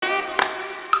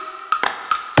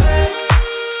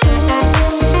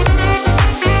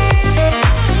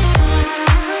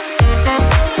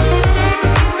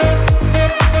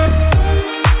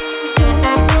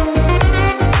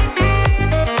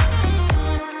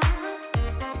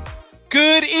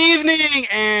Good evening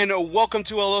and welcome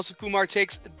to Alosa Kumar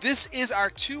Takes. This is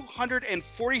our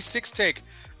 246th take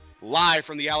live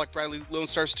from the Alec Bradley Lone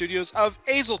Star Studios of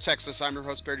Azle, Texas. I'm your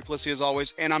host, Barry Duplessis, as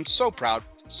always, and I'm so proud,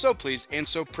 so pleased, and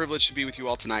so privileged to be with you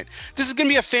all tonight. This is going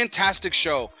to be a fantastic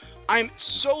show. I've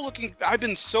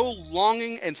been so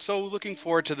longing and so looking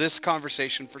forward to this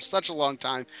conversation for such a long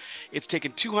time. It's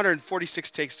taken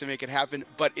 246 takes to make it happen,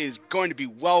 but it is going to be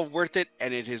well worth it,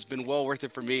 and it has been well worth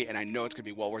it for me, and I know it's going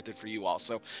to be well worth it for you all.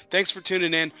 So thanks for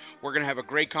tuning in. We're going to have a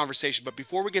great conversation, but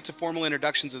before we get to formal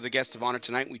introductions of the guests of honor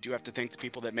tonight, we do have to thank the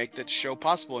people that make the show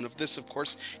possible, and this, of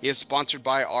course, is sponsored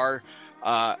by our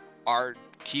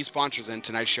key sponsors, and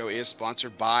tonight's show is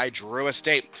sponsored by Drew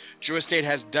Estate. Drew Estate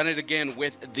has done it again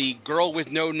with the Girl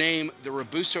with No Name. The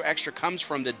Robusto Extra comes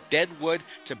from the Deadwood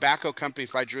Tobacco Company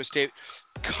by Drew Estate,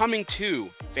 coming to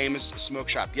Famous Smoke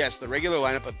Shop. Yes, the regular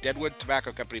lineup of Deadwood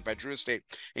Tobacco Company by Drew Estate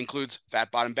includes Fat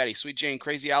Bottom Betty, Sweet Jane,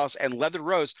 Crazy Alice, and Leather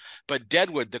Rose, but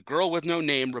Deadwood, the Girl with No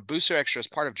Name, Robusto Extra is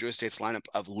part of Drew Estate's lineup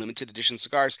of limited edition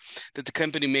cigars that the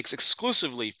company makes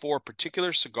exclusively for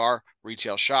particular cigar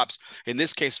retail shops. In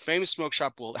this case, Famous Smoke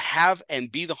Shop will have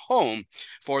and be the home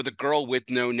for the Girl with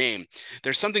No Name.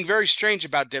 There's something very strange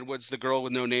about Deadwood's The Girl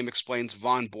with No Name, explains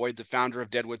Vaughn Boyd, the founder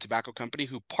of Deadwood Tobacco Company,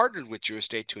 who partnered with Drew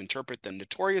Estate to interpret the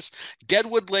notorious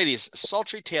Deadwood lady's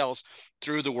sultry tales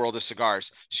through the world of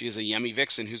cigars. She is a yummy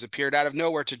vixen who's appeared out of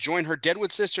nowhere to join her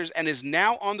Deadwood sisters and is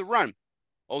now on the run.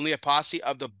 Only a posse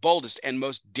of the boldest and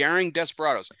most daring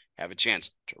desperados have a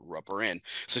chance to rope her in.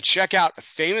 So check out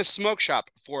Famous Smoke Shop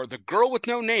for the Girl with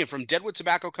No Name from Deadwood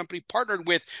Tobacco Company, partnered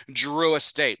with Drew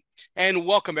Estate. And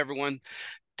welcome, everyone.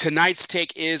 Tonight's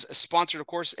take is sponsored, of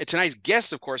course. Tonight's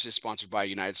guest, of course, is sponsored by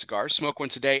United Cigars. Smoke one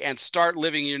today and start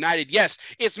living united. Yes,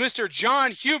 it's Mr.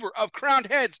 John Huber of Crowned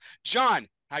Heads. John,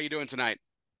 how you doing tonight?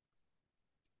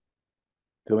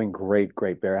 Doing great,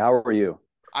 Bear. How are you?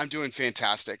 I'm doing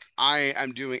fantastic. I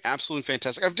am doing absolutely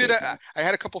fantastic. I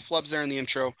had a couple flubs there in the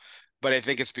intro, but I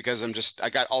think it's because I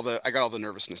got all the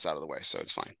nervousness out of the way, so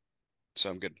it's fine. So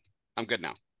I'm good. I'm good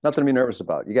now. Nothing to be nervous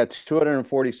about. You got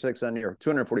 246 on your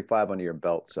 245 under your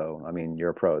belt, so I mean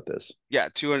you're a pro at this. Yeah,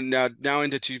 now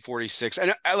into 246.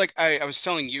 And I was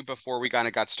telling you before we kind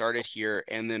of got started here,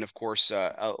 and then of course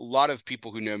a lot of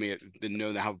people who know me have been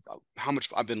know how much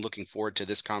I've been looking forward to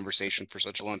this conversation for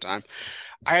such a long time.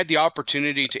 I had the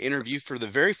opportunity to interview for the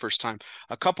very first time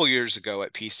a couple years ago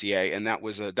at PCA, and that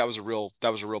was a real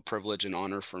privilege and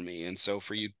honor for me. And so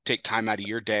for you to take time out of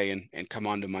your day and come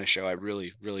onto my show, I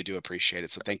really, really do appreciate it.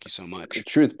 So thank you so much.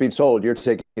 Truth be told, you're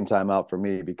taking time out for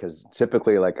me because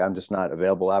typically I'm just not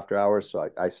available after hours. So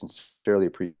I sincerely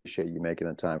appreciate you making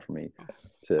the time for me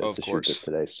to shoot this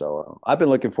today. So I've been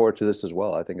looking forward to this as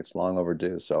well. I think it's long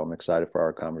overdue. So I'm excited for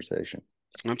our conversation.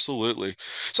 Absolutely.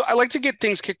 So I like to get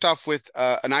things kicked off with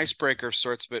an icebreaker of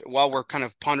sorts, but while we're kind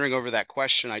of pondering over that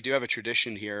question, I do have a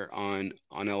tradition here on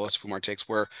LS Fumar Takes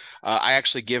where I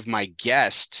actually give my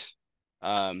guest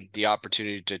the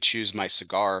opportunity to choose my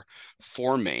cigar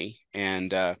for me.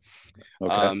 And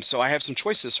so I have some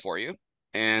choices for you.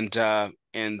 And I've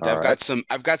got some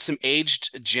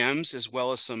aged gems as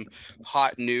well as some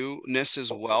hot newness as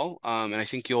well. And I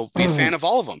think you'll be a fan of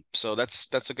all of them. So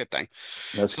that's a good thing.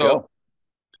 Let's go.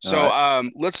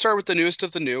 So let's start with the newest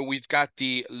of the new. We've got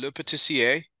the Le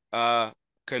Patissier, Canan,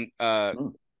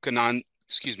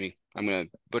 excuse me, I'm gonna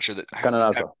butcher that.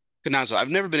 Canazo. I've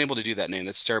never been able to do that name.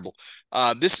 That's terrible.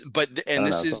 This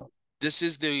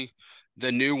is the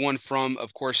new one from,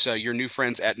 of course, your new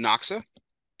friends at Noxa,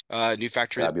 new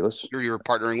factory Fabulous. you're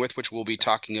partnering with, which we'll be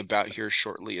talking about here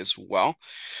shortly as well.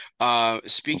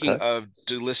 Speaking of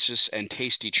delicious and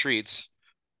tasty treats,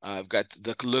 I've got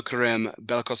the Le Crème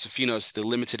Bellicoso Finos, the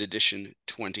limited edition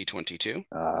 2022.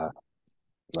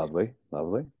 Lovely.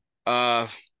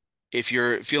 If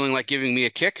you're feeling like giving me a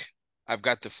kick, I've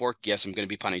got the four. Yes, I'm going to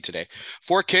be punny today.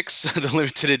 Four Kicks, the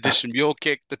limited edition Mule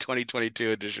Kick, the 2022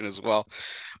 edition as well.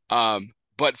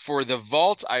 But for the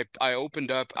vault, I opened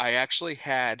up. I actually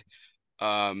had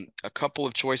a couple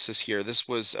of choices here. This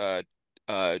was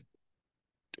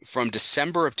from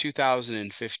December of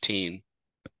 2015.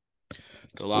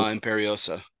 The La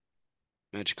Imperiosa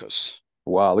Magicos.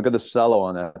 Wow, look at the cello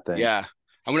on that thing. Yeah.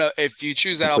 if you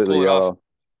choose that, completely I'll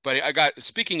pull it yellow off. But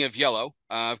speaking of yellow,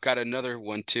 I've got another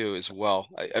one too as well.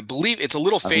 I believe it's a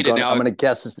little faded now. I'm going to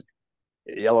guess it's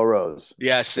Yellow Rose.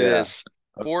 Yes, it is.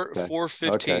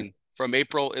 4/15 from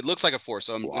April. It looks like a 4,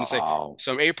 so I'm going to say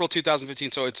so April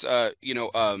 2015. So it's 8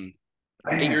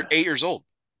 years old.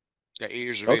 Yeah, 8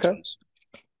 years of age.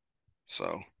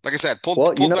 So, like I said, pull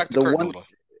back the curtain a little.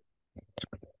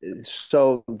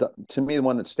 So to me, the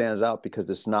one that stands out because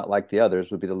it's not like the others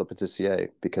would be the Le Pâtissier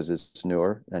because it's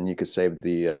newer, and you could save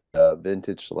the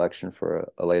vintage selection for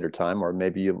a later time, or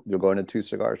maybe you'll go into two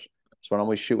cigars. So why don't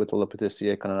we shoot with the Le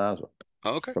Pâtissier Canenazo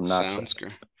Okay, from Naxa? sounds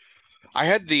good. I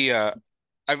had the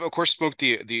I've of course smoked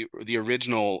the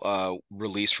original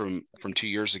release from 2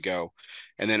 years ago,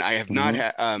 and then I have not Mm-hmm.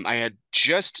 had I had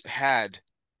just had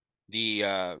the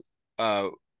uh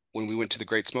when we went to the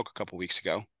Great Smoke a couple weeks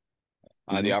ago,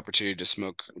 the Mm-hmm. opportunity to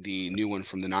smoke the new one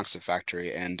from the Naxa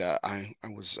factory, and I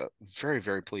was very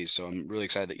very pleased. So I'm really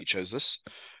excited that you chose this.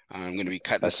 I'm going to be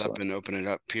cutting this up Excellent. and opening it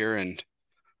up here and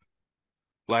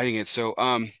lighting it. So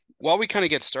while we kind of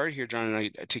get started here, John, and I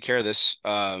take care of this,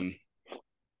 um,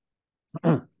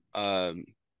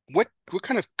 what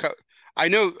kind of I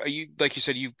know you like you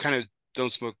said you kind of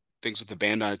don't smoke things with the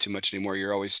band on it too much anymore.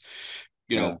 You're always,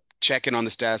 Yeah. checking on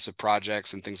the status of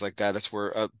projects and things like that. That's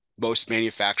where most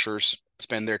manufacturers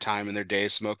spend their time and their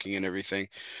days smoking and everything.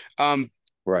 Um,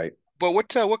 Right. but what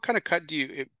kind of cut do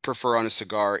you prefer on a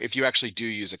cigar if you actually do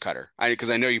use a cutter? Because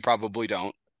I know you probably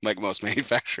don't, like most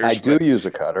I manufacturers, do but use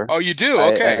a cutter. oh, you do?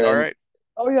 I Okay, all and right.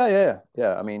 oh yeah, yeah, yeah.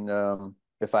 Yeah. I mean,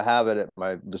 if I have it at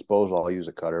my disposal, I'll use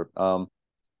a cutter.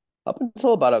 Up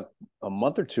until about a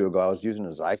month or two ago, I was using a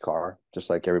Zycar, just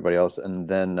like everybody else. And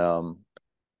then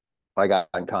I got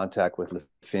in contact with Le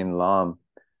Fine Lame,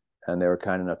 and they were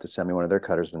kind enough to send me one of their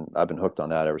cutters, and I've been hooked on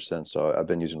that ever since. So I've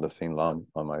been using Le Fine Lame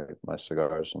on my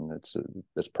cigars, and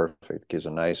it's perfect. It gives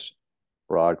a nice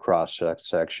broad cross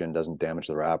section, doesn't damage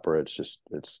the wrapper. It's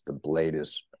the blade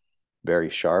is very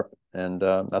sharp, and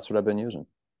that's what I've been using.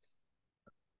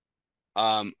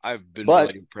 I've been But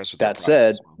really impressed with that that product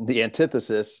said, as well. the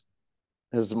antithesis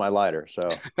is my lighter. So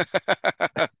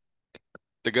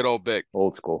The good old Bic.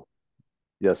 old school.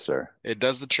 Yes, sir. It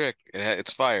does the trick.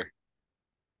 It's fire.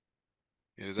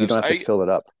 It is You don't have to absolutely. fill it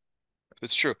up.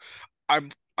 It's true.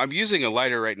 I'm using a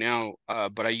lighter right now,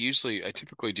 but I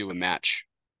typically do a match.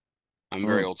 I'm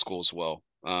very Mm. old school as well.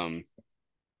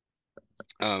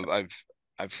 Uh,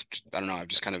 I've I don't know. I've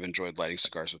just kind of enjoyed lighting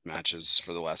cigars with matches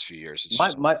for the last few years. It's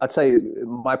just I'll tell you,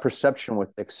 my perception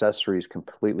with accessories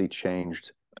completely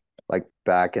changed like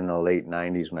back in the late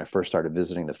 90s when I first started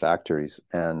visiting the factories.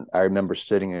 And I remember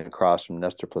sitting across from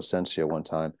Nestor Plasencia one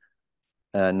time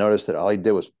and I noticed that all he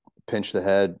did was pinch the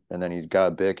head and then he got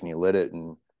a Bic and he lit it.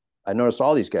 And I noticed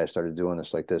all these guys started doing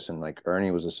this like this. And like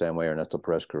Ernie was the same way, Ernesto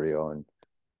Perez Carrillo. And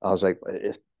I was like,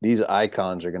 if these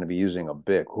icons are going to be using a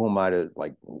Bic, who am I to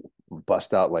like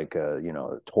bust out like a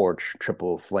torch,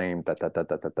 triple flame,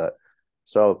 that.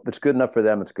 So it's good enough for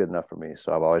them. It's good enough for me.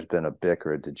 So I've always been a Bic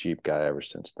or a Jeep guy ever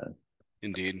since then.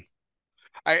 indeed.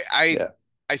 I I Yeah.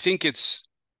 I think it's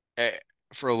uh,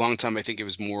 for a long time. I think it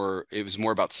was more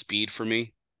about speed for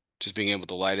me, just being able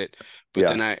to light it. But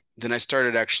Yeah. then I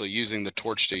started actually using the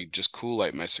torch to just cool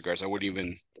light my cigars. I wouldn't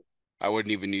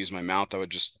even use my mouth. I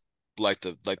would just light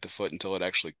the foot until it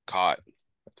actually caught.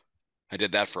 I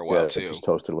did that for a while Yeah. too. Just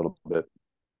toast it a little bit.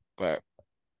 But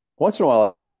Once in a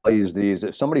while, I'll use these.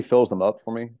 If somebody fills them up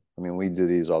for me, I mean, we do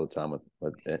these all the time with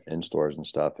in stores and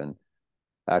stuff. And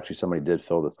actually, somebody did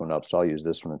fill this one up. So I'll use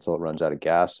this one until it runs out of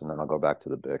gas and then I'll go back to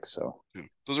the Bic. So yeah,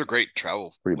 those are great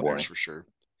travel pretty lighters boring. for sure.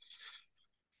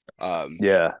 Um,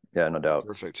 Yeah. Yeah. No doubt.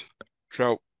 Perfect.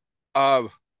 So, uh,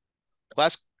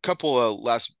 last couple of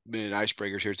last minute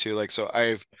icebreakers here too. Like, so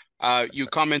you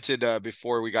commented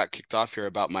before we got kicked off here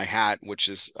about my hat, which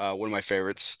is one of my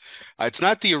favorites. It's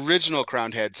not the original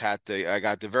Crowned Heads hat that I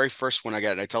got. The very first one I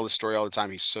got. And I tell this story all the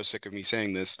time. He's so sick of me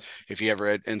saying this. If he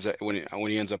ever ends up when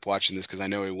he ends up watching this, because I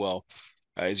know he will,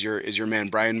 is your man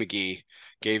Brian McGee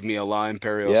gave me a La Yeah.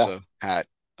 Imperiosa hat,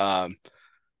 um,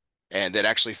 and that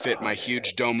actually fit Oh, my yeah.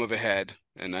 huge dome of a head.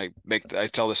 And I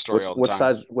tell this story all the What time.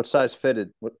 size? What size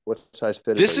fitted? What size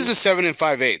fitted are This is you? a 7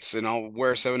 5/8, and I'll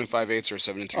wear 7 5/8 or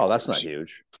seven and three Oh, that's not quarters.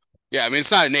 huge. Yeah, I mean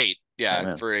it's not an eight, Oh yeah,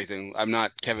 man. for anything. I'm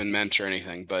not Kevin Mench or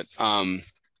anything, but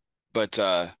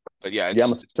uh, but yeah, Yeah,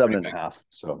 I'm a it's seven pretty and a big. half.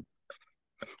 So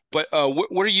But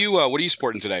what are you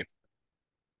sporting today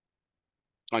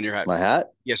on your hat? my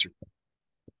hat. Yes, sir.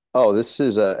 Oh, this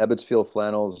is Ebbets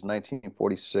Flannels,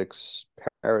 1946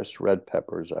 Paris Red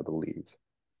Peppers, I believe.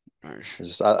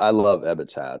 Nice. I love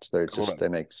Ebbets hats. Cool. They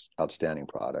make outstanding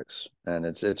products, and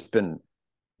it's been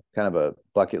kind of a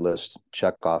bucket list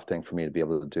check off thing for me to be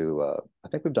able to do. I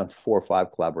think we've done 4 or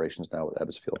 5 collaborations now with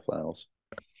Ebbets Flannels,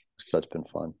 so it's been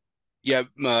fun. Yeah,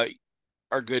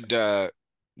 our good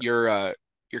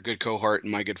your good cohort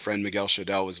and my good friend Miguel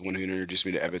Shadell was the one who introduced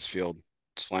me to Ebbets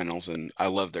flannels, and I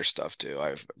love their stuff too.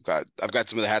 I've got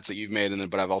some of the hats that you've made, and then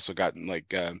but I've also gotten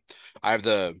like I have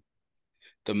the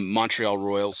Montreal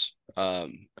Royals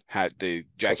hat, the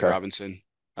Jackie Okay, Robinson.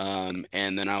 And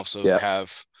then I also Yeah.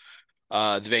 have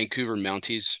the Vancouver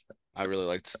Mounties. I really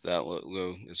liked that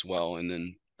logo as well. And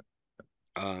then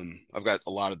I've got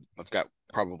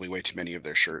probably way too many of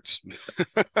their shirts,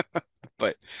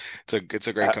 but it's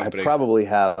a great I company. probably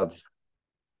have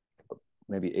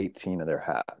maybe 18 of their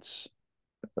hats,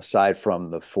 aside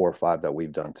from the 4 or 5 that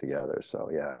we've done together. So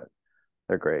yeah,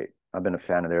 they're great. I've been a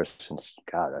fan of theirs since,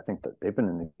 God, I think that they've been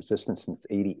in existence since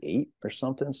 '88 or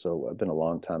something. So I've been a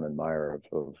long time admirer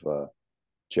of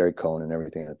Jerry Cohen and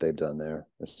everything that they've done there.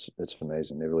 It's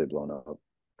amazing. They've really blown up.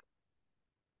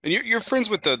 And you're friends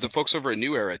with the folks over at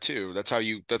New Era too. That's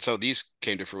how these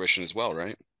came to fruition as well,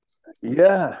 right?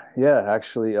 Yeah.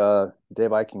 Actually, Dave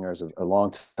Eichinger is a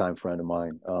longtime friend of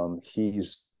mine.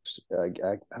 He's I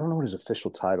don't know what his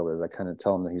official title is. I kind of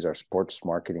tell him that he's our sports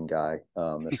marketing guy.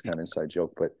 That's kind of inside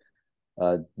joke, but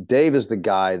Dave is the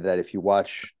guy that if you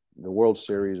watch the World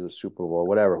Series, the Super Bowl,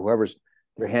 whatever, whoever's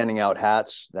they're handing out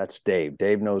hats, that's Dave.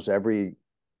 Dave knows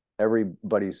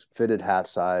everybody's fitted hat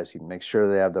size. He makes sure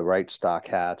they have the right stock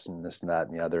hats and this and that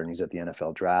and the other. And he's at the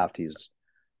NFL draft. He's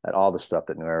at all the stuff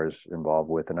that New Era is involved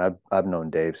with. And I've known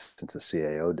Dave since the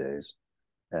CAO days,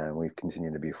 and we've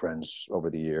continued to be friends over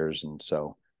the years. And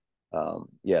so,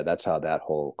 yeah, that's how that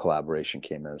whole collaboration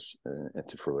came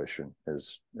into fruition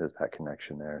is that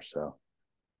connection there. So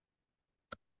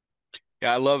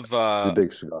Yeah, I love he's a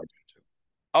big cigar.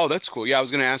 oh, that's cool. Yeah, I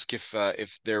was gonna ask if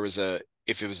there was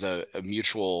if it was a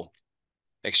mutual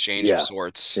exchange of Yeah,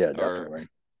 sorts yeah, or definitely.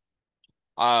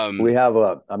 um We have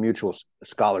a mutual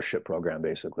scholarship program,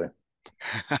 basically.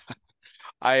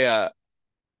 I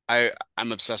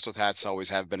I'm obsessed with hats, always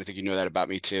have been. I think you know that about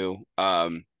me too.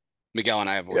 Miguel and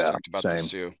I have always Yeah, talked about this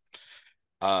same. too.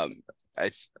 Um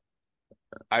I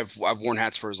I've worn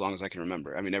hats for as long as I can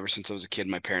remember. I mean, ever since I was a kid,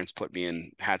 my parents put me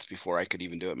in hats before I could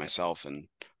even do it myself,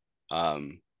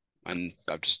 um and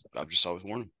I've just always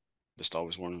worn them, just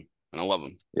always worn them, and I love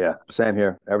them. Yeah, same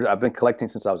here. I've been collecting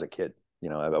since I was a kid.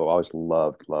 I've always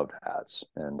loved hats.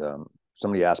 And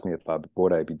somebody asked me if what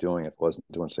would I be doing if I wasn't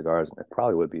doing cigars, and it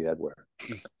probably would be headwear.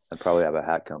 I'd probably have a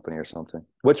hat company or something.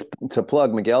 Which to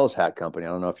plug Miguel's hat company, I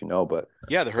don't know if you know, but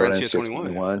Yeah, the Herencia Herencia 21.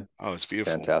 21, Oh, it's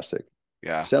beautiful. fantastic.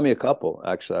 Yeah. Send me a couple.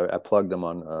 Actually, I plugged them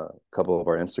on a couple of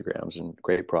our Instagrams, and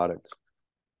great product.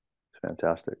 It's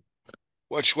fantastic.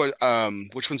 Which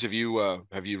ones have you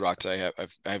rocked?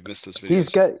 I've missed those He's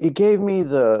videos. got he gave me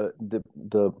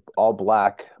the all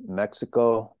black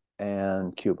Mexico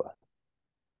and Cuba.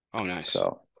 Oh, nice.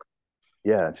 So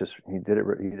yeah, it's just he did it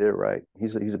right.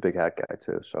 He's a big hat guy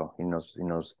too, so he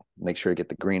knows make sure to get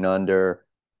the green under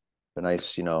the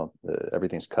nice,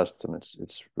 everything's custom.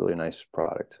 It's really a nice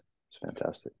product. It's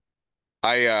fantastic.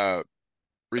 I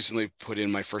recently put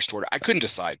in my first order. I couldn't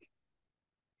decide,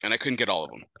 and I couldn't get all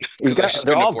of them You because I just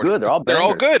they're couldn't all afford it. good. They're all They're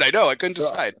all bangers. good. I know. I couldn't They're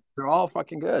all, decide. they're all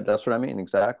fucking good. That's what I mean.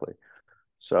 Exactly.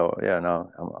 So yeah, no,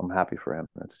 I'm happy for him.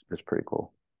 It's pretty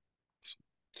cool.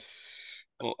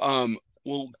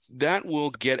 Well, that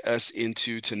will get us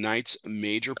into tonight's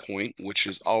major point, which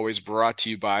is always brought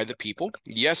to you by the people.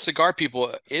 Yes, cigar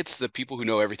people, it's the people who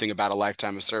know everything about a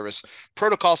lifetime of service.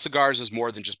 Protocol Cigars is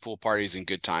more than just pool parties and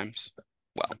good times.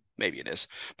 Well, maybe it is.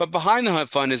 But behind the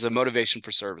fun is a motivation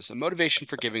for service, a motivation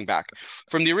for giving back.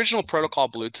 From the original Protocol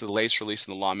Blue to the latest release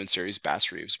in the Lawman series,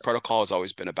 Bass Reeves, Protocol has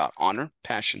always been about honor,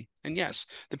 passion, and yes,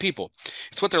 the people.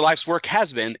 It's what their life's work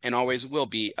has been and always will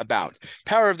be about.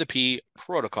 Power of the P,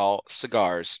 Protocol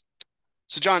Cigars.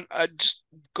 So, John, just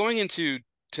going into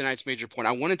tonight's major point,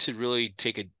 I wanted to really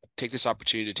take this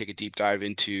opportunity to take a deep dive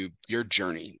into your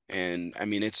journey. And I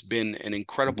mean, it's been an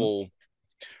incredible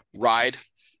ride,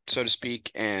 so to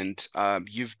speak, and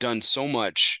you've done so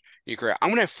much in your career. I'm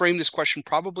going to frame this question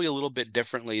probably a little bit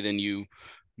differently than you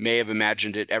may have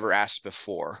imagined it ever asked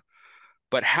before.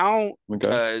 But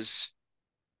Okay.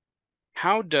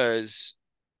 how does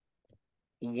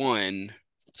one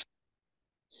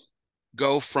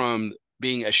go from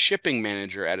being a shipping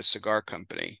manager at a cigar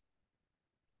company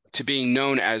to being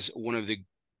known as one of the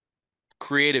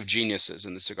creative geniuses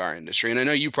in the cigar industry? And I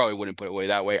know you probably wouldn't put it away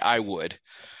that way. I would.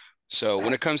 So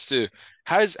when it comes to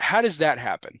how does that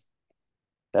happen?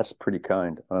 That's pretty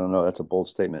kind. I don't know. That's a bold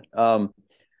statement.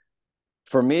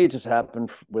 For me, it just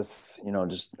happened with,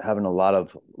 just having a lot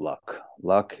of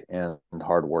luck and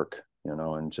hard work,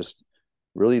 and just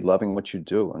really loving what you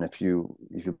do. And if you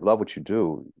love what you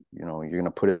do, you're going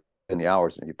to put it in the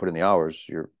hours. And if you put in the hours,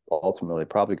 you're ultimately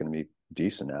probably going to be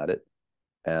decent at it.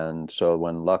 And so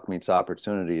when luck meets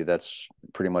opportunity, that's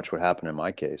pretty much what happened in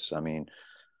my case. I mean,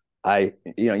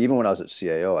 even when I was at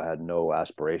CAO, I had no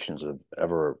aspirations of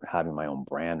ever having my own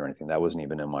brand or anything. That wasn't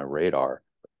even in my radar.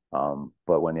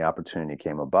 But when the opportunity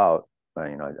came about,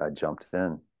 I jumped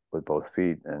in. with both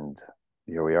feet. And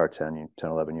here we are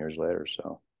 11 years later.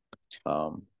 So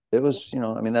it was,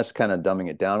 I mean, that's kind of dumbing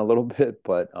it down a little bit,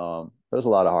 but there's a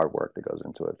lot of hard work that goes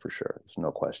into it for sure. There's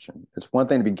no question. It's one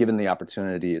thing to be given the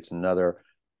opportunity. It's another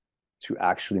to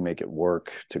actually make it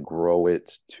work, to grow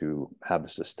it, to have the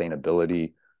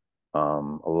sustainability. A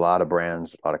lot of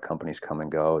brands, a lot of companies come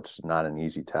and go. It's not an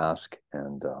easy task.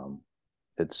 And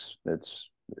it's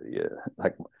yeah,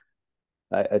 like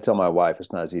I tell my wife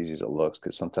it's not as easy as it looks,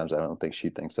 because sometimes I don't think she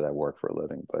thinks that I work for a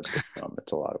living, but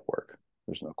it's a lot of work.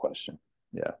 There's no question.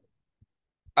 Yeah.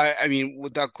 I mean,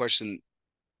 without question,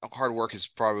 hard work has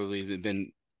probably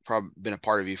been a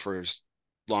part of you for as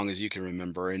long as you can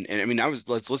remember. And I mean,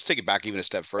 let's take it back even a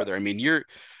step further. I mean, you're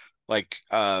like,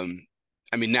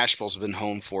 I mean, Nashville's been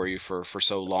home for you for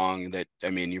so long that,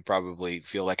 I mean, you probably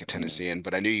feel like a Tennessean,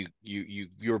 but I knew you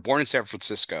were born in San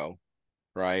Francisco,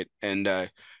 right? And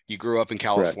you grew up in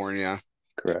California.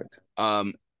 Correct.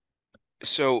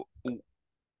 So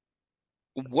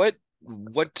what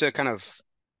kind of,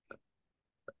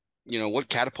 what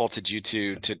catapulted you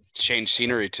to change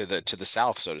scenery to the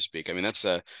south, so to speak? I mean, that's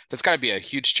got to be a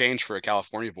huge change for a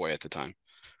California boy at the time.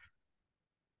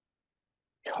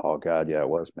 Oh God, yeah, it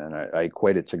was, man. I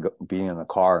equated to being in a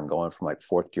car and going from like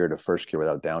fourth gear to first gear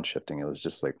without downshifting. It was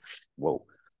just like, whoa.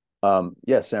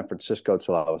 Yeah, San Francisco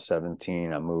till I was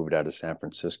 17. I moved out of San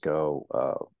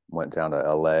Francisco, went down to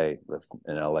LA, lived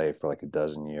in LA for like a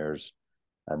dozen years,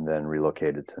 and then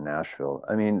relocated to Nashville.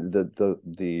 I mean,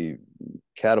 the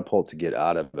catapult to get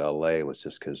out of LA was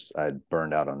just because I had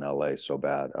burned out on LA so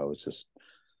bad. I was just,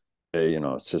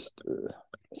 it's just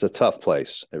it's a tough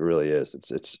place. It really is.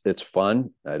 It's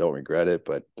fun. I don't regret it,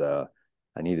 but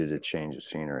I needed a change of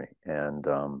scenery, and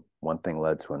one thing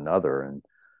led to another. And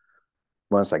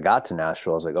once I got to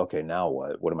Nashville, I was like, okay, now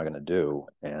what? What am I going to do?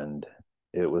 And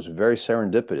it was very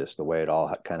serendipitous the way it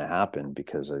all kind of happened,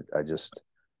 because I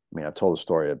mean, I've told the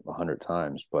story 100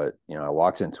 times, but I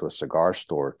walked into a cigar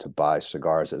store to buy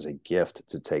cigars as a gift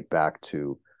to take back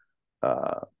to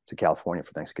California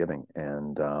for Thanksgiving,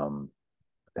 and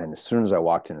as soon as I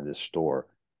walked into this store,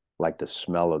 like the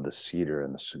smell of the cedar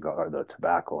and the cigar, the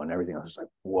tobacco and everything, I was just like,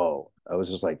 whoa! I was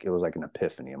just like, it was like an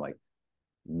epiphany. I'm like,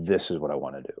 this is what I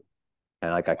want to do.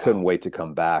 And like I couldn't wait to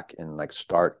come back and like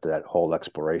start that whole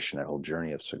exploration, that whole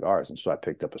journey of cigars. And so I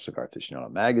picked up a Cigar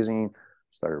Aficionado magazine,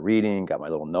 started reading, got my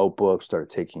little notebook, started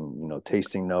taking,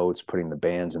 tasting notes, putting the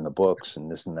bands in the books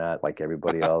and this and that, like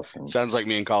everybody else. And sounds like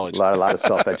me in college. A lot of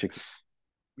self-education.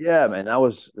 Yeah, man, that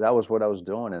was what I was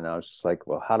doing. And I was just like,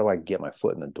 well, how do I get my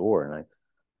foot in the door? And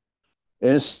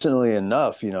instantly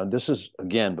enough, this is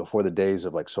again before the days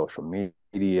of like social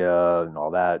media and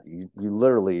all that. You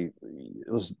literally,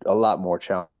 it was a lot more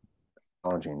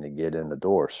challenging to get in the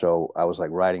door. So I was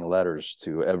like writing letters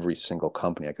to every single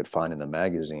company I could find in the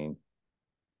magazine,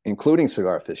 including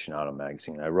Cigar Aficionado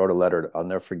magazine. I wrote a letter, I'll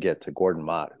never forget, to Gordon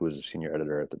Mott, who was the senior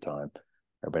editor at the time.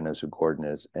 Everybody knows who Gordon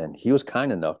is. And he was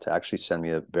kind enough to actually send me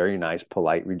a very nice,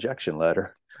 polite rejection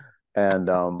letter. And,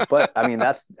 but I mean,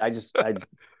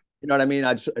 you know what I mean?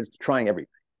 I was trying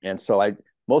everything. And so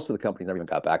most of the companies never even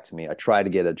got back to me. I tried to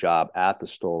get a job at the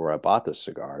store where I bought the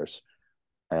cigars,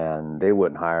 and they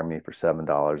wouldn't hire me for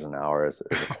 $7 an hour as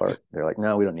a clerk. They're like,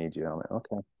 no, we don't need you. I'm like,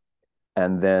 okay.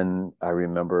 And then I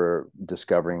remember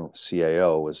discovering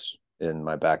CAO was in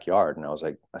my backyard. And I was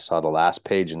like, I saw the last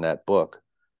page in that book,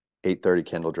 830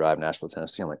 Kendall Drive, Nashville,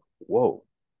 Tennessee. I'm like, whoa,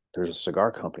 there's a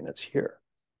cigar company that's here.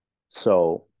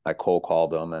 So I cold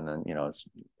called them, and then,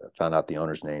 found out the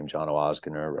owner's name, John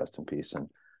Osgener, rest in peace, and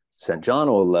sent John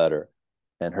a letter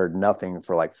and heard nothing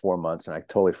for like 4 months. And I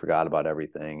totally forgot about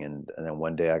everything. And then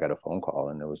one day I got a phone call,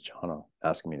 and it was John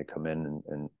asking me to come in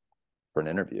and for an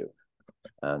interview.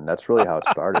 And that's really how it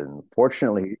started. And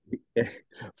fortunately,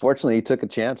 he took a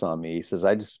chance on me. He says,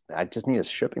 I just need a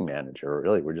shipping manager.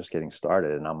 Really, we're just getting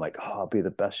started. And I'm like, oh, I'll be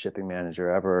the best shipping manager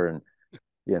ever.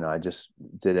 And I just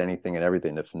did anything and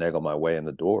everything to finagle my way in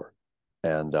the door.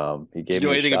 And he gave me a shot. Did you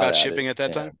know anything about shipping at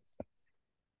that time?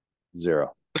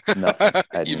 Zero. Nothing.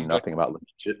 I knew nothing about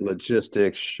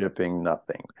logistics, shipping,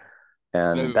 nothing.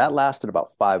 And that lasted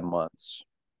about 5 months.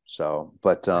 So,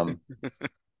 but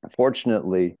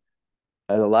fortunately,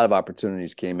 a lot of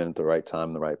opportunities came in at the right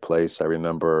time, the right place. I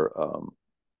remember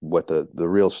what the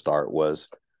real start was.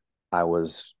 I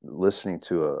was listening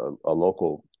to a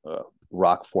local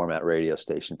rock format radio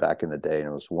station back in the day, and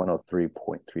it was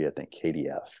 103.3, I think,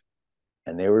 KDF.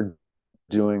 And they were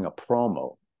doing a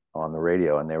promo on the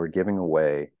radio, and they were giving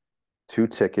away 2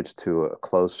 tickets to a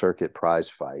closed circuit prize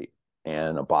fight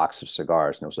and a box of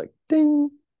cigars. And it was like, ding.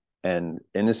 And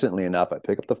innocently enough, I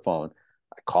pick up the phone,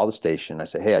 I call the station, I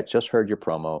say, hey, I just heard your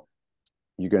promo.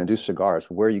 you're going to do cigars.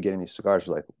 Where are you getting these cigars?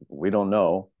 Like, we don't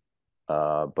know.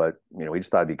 But we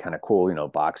just thought it'd be kind of cool,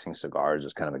 boxing cigars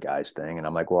is kind of a guy's thing. And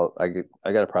I'm like, well, I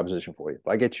got a proposition for you. If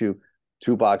I get you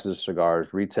 2 boxes of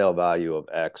cigars, retail value of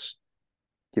X,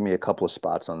 give me a couple of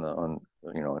spots on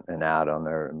an ad on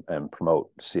there and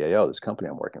promote CAO, this company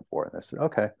I'm working for. And I said,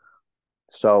 okay.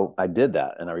 So I did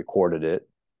that and I recorded it.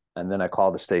 And then I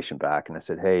called the station back and I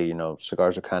said, hey,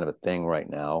 cigars are kind of a thing right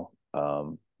now.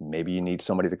 Maybe you need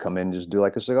somebody to come in and just do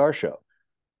like a cigar show.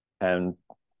 And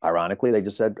ironically, they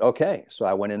just said, okay. So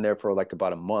I went in there for like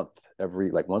about a month,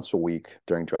 once a week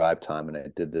during drive time. And I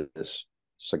did this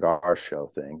cigar show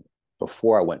thing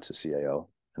before I went to CAO.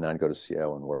 And then I'd go to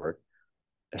CAO and work.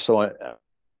 So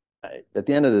at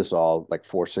the end of this all, like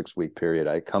 4-6 week period,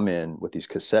 I come in with these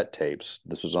cassette tapes.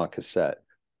 This was on cassette.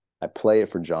 I play it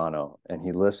for Jono and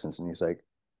he listens and he's like,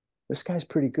 this guy's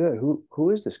pretty good. Who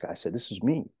is this guy? I said, this is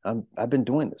me. I've been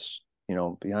doing this,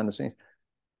 behind the scenes.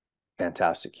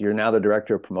 Fantastic. You're now the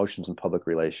director of promotions and public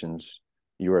relations.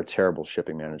 You were a terrible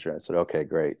shipping manager. I said, okay,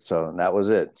 great. So that was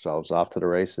it. So I was off to the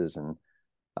races and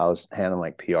I was handling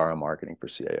like PR and marketing for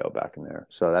CAO back in there.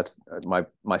 So that's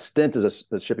my stint as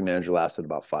a shipping manager lasted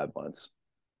about 5 months.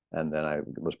 And then I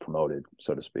was promoted,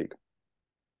 so to speak.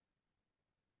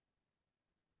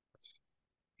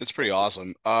 It's pretty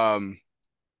awesome. I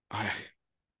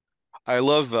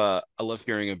love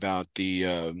hearing about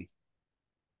the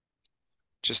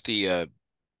just the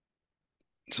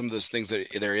some of those things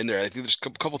that are in there. I think there's a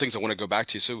couple things I want to go back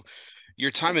to. So your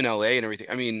time in LA and everything.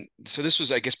 I mean, so this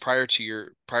was, I guess, prior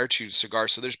to Cigar.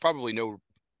 So there's probably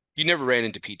you never ran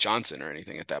into Pete Johnson or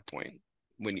anything at that point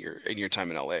when you're in your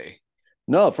time in LA.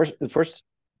 No, the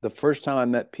first time I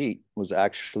met Pete was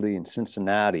actually in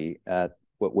Cincinnati at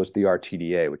what was the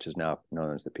RTDA, which is now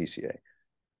known as the PCA.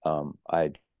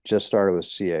 I just started with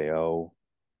CAO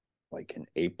like in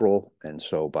April. And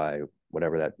so by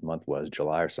whatever that month was,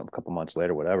 July or some couple months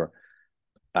later, whatever,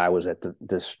 I was at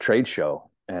this trade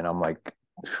show and I'm like,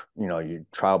 you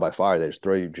trial by fire. They just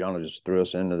Jono just threw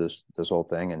us into this whole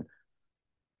thing. And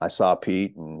I saw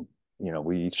Pete and,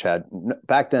 we each had,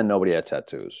 back then, nobody had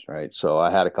tattoos, right? So I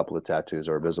had a couple of tattoos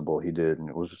that were visible. He did. And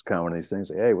it was just kind of one of these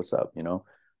things like, hey, what's up?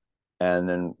 And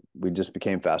then we just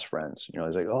became fast friends.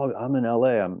 He's like, oh, I'm in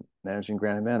LA. I'm managing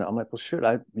Grand Havana. I'm like, well, shoot,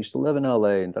 I used to live in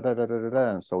LA and da da da da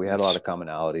da. And so we had a lot of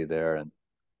commonality there. And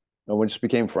we just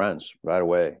became friends right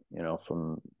away,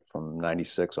 from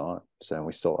 96 on. So, and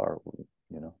we still are,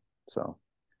 so.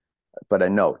 But I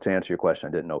know, to answer your question,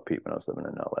 I didn't know Pete when I was living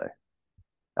in LA.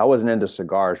 I wasn't into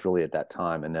cigars really at that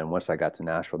time. And then once I got to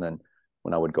Nashville, then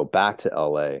when I would go back to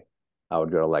LA, I would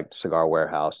go to like Cigar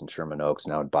Warehouse in Sherman Oaks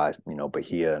and I would buy,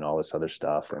 Bahia and all this other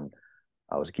stuff. And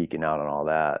I was geeking out on all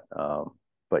that.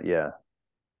 But yeah,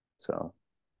 so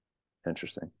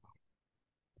interesting.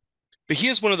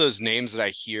 Bahia is one of those names that I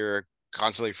hear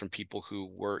constantly from people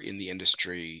who were in the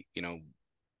industry,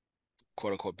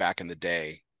 quote unquote, back in the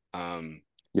day.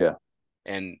 Yeah.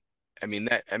 And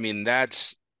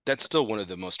that's still one of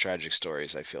the most tragic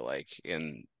stories, I feel like.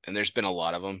 And there's been a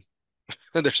lot of them.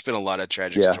 There's been a lot of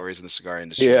tragic stories in the cigar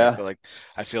industry. Yeah.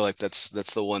 I feel like that's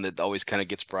the one that always kind of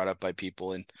gets brought up by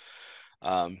people. And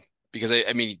because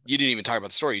I mean, you didn't even talk about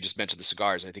the story. You just mentioned the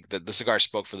cigars. I think that the cigars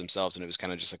spoke for themselves, and it was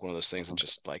kind of just like one of those things that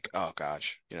just like, oh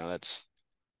gosh, that's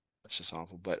just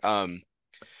awful. But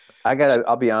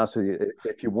I'll be honest with you.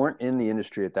 If you weren't in the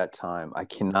industry at that time, I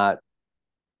cannot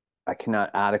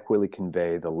adequately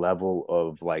convey the level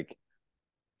of like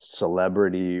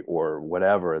celebrity or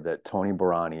whatever that Tony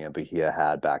Barani and Bahia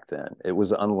had back then. It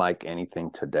was unlike anything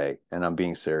today. And I'm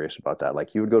being serious about that.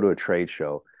 Like you would go to a trade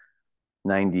show,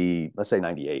 let's say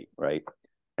 98, right?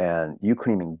 And you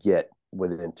couldn't even get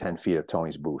within 10 feet of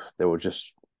Tony's booth. There were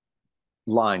just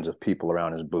lines of people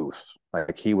around his booth.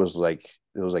 Like it was like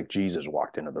Jesus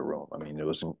walked into the room. I mean, it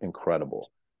was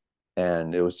incredible.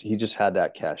 And he just had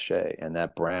that cachet and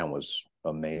that brand was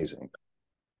amazing.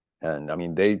 And I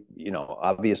mean, they,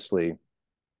 obviously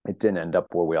it didn't end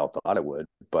up where we all thought it would,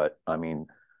 but I mean,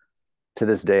 to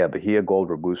this day, a Bahia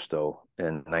Gold Robusto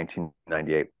in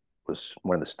 1998 was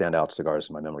one of the standout cigars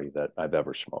in my memory that I've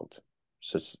ever smoked.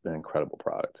 It's just an incredible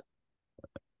product.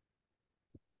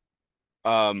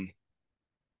 I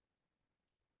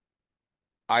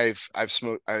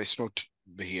smoked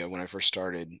Bahia when I first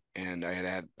started, and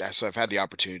so I've had the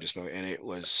opportunity to smoke, and it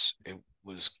was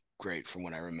great from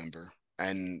what I remember.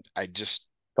 And I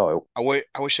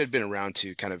wish I'd been around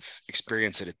to kind of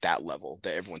experience it at that level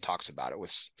that everyone talks about. It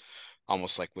was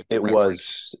almost like with the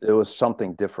reference. It was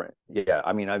something different. Yeah,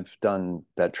 I mean, I've done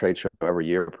that trade show every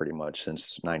year pretty much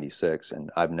since '96, and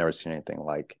I've never seen anything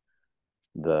like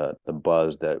the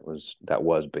buzz that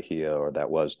was Bahia or that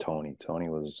was Tony. Tony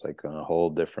was like on a whole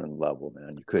different level,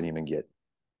 man. You couldn't even get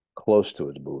close to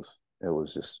his booth. It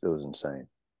was insane.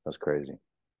 It was crazy.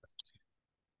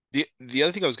 The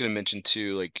other thing I was going to mention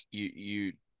too, like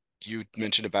you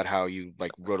mentioned about how you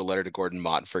like wrote a letter to Gordon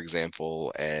Mott, for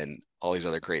example, and all these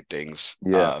other great things.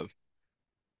 Yeah.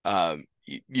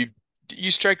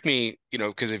 You strike me,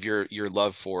 because of your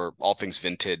love for all things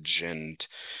vintage and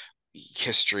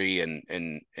history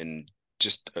and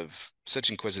just of such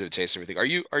inquisitive taste and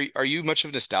everything. Are you much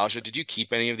of nostalgia? Did you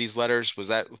keep any of these letters? Was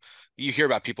that you hear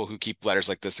about people who keep letters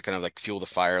like this to kind of like fuel the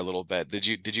fire a little bit? Did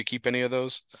you keep any of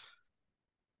those?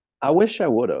 I wish I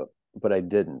would have, but I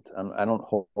didn't. I don't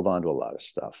hold on to a lot of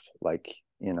stuff. Like,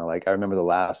 like I remember the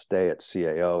last day at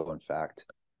CAO, in fact,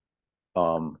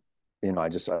 um, I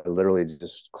literally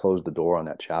just closed the door on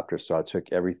that chapter. So I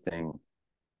took everything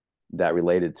that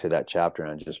related to that chapter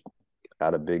and I just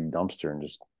got a big dumpster and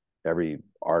just every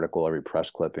article, every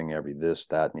press clipping, every this,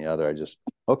 that, and the other. I just,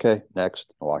 okay,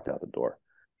 next. I walked out the door.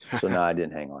 So no, I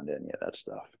didn't hang on to any of that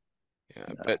stuff. Yeah,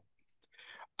 No. but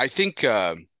I think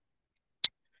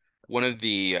one of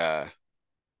the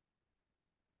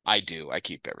I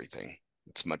keep everything.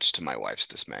 It's much to my wife's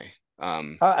dismay.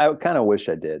 I kind of wish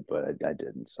I did, but I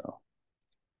didn't. So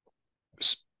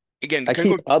again, I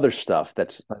keep other stuff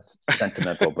that's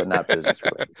sentimental, but not business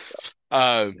related stuff.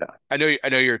 Yeah. I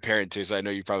know you're a parent too, so I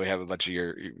know you probably have a bunch of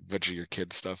your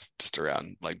kids stuff just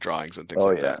around like drawings and things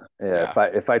like that. Yeah.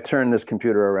 If I turn this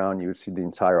computer around, you would see the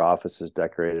entire office is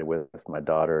decorated with my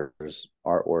daughter's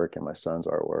artwork and my son's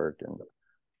artwork, and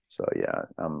so yeah,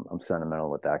 I'm sentimental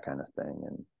with that kind of thing,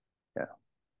 and yeah.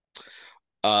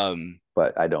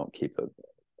 But I don't keep those.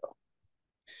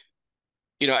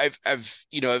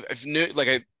 I've knew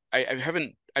like I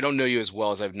haven't I don't know you as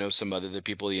well as I've known some other the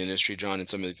people in the industry, John, and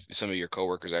some of your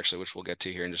coworkers actually, which we'll get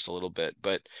to here in just a little bit.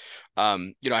 But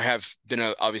I have been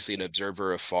obviously an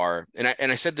observer afar, and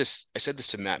I said this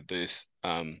to Matt Booth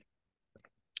and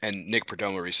Nick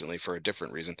Perdomo recently for a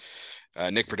different reason.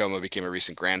 Nick Perdomo became a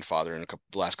recent grandfather in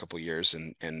the last couple of years,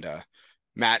 and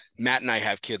Matt and I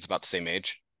have kids about the same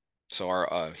age, so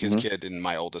our his kid and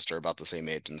my oldest are about the same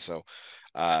age, and so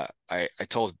I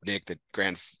told Nick that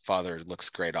grandfather looks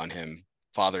great on him,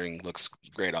 fathering looks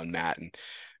great on Matt, and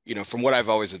from what I've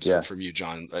always observed from you,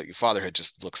 John, like fatherhood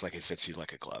just looks like it fits you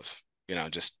like a glove.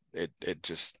 Just it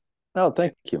just. Oh,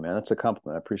 thank you, man. That's a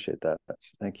compliment. I appreciate that.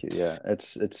 Thank you. Yeah,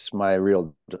 it's my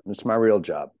real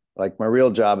job. Like my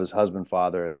real job is husband,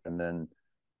 father, and then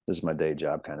this is my day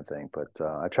job kind of thing. But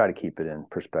I try to keep it in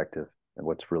perspective and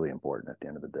what's really important at the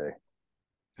end of the day.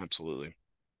 Absolutely.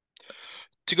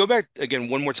 To go back again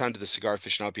one more time to the cigar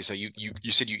aficionado piece, so you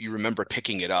said you remember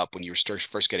picking it up when you were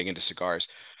first getting into cigars.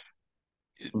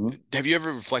 Have you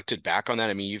ever reflected back on that?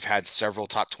 I mean, you've had several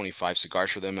top 25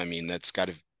 cigars for them. I mean, that's got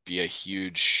to be a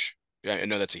huge. I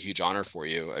know that's a huge honor for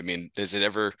you. I mean, does it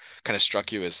ever kind of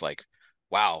struck you as like,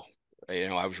 wow,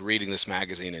 I was reading this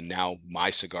magazine and now my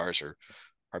cigars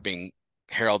are being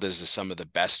heralded as some of the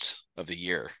best of the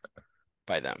year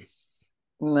by them?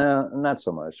 No, not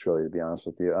so much, really, to be honest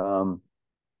with you.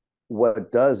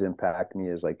 What does impact me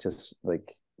is like just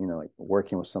like like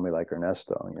working with somebody like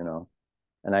Ernesto,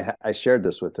 and I shared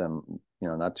this with him,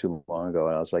 not too long ago,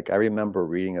 and I was like, I remember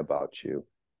reading about you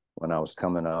when I was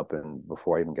coming up and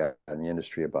before I even got in the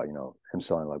industry about him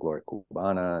selling La Gloria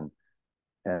Cubana,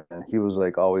 and he was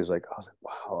like always like I was like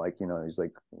wow, like he's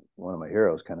like one of my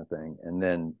heroes kind of thing, and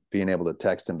then being able to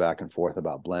text him back and forth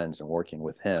about blends and working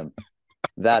with him,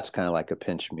 that's kind of like a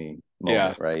pinch me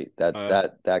moment, right?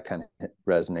 That kind of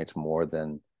resonates more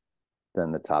than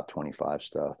the top 25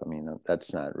 stuff. I mean,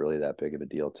 that's not really that big of a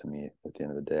deal to me at the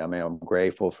end of the day. I mean, I'm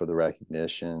grateful for the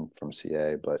recognition from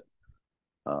CA, but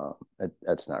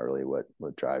that's not really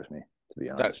what drives me, to be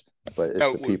honest. But it's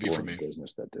the people in the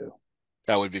business that do.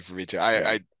 That would be for me too.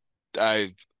 I've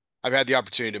had the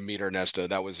opportunity to meet Ernesto.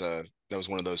 That was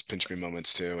one of those pinch me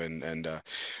moments too. And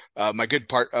my good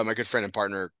friend and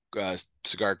partner,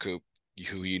 Cigar Coop,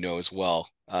 who you know as well,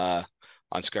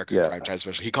 on Cigar Coop Prime Time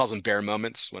Special. He calls them bear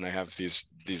moments when I have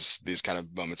these kind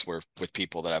of moments where with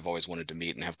people that I've always wanted to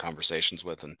meet and have conversations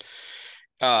with. And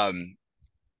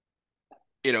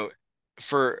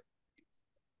for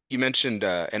you mentioned,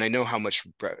 and I know how much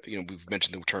we've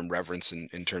mentioned the term reverence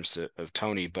in terms of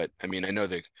Tony, but I mean I know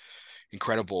the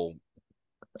incredible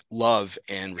love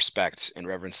and respect and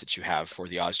reverence that you have for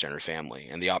the Osgener family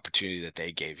and the opportunity that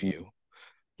they gave you.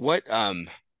 What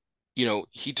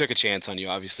he took a chance on you.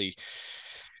 Obviously,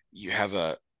 you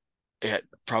have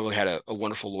probably had a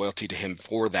wonderful loyalty to him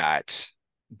for that.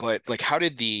 But like, how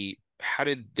did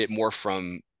it more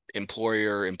from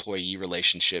employer-employee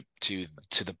relationship to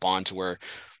the bond to where,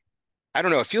 I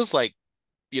don't know, it feels like,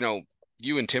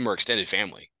 you and Tim are extended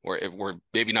family, or we're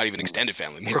maybe not even extended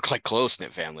family, more like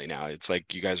close-knit family now. It's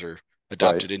like you guys are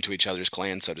adopted Right. into each other's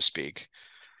clan, so to speak.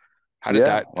 How did Yeah.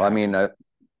 that Well, I mean, happen?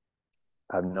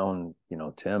 I've known,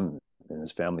 Tim and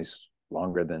his family's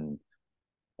longer than,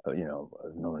 I've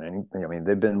known any, I mean,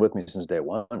 they've been with me since day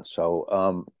one.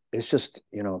 So, it's just,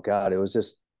 God, it was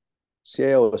just,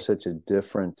 CAO was such a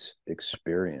different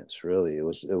experience, really. It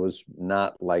was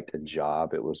not like a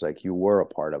job. It was like you were a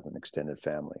part of an extended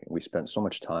family. We spent so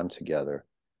much time together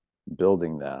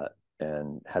building that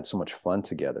and had so much fun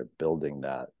together building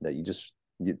that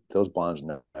those bonds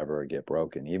never get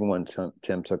broken. Even when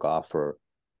Tim took off for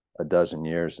a dozen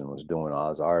years and was doing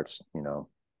Oz Arts,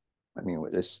 I mean,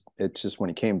 it's just when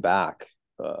he came back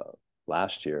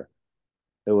last year,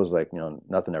 it was like,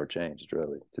 nothing ever changed,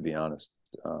 really, to be honest.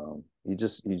 You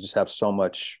just have so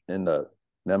much in the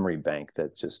memory bank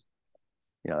that just,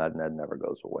 that never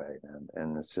goes away,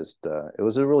 and it's just it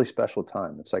was a really special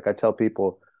time. It's like I tell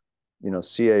people,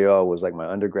 CAO was like my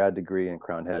undergrad degree and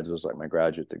Crowned Heads was like my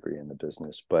graduate degree in the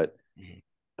business. But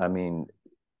I mean,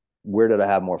 where did I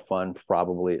have more fun?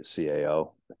 Probably at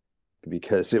CAO,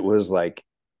 because it was like,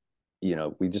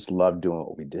 we just loved doing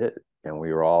what we did. And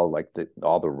we were all like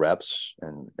all the reps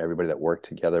and everybody that worked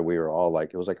together. We were all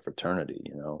like, it was like a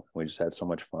fraternity, we just had so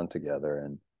much fun together,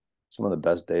 and some of the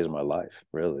best days of my life,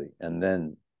 really. And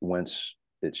then once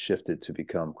it shifted to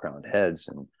become Crowned Heads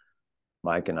and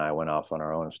Mike and I went off on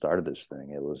our own and started this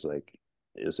thing, it was like,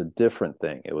 it was a different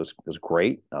thing. It was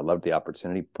great. I loved the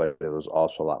opportunity, but it was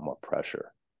also a lot more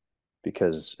pressure,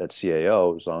 because at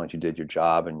CAO, as long as you did your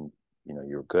job and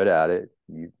you were good at it,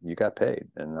 you got paid,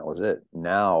 and that was it.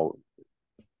 Now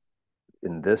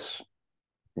in this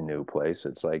new place,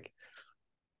 it's like,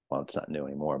 well, it's not new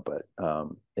anymore, but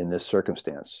in this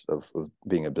circumstance of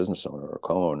being a business owner or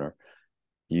co-owner,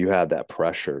 you have that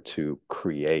pressure to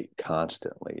create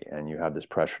constantly, and you have this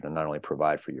pressure to not only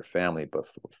provide for your family, but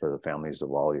for the families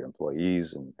of all your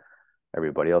employees and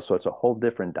everybody else. So it's a whole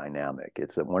different dynamic.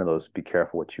 It's one of those be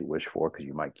careful what you wish for because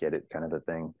you might get it kind of a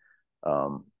thing.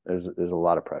 There's a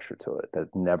lot of pressure to it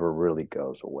that never really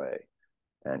goes away.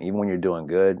 And even when you're doing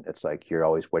good, it's like you're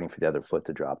always waiting for the other foot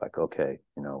to drop. Like, okay,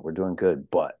 we're doing good,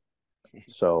 but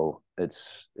so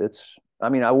it's. I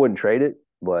mean, I wouldn't trade it,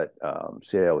 but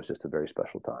CAO was just a very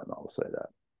special time. I will say that.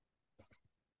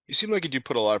 You seem like you do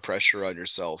put a lot of pressure on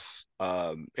yourself,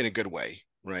 in a good way,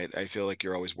 right? I feel like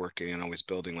you're always working and always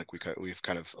building, like we've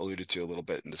kind of alluded to a little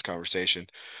bit in this conversation.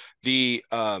 I'm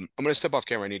going to step off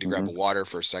camera. I need to grab a water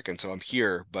for a second, so I'm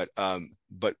here. But I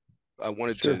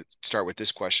wanted to start with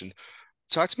this question.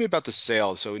 Talk to me about the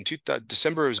sale. So in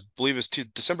December, I believe it was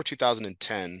December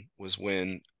 2010 was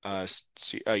when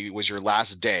was your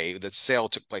last day. The sale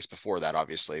took place before that,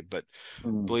 obviously, but I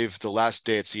believe the last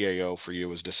day at CAO for you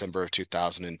was December of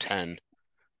 2010.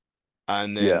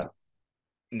 And then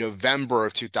November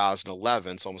of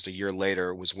 2011, so almost a year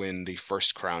later, was when the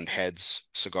first Crowned Heads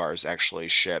cigars actually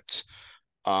shipped.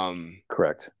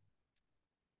 Correct.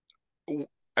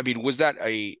 I mean, was that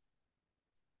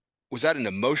an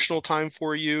emotional time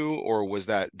for you, or was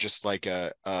that just like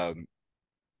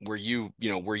were you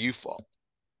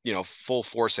full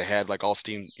force ahead, like all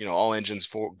steam, all engines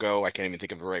go? I can't even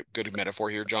think of a good metaphor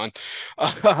here, John.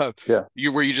 Yeah.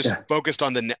 Were you just focused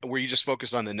on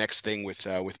the next thing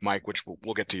with Mike, which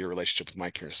we'll get to your relationship with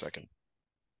Mike here in a second.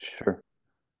 Sure.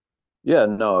 Yeah,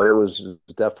 no, it was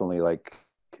definitely like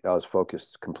I was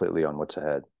focused completely on what's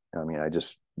ahead. I mean, I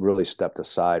just really stepped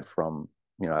aside from,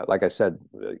 like I said,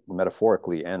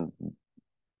 metaphorically and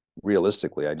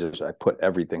realistically, I put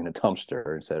everything in a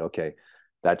dumpster and said, okay,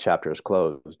 that chapter is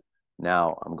closed.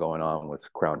 Now I'm going on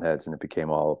with Crowned Heads, and it became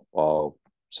all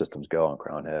systems go on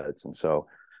Crowned Heads. And so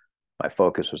my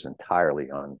focus was entirely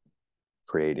on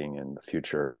creating and the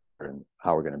future and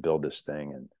how we're going to build this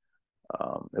thing. And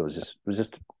it was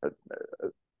just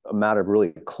a matter of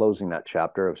really closing that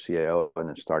chapter of CAO and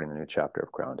then starting the new chapter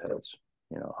of Crowned Heads.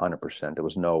 100%. There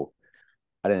was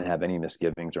I didn't have any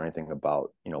misgivings or anything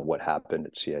about what happened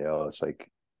at CAO. It's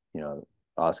like,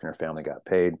 Oscar and her family got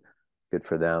paid, good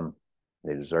for them,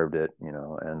 they deserved it,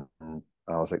 and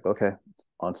I was like, okay,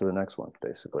 on to the next one,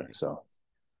 basically. So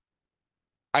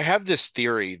I have this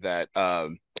theory that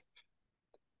and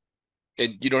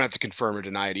you don't have to confirm or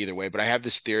deny it either way, but I have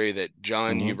this theory that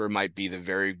Jon Huber might be the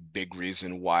very big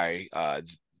reason why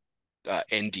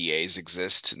NDAs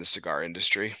exist in the cigar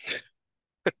industry.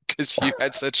 because you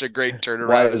had such a great Why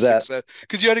turnaround of is that? success.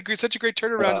 Because you had such a great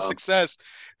turnaround of Um, success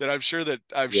that I'm sure in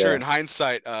yeah.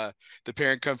 hindsight, the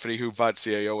parent company who bought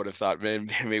CAO would have thought, man,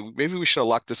 maybe we should have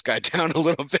locked this guy down a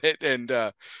little bit and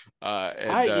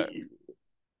I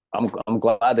I'm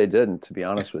glad they didn't, to be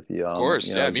honest with you. of course,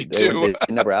 You yeah, know, me too.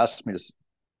 they never asked me to.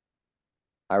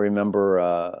 I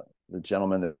remember the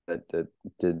gentleman that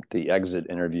did the exit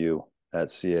interview at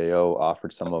CAO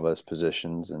offered some of us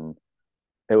positions, and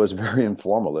it was very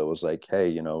informal. It was like, hey,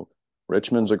 you know,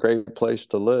 Richmond's a great place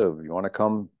to live. You want to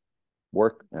come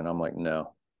work? And I'm like,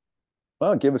 no.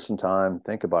 Well, give us some time.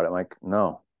 Think about it. I'm like,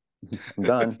 no, I'm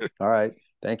done. All right.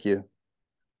 Thank you.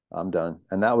 I'm done.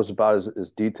 And that was about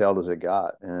as detailed as it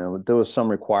got. And there was some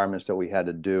requirements that we had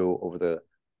to do over the,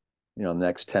 you know,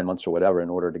 next 10 months or whatever in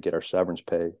order to get our severance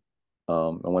pay.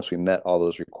 And once we met all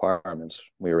those requirements,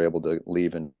 we were able to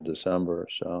leave in December.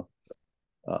 So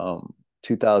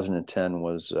 2010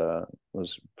 was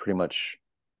pretty much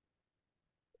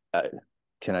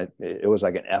it was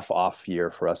like an F off year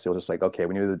for us. It was just like, okay,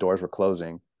 we knew the doors were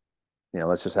closing. You know,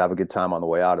 let's just have a good time on the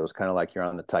way out. It was kind of like you're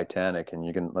on the Titanic and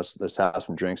you can let's have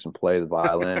some drinks and play the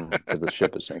violin because the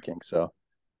ship is sinking. So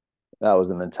that was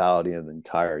the mentality of the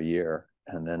entire year.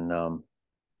 And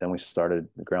then we started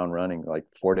the ground running. Like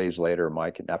 4 days later,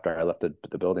 Mike, after I left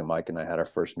the building, Mike and I had our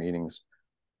first meetings.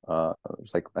 It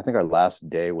was like I think our last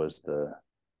day was the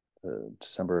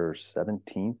December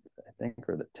 17th, I think,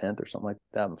 or the 10th or something like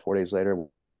that. And 4 days later,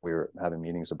 we were having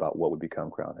meetings about what would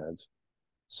become Crown Heads.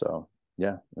 So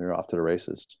yeah, we were off to the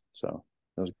races. So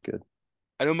that was good.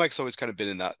 I know Mike's always kind of been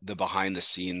in the behind the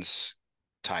scenes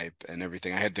type and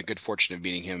everything. I had the good fortune of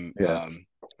meeting him Yeah.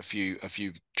 a few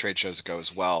trade shows ago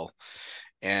as well.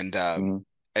 And Mm-hmm.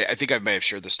 I think I may have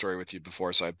shared this story with you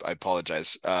before, so I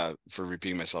apologize for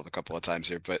repeating myself a couple of times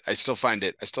here. But I still find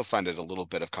it a little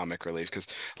bit of comic relief because,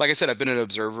 like I said, I've been an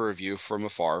observer of you from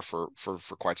afar for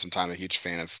quite some time. A huge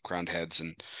fan of Crowned Heads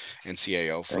and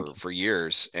CAO Thank for you.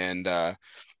 years. And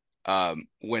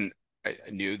when I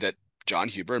knew that John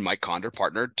Huber and Mike Conder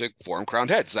partnered to form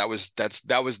Crowned Heads. That was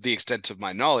the extent of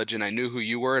my knowledge, and I knew who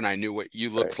you were, and I knew what you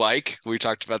Right. looked like. We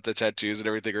talked about the tattoos and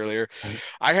everything earlier.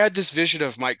 I had this vision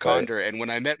of Mike Right. Conder, and when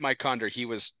I met Mike Conder, he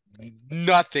was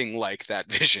nothing like that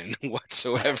vision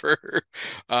whatsoever.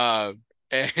 Uh,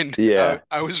 and Yeah.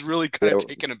 I was really kind Yeah. of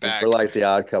taken We're aback. like the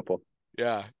odd couple.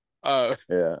 Yeah. Uh,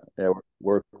 Yeah. Yeah.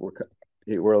 We're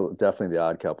definitely the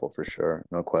odd couple for sure.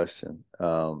 No question.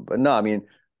 But no, I mean,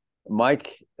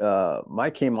 Mike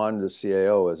came on to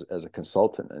CAO as a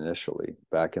consultant initially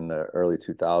back in the early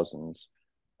 2000s,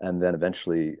 and then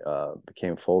eventually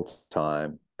became full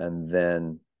time. And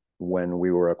then when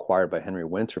we were acquired by Henry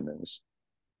Winterman's,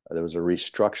 there was a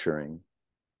restructuring,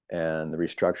 and the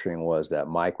restructuring was that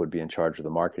Mike would be in charge of the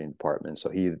marketing department.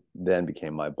 So he then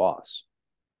became my boss.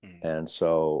 And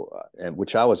so, and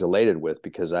which I was elated with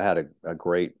because I had a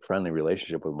great friendly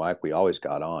relationship with Mike. We always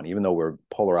got on, even though we're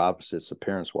polar opposites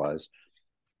appearance wise,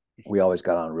 we always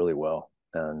got on really well.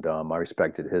 And I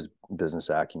respected his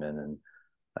business acumen, and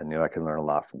I knew I could learn a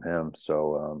lot from him.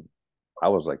 So I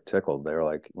was like tickled. They were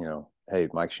like, you know, hey,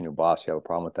 Mike's your new boss. You have a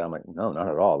problem with that? I'm like, no, not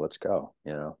at all. Let's go.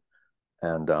 You know,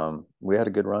 and we had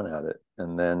a good run at it.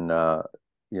 And then,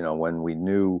 you know, when we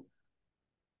knew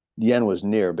the end was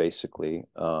near, basically,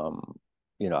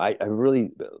 you know, I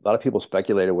really, a lot of people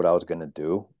speculated what I was going to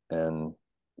do, and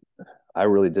I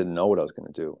really didn't know what I was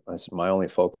going to do. My only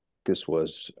focus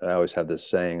was, I always have this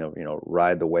saying of, you know,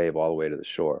 ride the wave all the way to the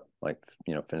shore. Like,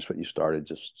 you know, finish what you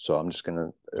started. So I'm just going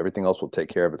to, everything else will take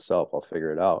care of itself. I'll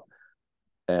figure it out.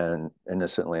 And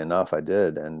innocently enough, I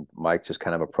did. And Mike just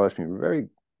kind of approached me very,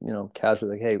 you know,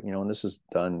 casually, like, hey, you know, when this is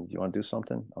done, you want to do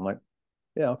something? I'm like,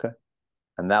 yeah, okay.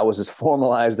 And that was as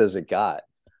formalized as it got.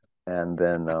 And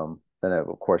then it,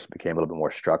 of course, became a little bit more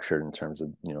structured in terms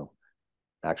of, you know,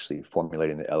 actually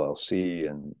formulating the LLC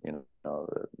and, you know,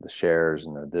 the shares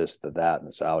and the this, the that, and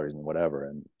the salaries and whatever,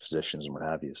 and positions and what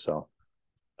have you. So,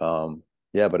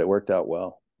 yeah, but it worked out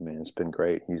well. I mean, it's been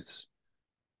great. He's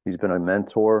been a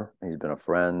mentor. He's been a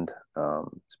friend.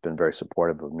 He's been very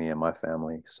supportive of me and my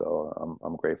family. So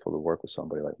I'm grateful to work with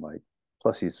somebody like Mike.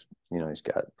 Plus, he's, you know, he's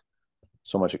got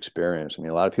so much experience. I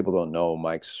mean, a lot of people don't know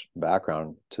Mike's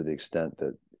background to the extent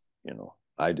that, you know,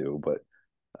 I do, but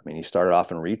I mean, he started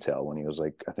off in retail when he was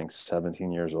like, I think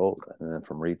 17 years old. And then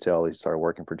from retail, he started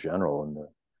working for General in the,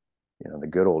 you know, the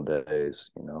good old days,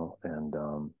 you know, and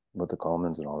with the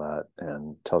Colemans and all that,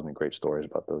 and tells me great stories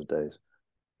about those days.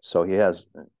 So he has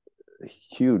a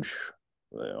huge,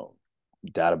 you know,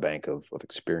 data bank of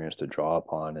experience to draw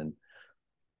upon. And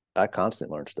I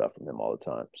constantly learn stuff from him all the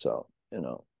time. So, you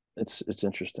know, it's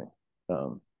interesting.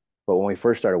 But when we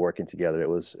first started working together, it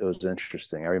was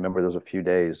interesting. I remember there was a few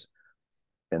days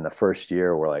in the first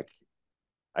year where like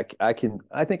I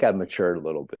think I've matured a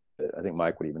little bit. I think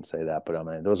Mike would even say that. But I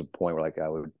mean, there was a point where like I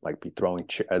would like be throwing.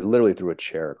 I literally threw a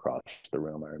chair across the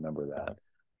room. I remember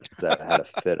that I had a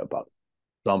fit about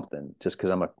something, just because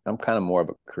I'm kind of more of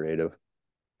a creative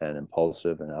and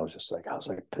impulsive, and I was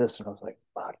like pissed, and I was like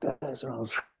fuck this, and I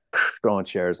was throwing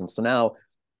chairs. And so now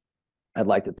I'd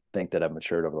like to think that I've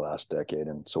matured over the last decade,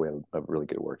 and so we have a really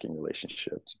good working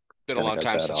relationship. It's been a long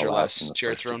time since your last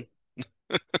chair thrown.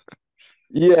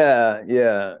 Yeah,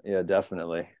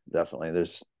 definitely. I've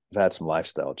had some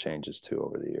lifestyle changes too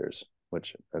over the years,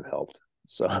 which have helped.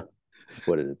 So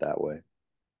put it that way.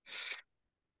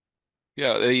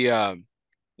 Yeah, the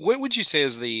what would you say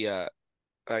is the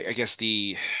I guess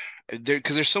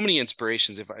because there's so many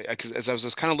inspirations. If I because as I was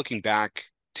just kind of looking back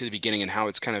to the beginning and how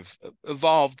it's kind of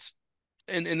evolved,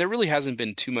 and there really hasn't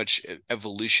been too much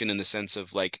evolution in the sense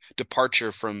of like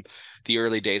departure from the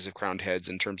early days of Crowned Heads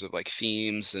in terms of like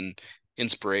themes and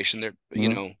inspiration. There, you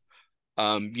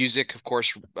know, music, of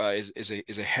course, is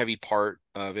a heavy part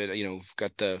of it. You know, we've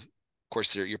got of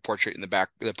course, your portrait in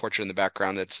the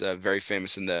background that's very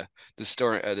famous in the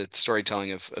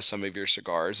storytelling of some of your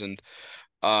cigars. And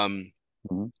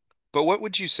but what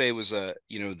would you say was the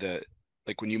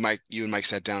like when you and Mike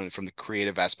sat down from the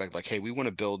creative aspect, like, hey, we want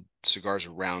to build cigars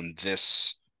around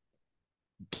this.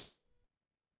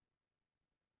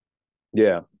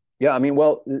 Yeah. I mean,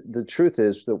 well, the truth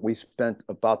is that we spent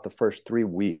about the first 3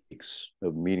 weeks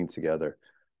of meeting together,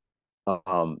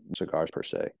 cigars per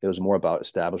se. It was more about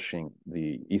establishing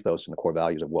the ethos and the core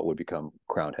values of what would become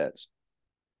Crowned Heads.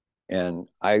 And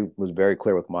I was very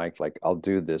clear with Mike, like, I'll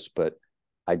do this, but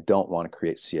I don't want to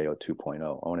create CAO 2.0.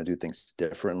 I want to do things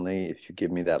differently. If you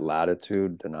give me that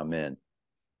latitude, then I'm in.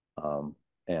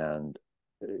 And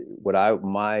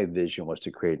my vision was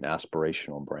to create an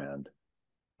aspirational brand.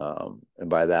 And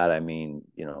by that, I mean,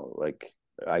 like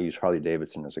I use Harley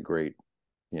Davidson as a great,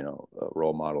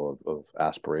 role model of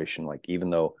aspiration. Like,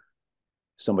 even though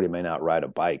somebody may not ride a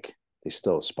bike, they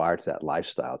still aspire to that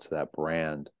lifestyle, to that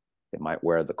brand. They might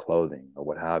wear the clothing or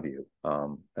what have you.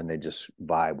 And they just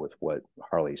vibe with what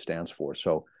Harley stands for.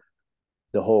 So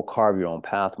the whole carve your own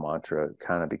path mantra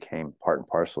kind of became part and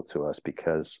parcel to us,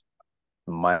 because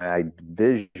my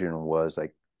vision was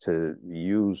like to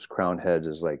use Crowned Heads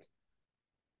as like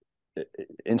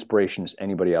inspiration is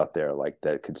anybody out there like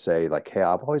that could say like, hey,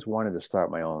 I've always wanted to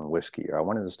start my own whiskey, or I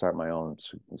wanted to start my own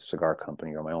cigar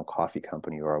company, or my own coffee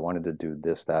company, or I wanted to do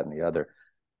this, that, and the other,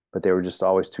 but they were just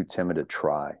always too timid to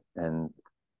try. And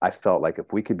I felt like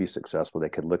if we could be successful, they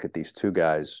could look at these two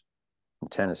guys from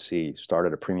Tennessee,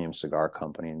 started a premium cigar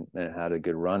company and had a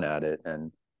good run at it,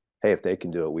 and hey, if they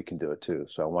can do it, we can do it too.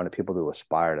 So I wanted people to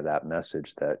aspire to that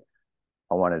message, that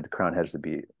I wanted the Crowned Heads to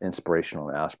be inspirational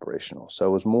and aspirational. So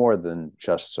it was more than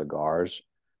just cigars.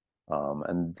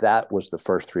 And that was the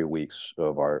first 3 weeks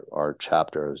of our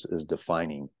chapter is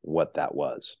defining what that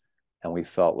was. And we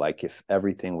felt like if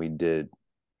everything we did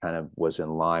kind of was in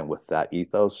line with that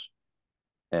ethos,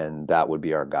 and that would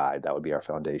be our guide, that would be our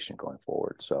foundation going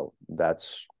forward. So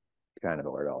that's kind of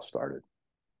where it all started.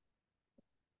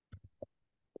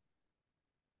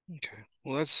 Okay.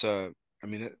 Well, that's I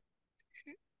mean,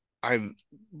 I'm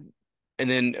and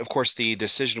then of course the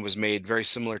decision was made very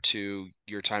similar to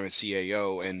your time at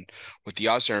CAO and what the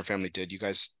Osner family did. You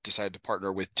guys decided to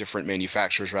partner with different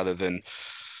manufacturers rather than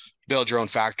build your own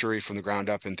factory from the ground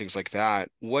up and things like that.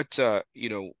 What the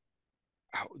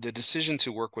decision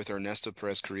to work with Ernesto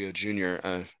Perez Carrillo Jr.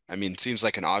 I mean, seems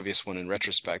like an obvious one in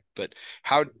retrospect, but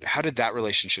how did that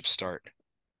relationship start?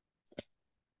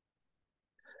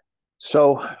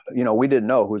 So, we didn't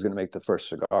know who was going to make the first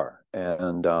cigar.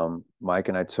 And Mike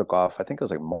and I took off, I think it was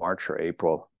like March or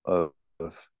April of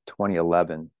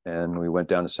 2011. And we went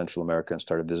down to Central America and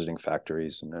started visiting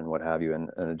factories and what have you.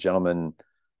 And a gentleman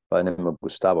by the name of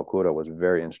Gustavo Cura was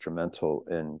very instrumental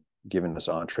in giving us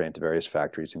entree into various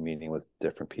factories and meeting with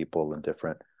different people and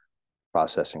different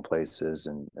processing places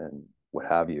and what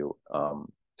have you,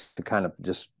 to kind of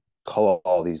just call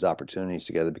all these opportunities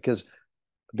together,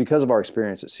 because of our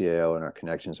experience at CAO and our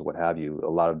connections and what have you, a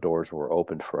lot of doors were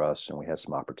opened for us and we had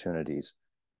some opportunities.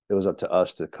 It was up to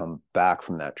us to come back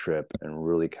from that trip and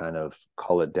really kind of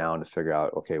cull it down to figure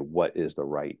out, okay, what is the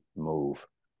right move?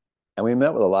 And we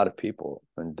met with a lot of people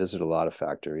and visited a lot of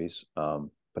factories.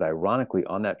 But ironically,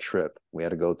 on that trip, we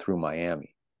had to go through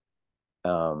Miami.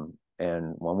 And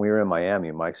when we were in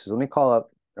Miami, Mike says, let me call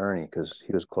up Ernie, because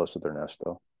he was close with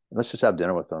Ernesto. Let's just have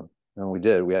dinner with him. And we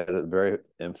did. We had a very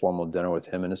informal dinner with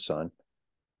him and his son.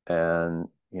 And,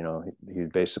 he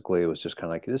basically was just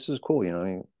kind of like, this is cool.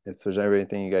 If there's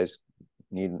anything you guys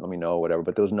need, let me know, whatever.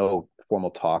 But there was no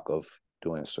formal talk of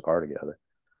doing a cigar together.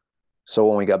 So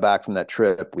when we got back from that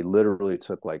trip, we literally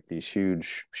took like these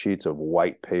huge sheets of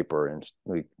white paper, and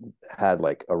we had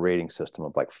like a rating system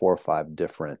of like 4 or 5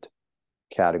 different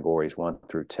categories, 1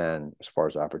 through 10, as far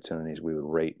as opportunities. We would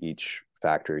rate each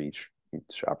factor, each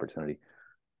opportunity.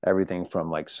 Everything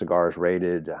from like cigars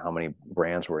rated, how many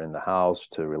brands were in the house,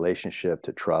 to relationship,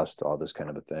 to trust, all this kind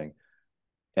of a thing.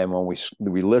 And when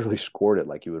we literally scored it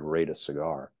like you would rate a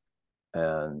cigar.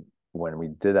 And when we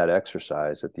did that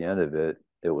exercise, at the end of it,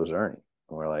 it was Ernie.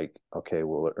 And we're like, okay,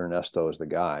 well, Ernesto is the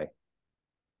guy.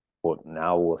 Well,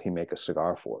 now will he make a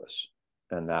cigar for us?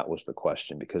 And that was the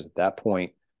question, because at that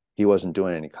point, he wasn't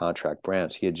doing any contract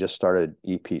brands. He had just started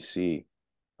EPC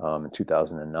in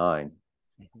 2009.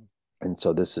 Mm-hmm. And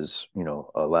so this is,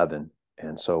 11.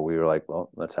 And so we were like, well,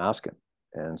 let's ask him.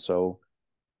 And so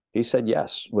he said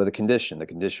yes, with a condition. The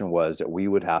condition was that we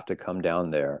would have to come down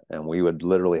there and we would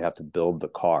literally have to build the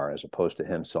car, as opposed to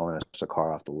him selling us a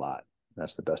car off the lot.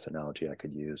 That's the best analogy I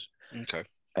could use. Okay.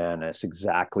 And that's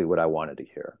exactly what I wanted to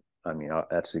hear. I mean,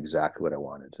 that's exactly what I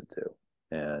wanted to do.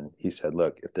 And he said,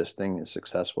 look, if this thing is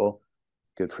successful,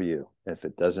 good for you. If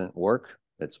it doesn't work,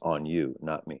 it's on you,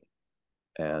 not me.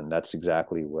 And that's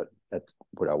exactly what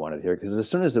I wanted to hear. Because as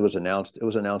soon as it was announced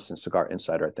in Cigar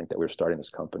Insider, I think, that we were starting this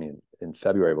company in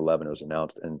February of 11. It was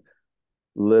announced, and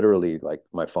literally, like,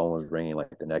 my phone was ringing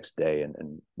like the next day,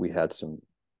 and we had some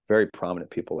very prominent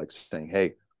people like saying,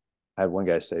 hey, I had one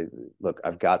guy say, look,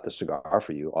 I've got the cigar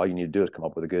for you. All you need to do is come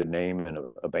up with a good name and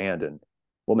a band, and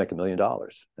we'll make $1 million.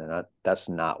 And that's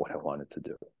not what I wanted to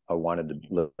do. I wanted to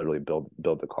literally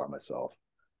build the car myself.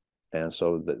 And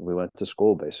so we went to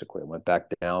school, basically. I went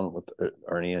back down with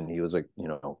Ernie, and he was like,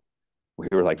 we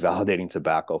were like validating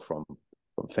tobacco from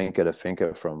finca to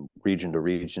finca, from region to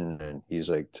region. And he's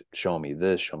like, show me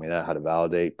this, show me that, how to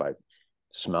validate by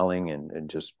smelling and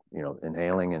just,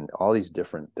 inhaling, and all these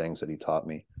different things that he taught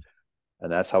me.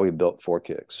 And that's how we built Four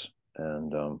Kicks.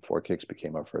 And Four Kicks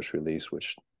became our first release,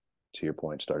 which, to your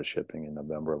point, started shipping in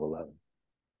November of 11.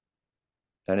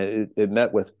 And it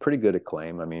met with pretty good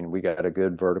acclaim. I mean, we got a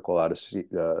good vertical out of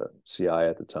CI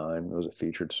at the time. It was a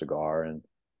featured cigar, and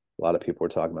a lot of people were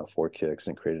talking about Four Kicks,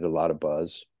 and created a lot of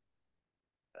buzz.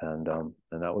 And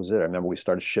that was it. I remember we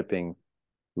started shipping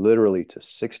literally to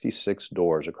 66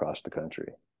 doors across the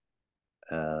country.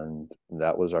 And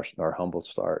that was our humble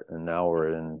start. And now we're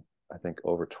in, I think,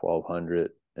 over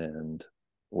 1,200, and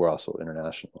we're also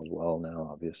international as well now,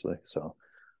 obviously. So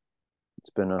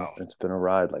it's been a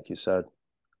ride, like you said.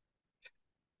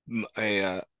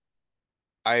 I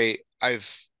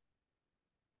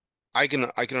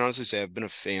can honestly say I've been a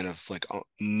fan of like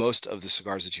most of the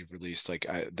cigars that you've released. Like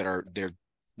they're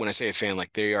when I say a fan,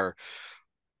 like they are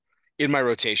in my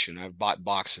rotation. I've bought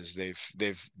boxes. They've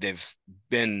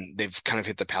kind of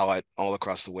hit the palette all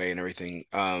across the way and everything.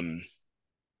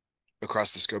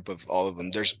 Across the scope of all of them.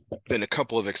 There's been a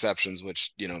couple of exceptions,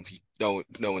 which, no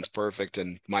one's perfect,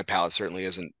 and my palate certainly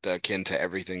isn't akin to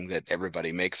everything that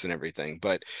everybody makes and everything.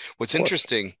 But what's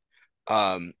interesting,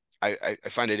 I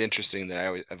find it interesting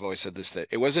that I've always said this, that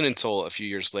it wasn't until a few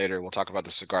years later, we'll talk about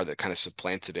the cigar that kind of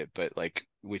supplanted it, but like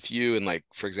with you and, like,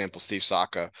 for example, Steve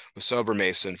Saka with Sober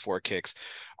Mason, Four Kicks,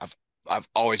 I've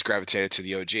always gravitated to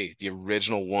the OG. The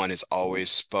original one has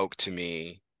always spoke to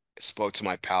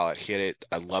my palate, hit it.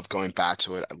 I love going back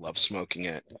to it. I love smoking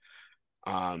it.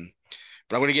 But I'm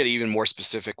going to get even more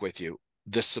specific with you.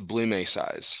 The Sublime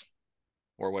size,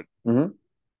 or what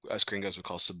us gringos would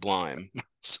call sublime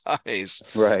size.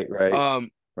 Right.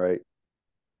 Right.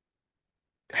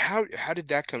 How did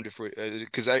that come to fruition?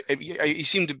 Because you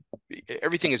seem to,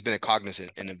 everything has been a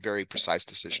cognizant and a very precise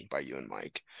decision by you and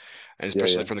Mike, and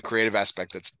especially from the creative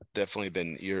aspect, that's definitely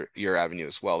been your avenue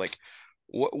as well. Like,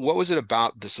 what was it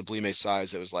about the Sublime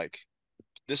size that was like,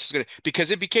 this is gonna,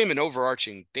 because it became an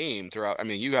overarching theme throughout. I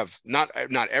mean, you have not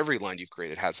every line you've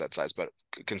created has that size, but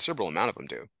a considerable amount of them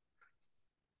do.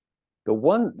 The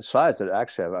one size that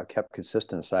actually I kept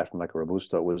consistent, aside from like a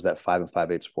Robusto, was that 5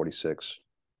 5/8 46,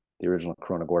 the original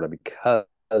Corona Gorda, because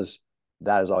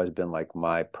that has always been like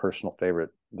my personal favorite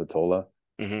Vitola.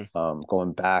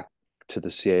 Going back to the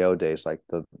CAO days, like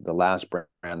the last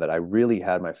brand that I really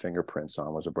had my fingerprints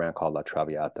on was a brand called La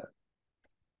Traviata.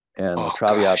 And La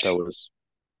Traviata was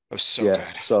so good.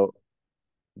 So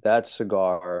that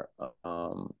cigar,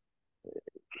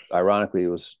 ironically, it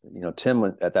was, Tim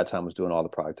at that time was doing all the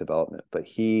product development, but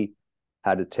he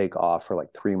had to take off for like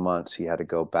 3 months. He had to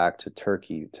go back to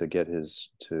Turkey to get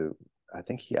I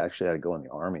think he actually had to go in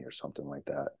the army or something like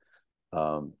that,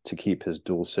 to keep his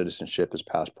dual citizenship, his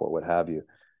passport, what have you.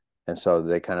 And so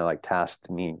they kind of like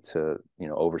tasked me to,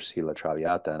 oversee La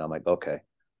Traviata. And I'm like, okay.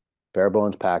 bare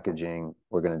bones packaging.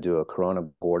 We're going to do a Corona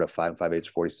Gorda 5 5/8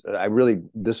 40.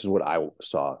 This is what I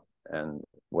saw and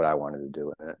what I wanted to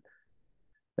do in it.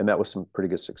 And that was some pretty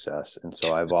good success. And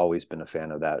so I've always been a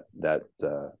fan of that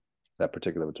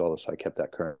particular Vitola. So I kept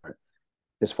that current.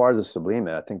 As far as the Sublime,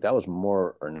 I think that was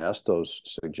more Ernesto's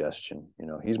suggestion.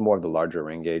 He's more of the larger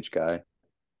ring gauge guy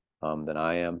than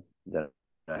I am, than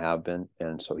I have been.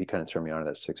 And so he kind of turned me on to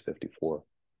that 654.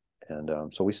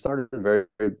 And so we started very,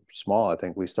 very small. I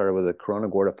think we started with a Corona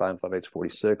Gorda 5 5/8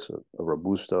 46, a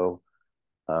Robusto.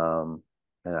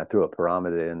 And I threw a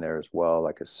Pyramida in there as well,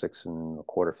 like a 6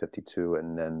 1/4 52,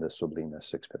 and then the Sublime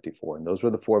 654. And those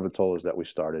were the 4 Vitolas that we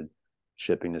started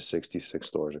shipping to 66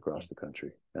 stores across the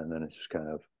country. And then it's just kind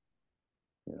of,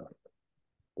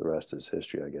 the rest is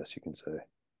history, I guess you can say.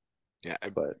 Yeah.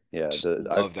 But yeah,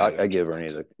 I give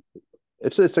Ernie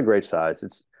it's a great size.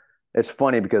 It's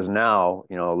funny because now,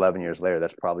 11 years later,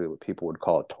 that's probably what people would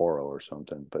call a Toro or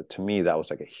something. But to me, that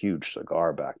was like a huge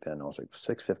cigar back then. I was like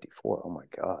 654. Oh my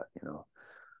God,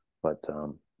 But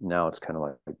now it's kind of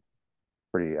like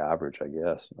pretty average, I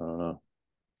guess. I don't know.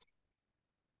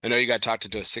 I know you got talked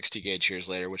into a 60 gauge years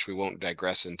later, which we won't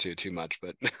digress into too much,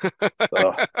 but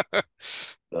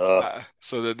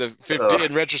so the 50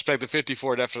 in retrospect, the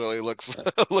 54 definitely looks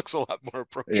looks a lot more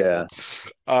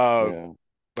approachable.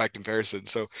 By comparison.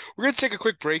 So we're going to take a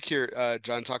quick break here,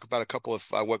 John, talk about a couple of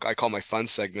what I call my fun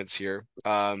segments here.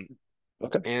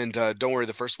 Okay. And don't worry,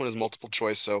 the first one is multiple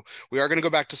choice. So we are going to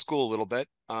go back to school a little bit.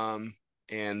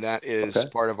 And that is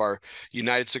part of our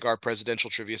United Cigar Presidential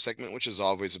Trivia segment, which is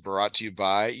always brought to you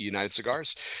by United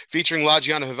Cigars, featuring La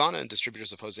Gianna Havana and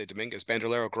distributors of Jose Dominguez,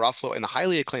 Bandolero, Garofalo, and the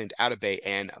highly acclaimed Atabey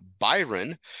and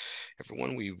Byron.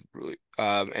 Everyone, we really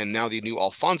and now the new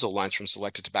Alfonso lines from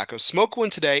Selected Tobacco. Smoke one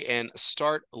today and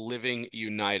start living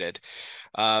united.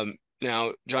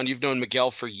 Now, John, you've known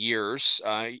Miguel for years,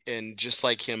 and just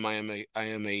like him, I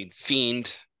am a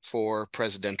fiend for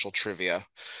presidential trivia.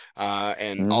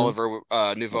 And Oliver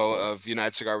Nouveau of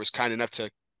United Cigar was kind enough to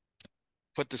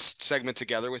put this segment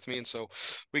together with me. And so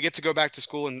we get to go back to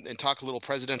school and talk a little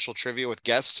presidential trivia with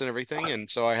guests and everything. And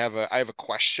so I have a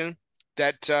question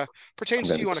that pertains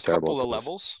to you on a couple of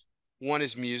levels. One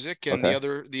is music, and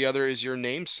the other is your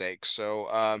namesake. So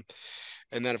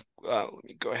and then let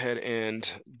me go ahead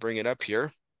and bring it up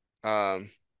here.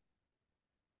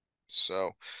 So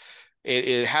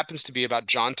it happens to be about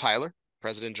John Tyler,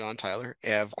 President John Tyler,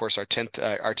 of course, our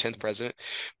 10th president.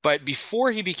 But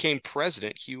before he became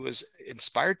president, he was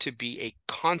inspired to be a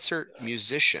concert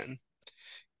musician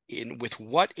with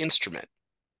what instrument?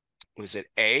 Was it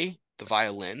A, the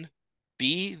violin,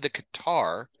 B, the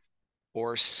guitar,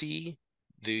 or C,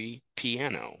 the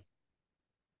piano?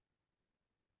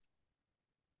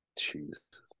 Jeez.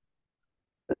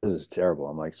 This is terrible.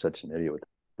 I'm like such an idiot with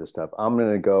this stuff. I'm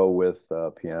going to go with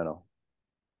piano.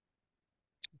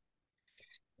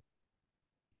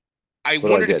 I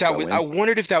wondered if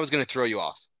that was going to throw you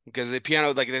off, because the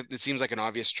piano, like, it seems like an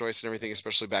obvious choice and everything,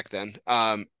 especially back then.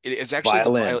 It's actually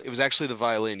it was actually the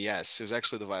violin. Yes, it was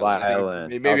actually the violin.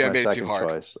 Maybe I made it too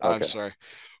hard. Okay. I'm sorry.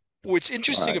 What's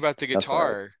interesting about the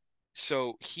guitar,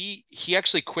 so he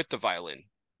actually quit the violin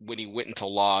when he went into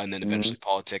law and then eventually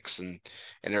politics and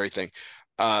everything.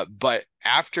 But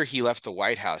after he left the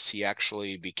White House, he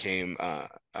actually became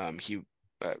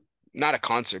not a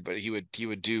concert, but he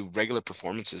would do regular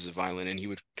performances of violin, and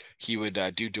he would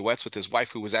do duets with his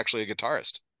wife, who was actually a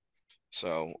guitarist.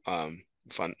 So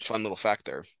fun little fact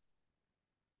there.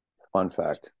 Fun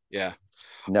fact. Yeah.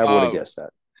 Never would have guessed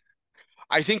that.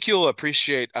 I think you'll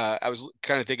appreciate. I was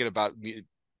kind of thinking about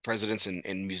presidents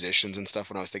and musicians and stuff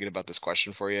when I was thinking about this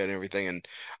question for you and everything, and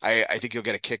I think you'll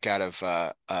get a kick out of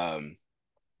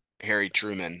Harry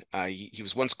Truman. He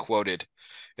was once quoted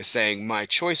as saying, "My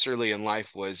choice early in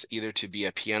life was either to be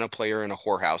a piano player in a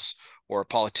whorehouse or a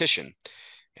politician.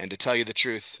 And to tell you the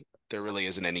truth, there really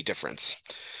isn't any difference."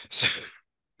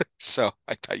 So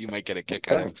I thought you might get a kick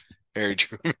out of Harry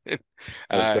Truman,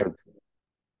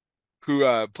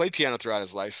 who played piano throughout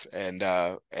his life and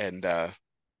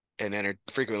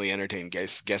frequently entertained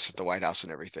guests at the White House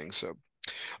and everything. So,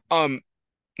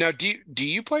 now, do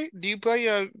you play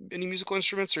any musical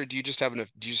instruments, or do you just have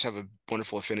a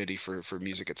wonderful affinity for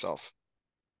music itself?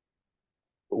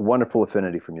 Wonderful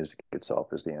affinity for music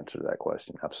itself is the answer to that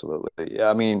question. Absolutely. Yeah.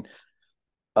 I mean,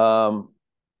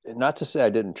 not to say I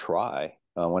didn't try.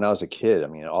 When I was a kid, I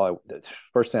mean, the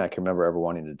first thing I can remember ever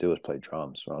wanting to do was play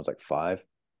drums when I was like 5.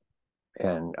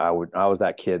 And I was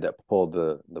that kid that pulled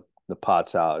the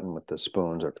pots out and with the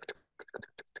spoons, or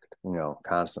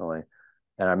constantly.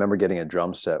 And I remember getting a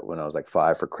drum set when I was like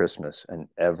 5 for Christmas, and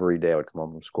every day I would come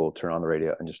home from school, turn on the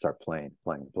radio, and just start playing.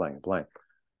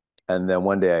 And then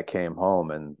one day I came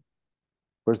home and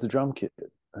where's the drum kit?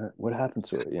 What happened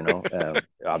to it?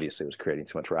 Obviously it was creating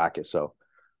too much racket, so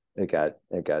it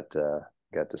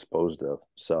got disposed of.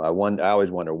 So I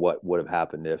always wonder what would have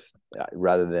happened if,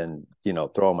 rather than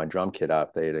throwing my drum kit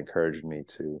out, they had encouraged me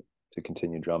to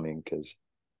continue drumming, because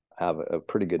I have a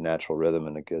pretty good natural rhythm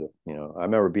and a good, I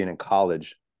remember being in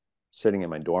college, sitting in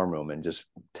my dorm room and just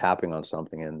tapping on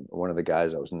something, and one of the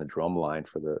guys that was in the drum line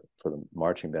for the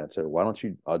marching band said, "Why don't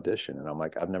you audition?" And I'm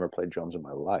like, "I've never played drums in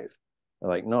my life." They're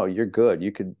like, "No, you're good.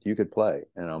 You could play."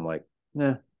 And I'm like,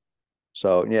 "Nah."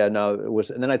 So yeah, no, it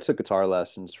was. And then I took guitar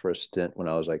lessons for a stint when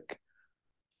I was like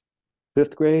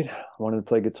fifth grade. I wanted to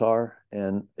play guitar,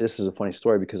 and this is a funny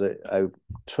story because I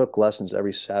took lessons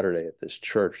every Saturday at this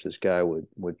church. This guy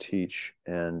would teach,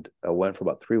 and I went for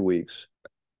about 3 weeks,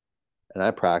 and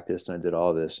I practiced and I did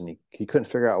all this, and he couldn't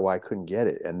figure out why I couldn't get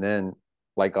it. And then,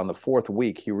 like on the fourth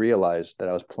week, he realized that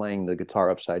I was playing the guitar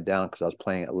upside down because I was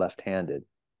playing it left-handed.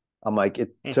 I'm like,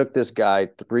 it took this guy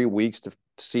 3 weeks to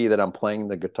see that I'm playing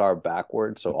the guitar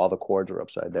backwards, so all the chords were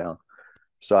upside down.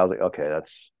 So I was like, okay,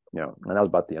 that's and that was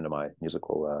about the end of my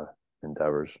musical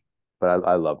endeavors. But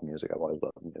I love music. I've always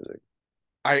loved music.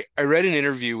 I read an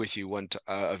interview with you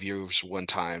of yours one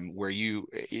time where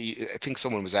I think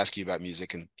someone was asking you about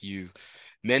music, and you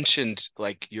mentioned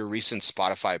like your recent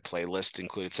Spotify playlist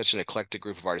included such an eclectic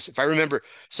group of artists. If I remember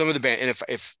some of the band, and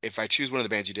if I choose one of the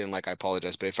bands you didn't like, I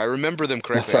apologize. But if I remember them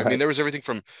correctly, I mean there was everything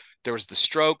from there was the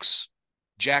Strokes,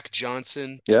 Jack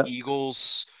Johnson, the Yeah.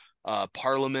 Eagles,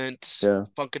 Parliament, Yeah.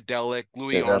 Funkadelic,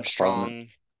 Louis Yeah. Parliament. Armstrong,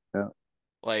 Yeah.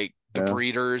 like the Yeah.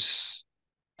 Breeders,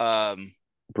 um,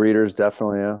 Breeders,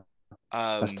 definitely. Yeah.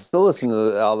 I um, still listen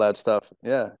to all that stuff.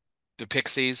 Yeah. the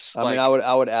Pixies. I mean, Like,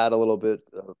 I would add a little bit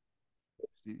of,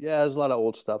 yeah, there's a lot of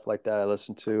old stuff like that I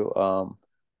listen to.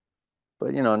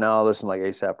 But now I listen to like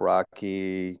ASAP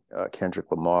Rocky,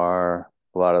 Kendrick Lamar,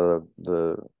 a lot of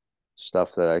the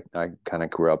stuff that I kind of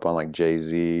grew up on, like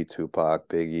Jay-Z, Tupac,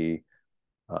 Biggie.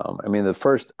 I mean, the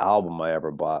first album I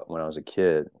ever bought when I was a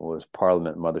kid was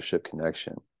Parliament Mothership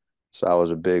Connection. So I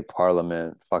was a big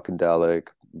Parliament, Funkadelic,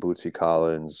 Bootsy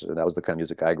Collins, and that was the kind of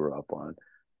music I grew up on.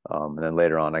 And then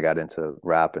later on, I got into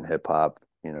rap and hip hop.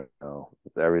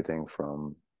 Everything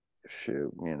from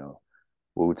shoot,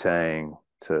 Wu Tang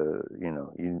to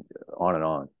on and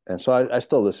on. And so I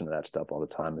still listen to that stuff all the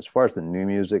time. As far as the new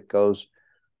music goes,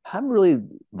 I haven't really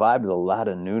vibed with a lot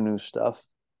of new stuff.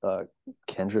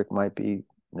 Kendrick might be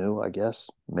new, I guess,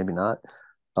 maybe not.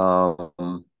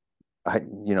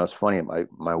 It's funny.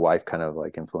 My wife kind of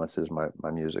like influences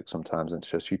my music sometimes, and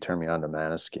so she turned me on to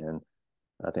Maneskin.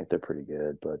 I think they're pretty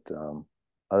good, but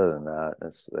other than that,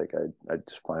 it's like I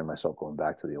just find myself going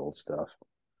back to the old stuff.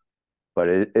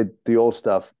 But the old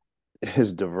stuff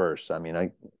is diverse. I mean,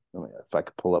 if I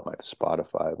could pull up my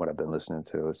Spotify, what I've been listening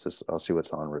to, it's just I'll see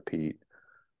what's on repeat.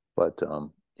 But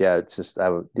yeah, it's just I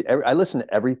listen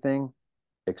to everything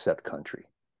except country,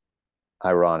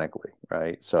 ironically,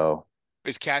 right? So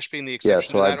is Cash being the yeah,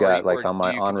 exception so to I've that, got or like on do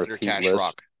my you on consider repeat Cash list.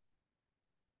 rock?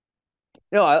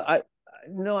 I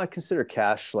no, I consider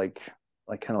Cash like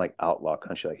kind of like outlaw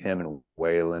country, like him and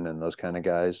Waylon and those kind of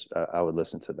guys. I would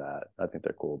listen to that. I think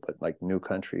they're cool, but like new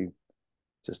country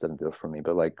just doesn't do it for me.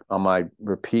 But like on my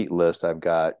repeat list, I've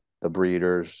got the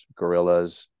Breeders,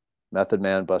 Gorillaz, Method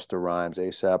Man, Busta Rhymes,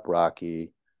 ASAP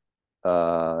Rocky,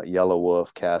 Yellow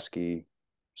Wolf, Caskey,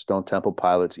 Stone Temple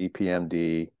Pilots,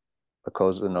 EPMD, La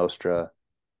Cosa Nostra,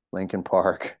 Linkin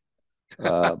Park,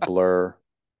 Blur,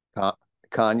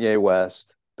 Kanye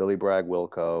West, Billy Bragg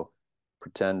Wilco,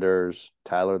 Pretenders,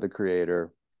 Tyler the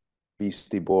Creator,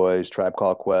 Beastie Boys, Tribe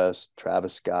Called Quest,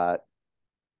 Travis Scott.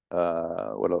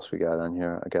 What else we got on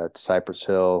here? I got Cypress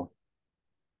Hill,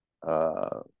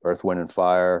 Earth, Wind and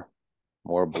Fire,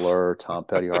 more Blur, Tom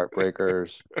Petty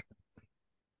Heartbreakers.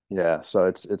 Yeah, so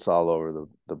it's all over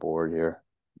the board here.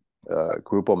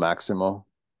 Grupo Maximo.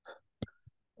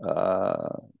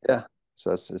 Uh, yeah,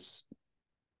 so it's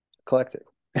eclectic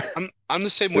I'm the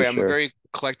same for way. I'm a sure. very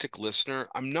eclectic listener.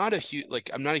 I'm not a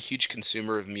huge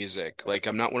consumer of music. Like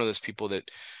I'm not one of those people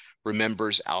that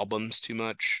remembers albums too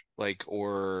much. Like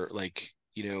or like,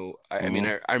 I mean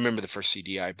Mm-hmm. I remember the first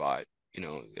CD I bought,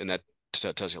 and that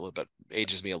tells you a little bit,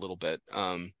 ages me a little bit.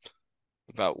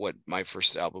 About what my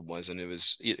first album was, and it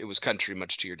was country,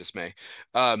 much to your dismay.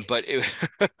 But it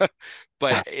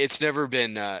but it's never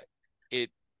been it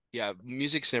yeah,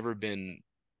 music's never been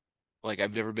like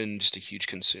I've never been just a huge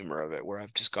consumer of it where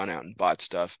I've just gone out and bought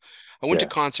stuff. I went to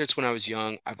Yeah. concerts when I was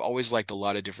young. I've always liked a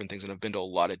lot of different things, and I've been to a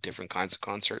lot of different kinds of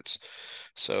concerts.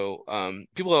 So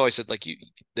people always said like you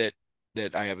that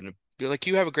that I have an they're like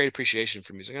you have a great appreciation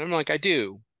for music. And I'm like, I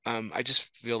do. I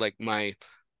just feel like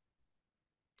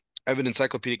I have an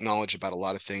encyclopedic knowledge about a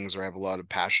lot of things, or I have a lot of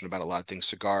passion about a lot of things: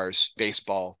 cigars,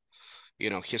 baseball,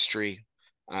 history.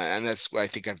 And that's what I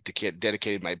think I've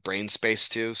dedicated my brain space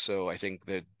to. So I think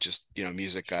that just,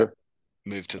 music got Sure.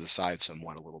 moved to the side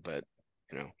somewhat a little bit,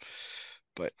 you know.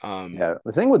 But Yeah.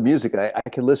 The thing with music, I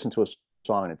can listen to a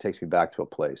song and it takes me back to a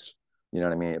place. You know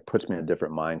what I mean? It puts me in a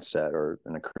different mindset or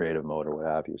in a creative mode or what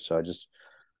have you. So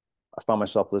I found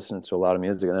myself listening to a lot of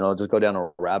music, and then I'll just go down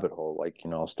a rabbit hole. Like,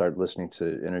 I'll start listening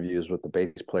to interviews with the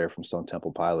bass player from Stone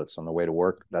Temple Pilots on the way to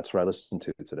work. That's what I listened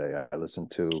to today. I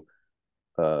listened to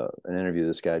an interview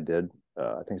this guy did.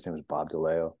 I think his name was Bob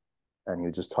DeLeo, and he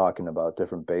was just talking about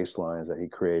different bass lines that he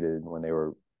created when they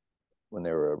were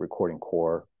recording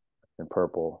Core and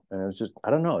Purple. And it was just, I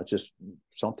don't know, it's just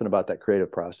something about that creative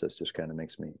process just kind of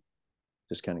gets me.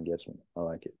 I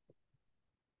like it.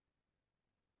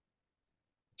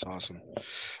 it's awesome.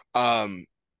 Um,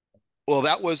 well,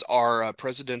 that was our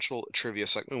presidential trivia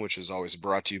segment, which is always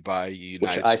brought to you by Which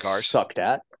United I Cigars. sucked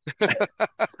at.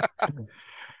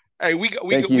 Hey,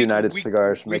 Thank you, United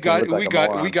Cigars, for making me look like a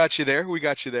moron. got you there. We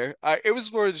got you there. It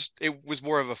was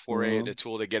more of a foray and a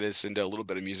tool to get us into a little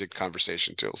bit of music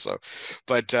conversation too. So,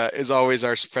 but as always,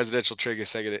 our presidential trivia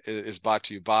segment is brought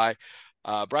to you by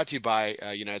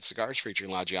United Cigars,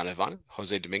 featuring La Giana Havana,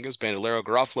 Jose Domingos, Bandolero,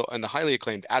 Garofalo, and the highly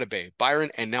acclaimed Atabey,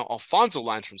 Byron, and now Alfonso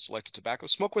lines from Selected Tobacco.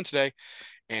 Smoke one today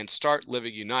and start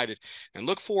living united. And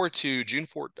look forward to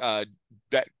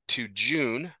back to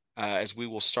June. As we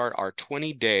will start our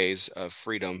 20 Days of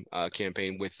Freedom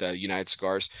campaign with United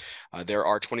Cigars. There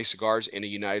are 20 cigars in a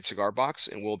United Cigar box,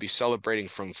 and we'll be celebrating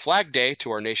from Flag Day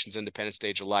to our nation's Independence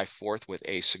Day, July 4th, with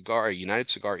a United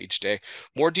Cigar each day.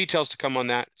 More details to come on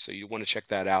that, so you want to check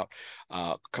that out,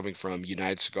 coming from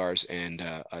United Cigars and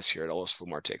us here at El Oso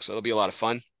Fumar Take. So it'll be a lot of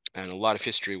fun, and a lot of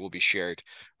history will be shared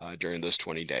during those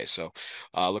 20 days. So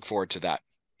look forward to that.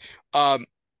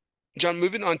 John,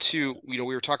 moving on to, we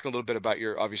were talking a little bit about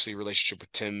your obviously relationship with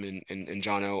Tim and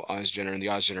John O. Osgener and the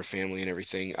Osgener family and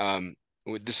everything.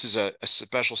 This is a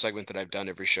special segment that I've done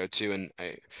every show too, and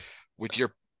with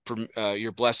your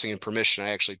blessing and permission,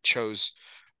 I actually chose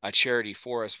a charity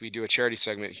for us. We do a charity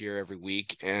segment here every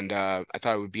week, and I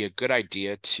thought it would be a good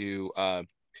idea to kind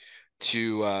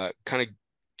of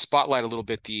spotlight a little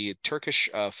bit the Turkish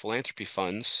philanthropy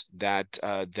funds that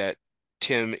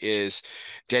Tim is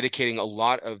dedicating a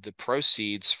lot of the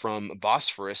proceeds from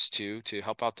Bosphorus to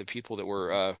help out the people that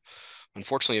were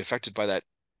unfortunately affected by that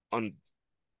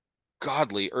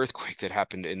ungodly earthquake that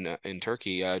happened in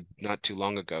Turkey not too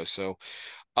long ago. So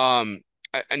I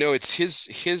know it's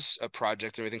his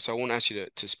project and everything, so I won't ask you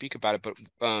to speak about it, but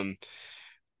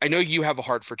I know you have a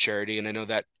heart for charity, and I know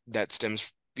that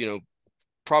stems,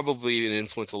 probably an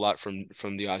influence a lot from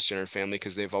the Osgener family,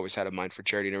 because they've always had a mind for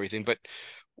charity and everything. But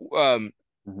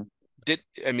Mhm. did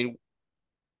you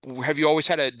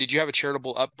have a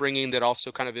charitable upbringing that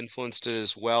also kind of influenced it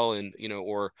as well? And,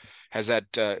 or was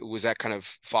that kind of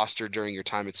fostered during your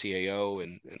time at CAO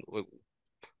and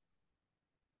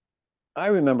I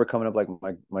remember coming up, like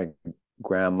my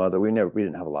grandmother. We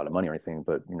didn't have a lot of money or anything,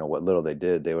 but what little they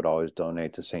did, they would always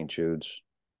donate to St. Jude's.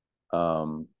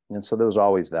 And so there was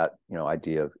always that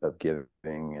idea of giving,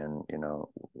 and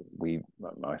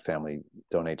my family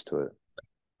donates to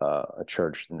a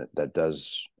church that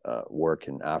does work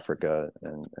in Africa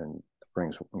and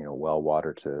brings well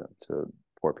water to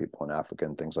poor people in Africa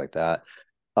and things like that.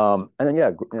 And then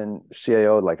in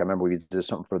CAO, like I remember we did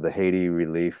something for the Haiti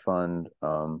Relief Fund.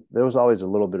 There was always a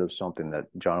little bit of something that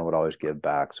John would always give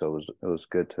back, so it was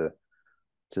good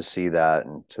to see that,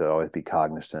 and to always be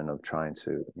cognizant of trying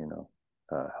to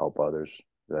help others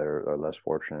that are less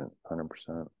fortunate.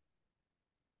 100%.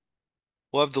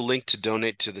 We'll have the link to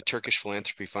donate to the Turkish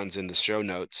philanthropy funds in the show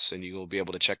notes, and you will be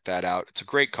able to check that out. It's a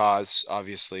great cause,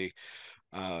 obviously.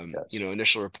 Yes.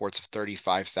 Initial reports of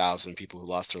 35,000 people who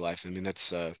lost their life. I mean,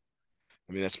 that's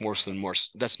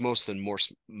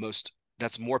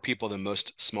more people than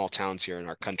most small towns here in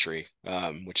our country,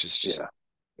 which is just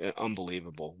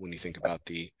unbelievable when you think about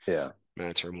the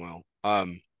amount of turmoil.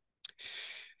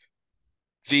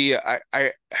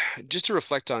 I just to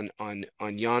reflect on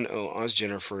Jan O.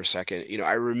 Osgener for a second.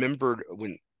 I remembered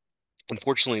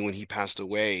unfortunately when he passed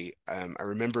away, I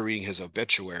remember reading his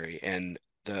obituary, and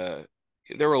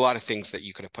there were a lot of things that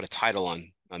you could have put a title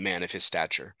on a man of his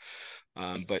stature.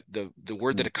 But the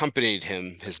word that accompanied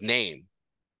him, his name,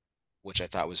 which I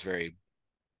thought was very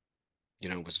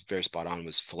spot on,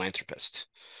 was philanthropist.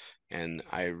 And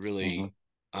I really,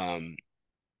 I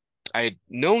had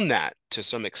known that to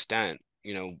some extent,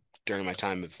 during my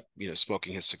time of,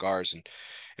 smoking his cigars and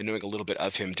knowing a little bit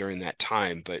of him during that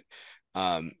time. But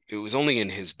It was only in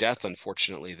his death,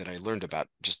 unfortunately, that I learned about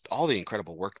just all the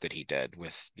incredible work that he did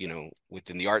with,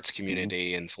 within the arts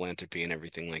community and philanthropy and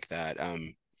everything like that.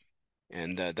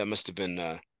 And that must have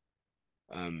been,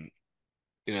 um,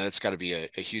 that's got to be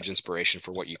a huge inspiration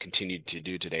for what you continued to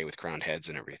do today with Crowned Heads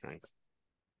and everything.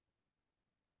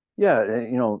 Yeah,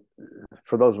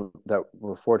 for those that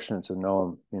were fortunate to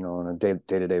know him, on a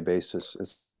day-to-day basis,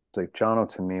 it's like Jono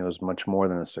to me was much more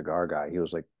than a cigar guy. He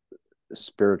was like a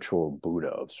spiritual Buddha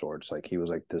of sorts. Like he was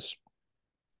like this,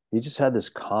 he just had this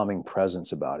calming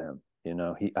presence about him.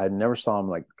 I never saw him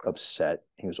like upset.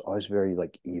 He was always very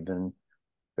like even,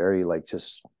 very like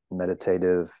just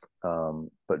meditative,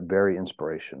 but very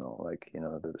inspirational. Like,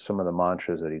 some of the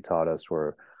mantras that he taught us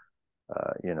were,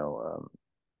 uh, you know, um,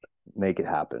 make it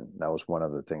happen. That was one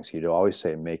of the things he'd always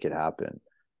say, make it happen.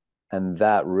 And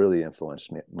that really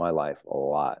influenced my life a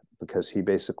lot, because he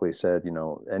basically said,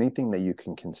 anything that you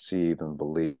can conceive and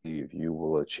believe, you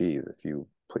will achieve if you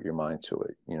put your mind to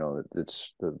it.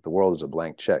 It's the world is a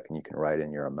blank check and you can write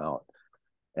in your amount.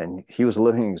 And he was a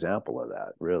living example of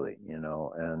that, really.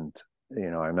 And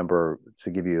I remember,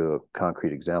 to give you a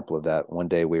concrete example of that, one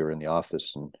day we were in the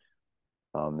office, and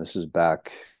this is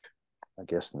back, I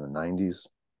guess, in the 90s,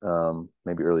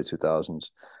 maybe early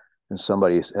 2000s. And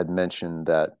somebody had mentioned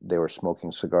that they were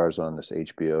smoking cigars on this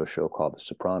HBO show called The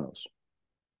Sopranos.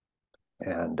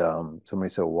 And somebody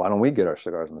said, well, why don't we get our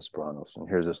cigars on The Sopranos? And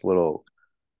here's this little,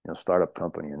 startup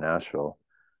company in Nashville.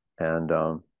 And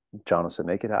John said,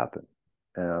 make it happen.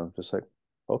 And I'm just like,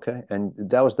 okay. And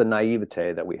that was the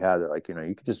naivete that we had. That, like, you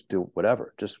could just do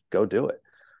whatever, just go do it.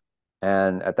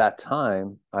 And at that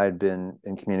time, I had been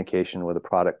in communication with a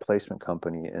product placement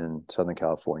company in Southern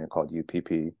California called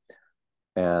UPP.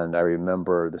 And I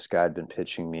remember this guy had been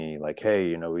pitching me like,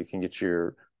 hey, we can get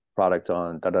your product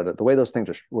on da, da, da. The way those things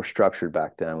were structured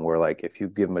back then were like, if you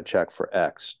give them a check for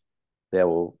X, they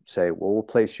will say, well, we'll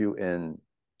place you in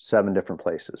 7 different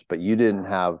places, but you didn't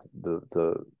have the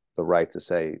right to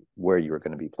say where you were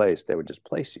going to be placed. They would just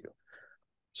place you.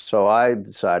 So I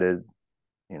decided,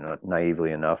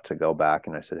 naively enough, to go back,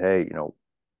 and I said, hey,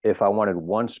 if I wanted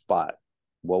one spot,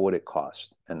 what would it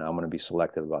cost? And I'm going to be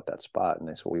selective about that spot. And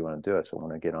they said, what do you want to do? I said, I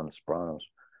want to get on the Sopranos.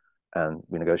 And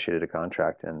we negotiated a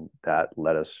contract, and that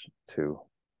led us to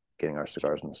getting our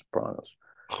cigars on the Sopranos.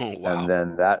 Oh, wow. And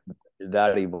then that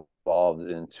evolved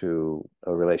into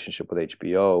a relationship with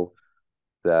HBO,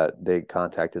 that they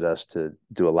contacted us to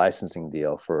do a licensing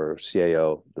deal for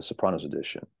CAO, the Sopranos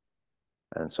edition.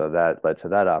 And so that led to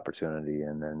that opportunity.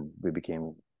 And then we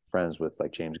became friends with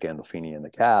like James Gandolfini and the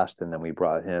cast. And then we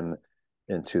brought him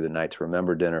into the Night to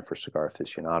Remember dinner for Cigar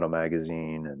Aficionado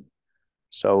magazine. And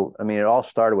so, I mean, it all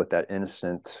started with that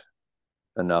innocent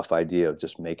enough idea of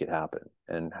just make it happen.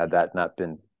 And had that not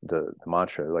been the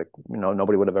mantra, like,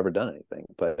 nobody would have ever done anything.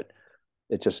 But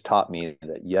it just taught me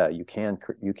that, yeah, you can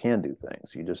do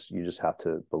things. You just have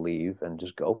to believe and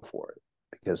just go for it.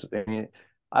 Because I mean,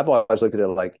 I've always looked at it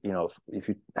like, if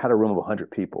you had a room of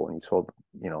 100 people and you told,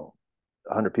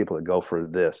 100 people to go for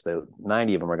this,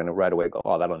 90 of them are going to right away go,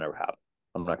 oh, that'll never happen.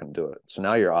 I'm not going to do it. So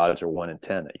now your odds are 1 in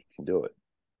 10 that you can do it.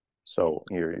 So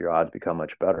your odds become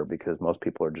much better, because most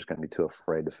people are just going to be too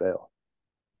afraid to fail.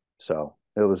 So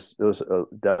it was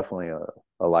definitely a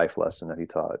life lesson that he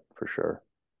taught, for sure.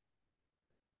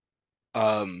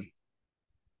 That's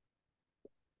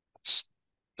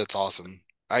awesome.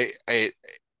 I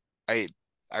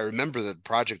I remember the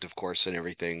project, of course, and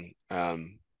everything.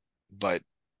 But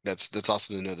that's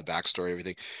awesome to know the backstory,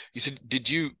 everything. You said, did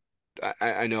you?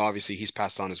 I know obviously he's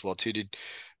passed on as well too.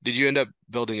 Did you end up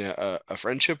building a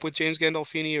friendship with James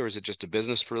Gandolfini, or is it just a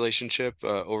business relationship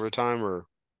over time? Or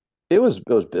it was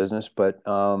business, but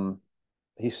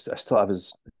I still have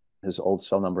his old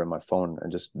cell number in my phone,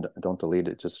 and just don't delete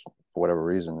it, just for whatever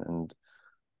reason.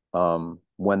 And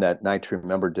when that Night to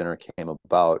Remember dinner came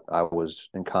about, I was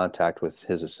in contact with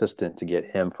his assistant to get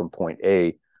him from point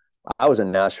A. I was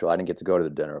in Nashville. I didn't get to go to the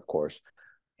dinner, of course,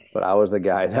 but I was the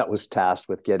guy that was tasked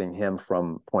with getting him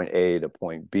from point A to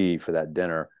point B for that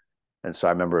dinner. And so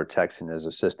I remember texting his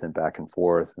assistant back and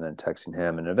forth, and then texting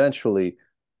him. And eventually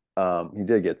he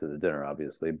did get to the dinner,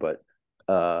 obviously, but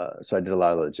so I did a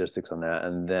lot of logistics on that.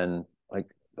 And then like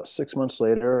about 6 months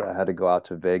later, I had to go out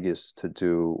to Vegas to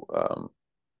do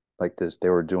like this. They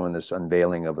were doing this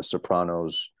unveiling of a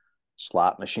Sopranos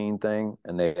slot machine thing,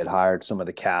 and they had hired some of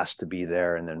the cast to be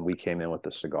there. And then we came in with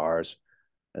the cigars.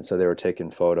 And so they were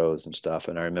taking photos and stuff.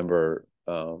 And I remember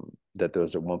that there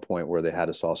was at one point where they had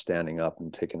us all standing up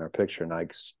and taking our picture. And I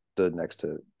stood next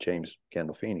to James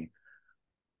Gandolfini.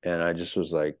 And I just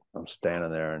was like, I'm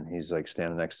standing there, and he's like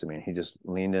standing next to me. And he just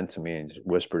leaned into me and just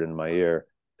whispered in my ear,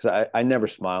 because I never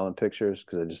smile in pictures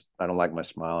because I don't like my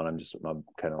smile, and I'm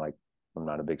kind of like, I'm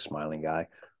not a big smiling guy.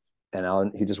 And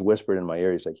Alan, he just whispered in my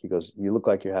ear, he goes, "You look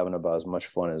like you're having about as much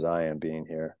fun as I am being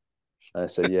here." And I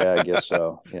said, "Yeah, I guess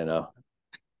so," you know.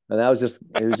 And it was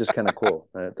just kind of cool.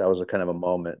 That was a kind of a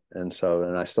moment. And so,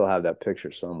 and I still have that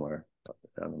picture somewhere.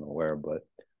 I don't know where, but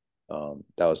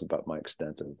that was about my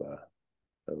extent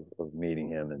of meeting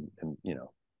him, and you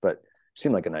know, but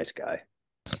seemed like a nice guy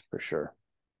for sure.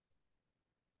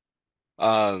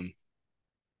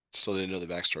 Still didn't know the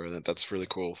backstory of that. That's really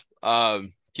cool.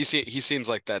 He seems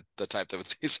like the type that would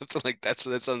say something like that. So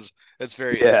that's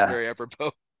Yeah. very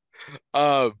apropos.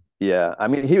 Um, Yeah, I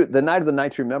mean, the night of the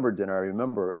Night to Remember dinner, I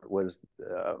remember was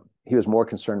he was more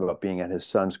concerned about being at his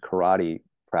son's karate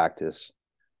practice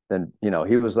than, you know,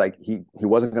 he was like he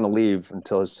wasn't going to leave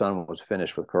until his son was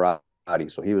finished with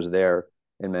karate. So he was there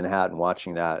in Manhattan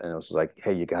watching that, and it was like,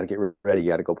 hey, you got to get ready, you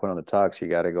got to go put on the tux, you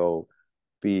got to go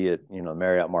be at, you know,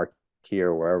 Marriott Marquis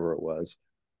or wherever it was.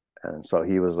 And so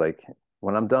he was like,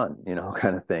 when I'm done, you know,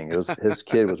 kind of thing. It was his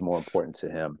kid was more important to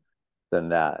him than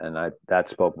that, and that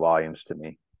spoke volumes to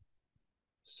me.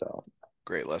 So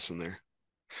great lesson there.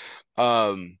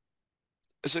 Um,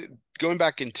 so going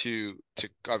back to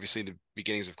obviously the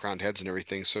beginnings of Crowned Heads and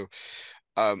everything. So,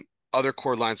 um, other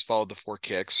core lines followed the Four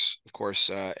Kicks, of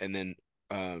course, and then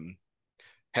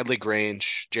Headley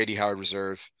Grange, J.D. Howard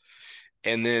Reserve,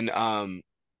 and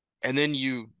then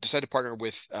you decide to partner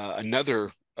with another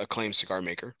acclaimed cigar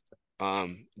maker,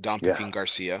 Don yeah, Pepin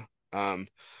Garcia.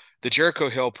 The Jericho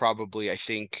Hill, probably, I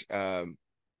think,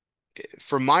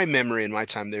 from my memory and my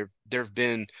time, there have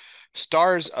been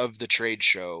stars of the trade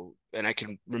show, and I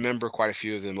can remember quite a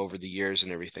few of them over the years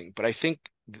and everything. But I think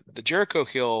the Jericho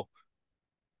Hill,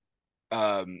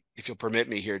 if you'll permit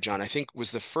me here, John, I think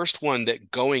was the first one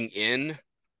that going in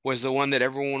was the one that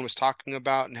everyone was talking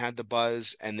about and had the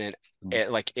buzz, and then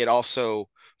it also,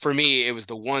 for me, it was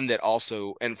the one that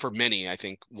also, and for many, I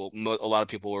think, well, a lot of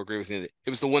people will agree with me that it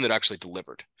was the one that actually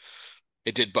delivered.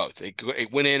 It did both.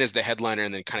 It went in as the headliner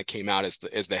and then kind of came out as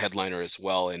the headliner as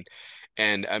well.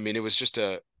 And I mean, it was just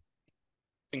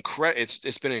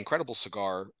it's been an incredible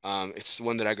cigar. It's the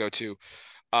one that I go to.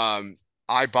 Um,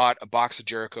 I bought a box of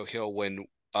Jericho Hill when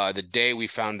the day we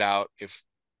found out if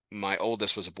my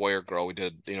oldest was a boy or girl. We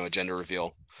did, you know, a gender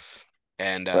reveal.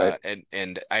 And right.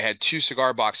 and I had two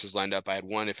cigar boxes lined up. I had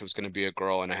one if it was going to be a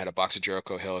girl, and I had a box of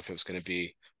Jericho Hill if it was going to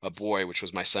be a boy, which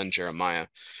was my son Jeremiah.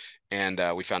 And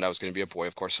we found out it was going to be a boy,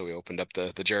 of course. So we opened up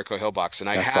the Jericho Hill box, and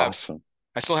That's awesome.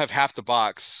 I still have half the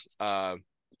box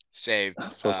saved,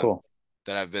 That's so cool.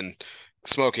 that I've been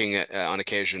smoking on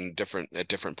occasion, at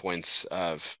different points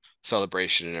of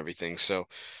celebration and everything. So,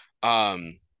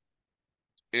 um,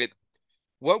 it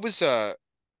what was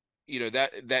you know,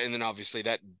 and then obviously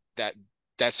that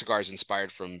that cigar is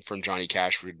inspired from Johnny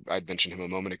Cash. I'd mentioned him a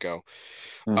moment ago.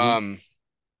 Mm-hmm. Um,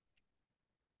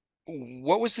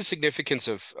 what was the significance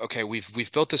of, okay,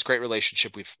 we've built this great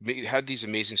relationship, had these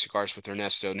amazing cigars with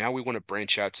Ernesto, now we want to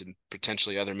branch out to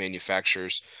potentially other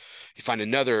manufacturers. You find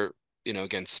another, you know,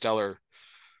 again, stellar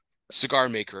cigar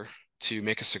maker to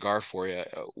make a cigar for you.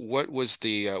 What was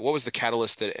the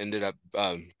catalyst that ended up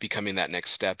becoming that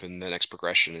next step and the next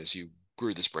progression as you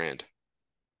grew this brand?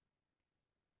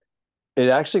 It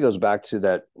actually goes back to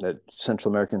that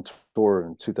Central American tour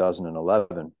in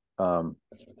 2011,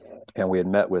 and we had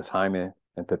met with Jaime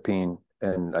and Pepin,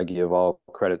 and I give all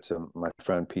credit to my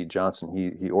friend Pete Johnson.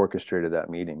 He orchestrated that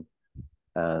meeting,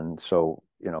 and so,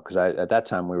 you know, because at that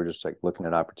time we were just like looking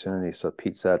at opportunities. So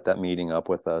Pete set that meeting up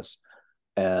with us,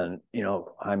 and you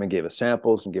know, Jaime gave us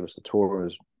samples and gave us the tour. It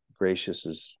was gracious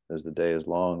as the day is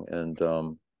long,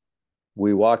 and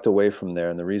we walked away from there.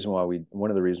 And one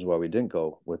of the reasons why we didn't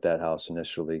go with that house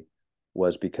initially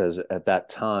was because at that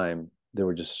time there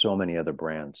were just so many other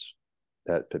brands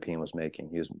that Pepin was making.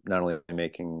 He was not only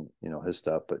making, you know, his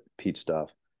stuff, but Pete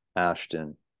stuff,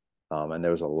 Ashton, and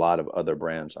there was a lot of other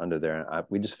brands under there. And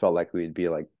we just felt like we'd be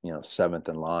like, you know, seventh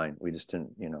in line. We just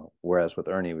didn't, you know. Whereas with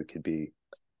Ernie,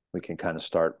 we can kind of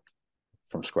start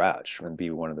from scratch and be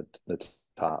one of the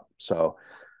top. So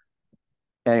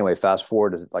anyway, fast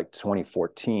forward to like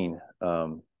 2014,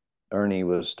 Ernie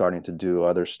was starting to do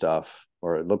other stuff,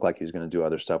 or it looked like he was going to do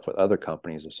other stuff with other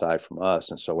companies aside from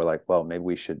us. And so we're like, well, maybe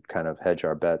we should kind of hedge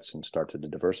our bets and start to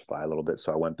diversify a little bit.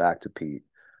 So I went back to Pete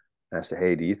and I said,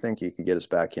 hey, do you think you could get us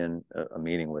back in a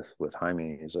meeting with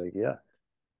Jaime? He's like, yeah.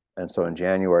 And so in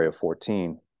January of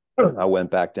 14, I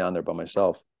went back down there by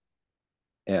myself.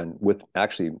 And with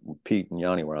actually Pete and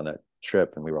Yanni were on that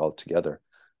trip, and we were all together,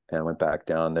 and went back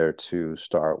down there to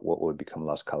start what would become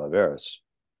Las Calaveras.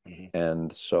 Mm-hmm.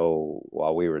 And so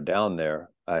while we were down there,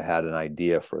 I had an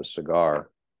idea for a cigar,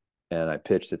 And I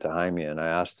pitched it to Jaime, and I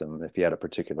asked him if he had a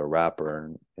particular wrapper,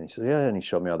 and he said, yeah, and he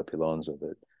showed me all the pilons of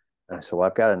it. And I said, well,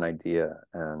 I've got an idea.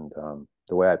 And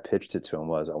the way I pitched it to him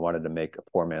was I wanted to make a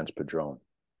poor man's Padron.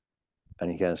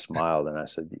 And he kind of smiled, and I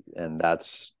said, and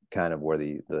that's kind of where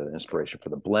the inspiration for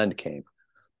the blend came.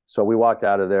 So we walked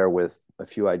out of there with a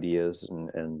few ideas,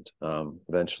 and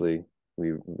eventually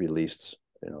we released,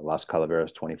 Las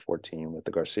Calaveras 2014 with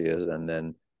the Garcias, and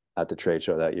then at the trade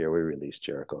show that year we released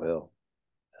Jericho Hill,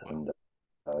 and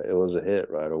it was a hit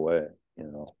right away,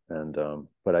 And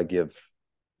but I give,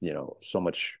 so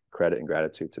much credit and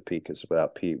gratitude to Pete, because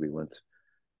without Pete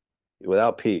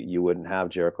you wouldn't have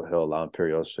Jericho Hill, La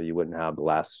Imperiosa, you wouldn't have the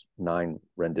last 9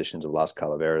 renditions of Las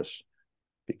Calaveras,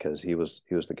 because he was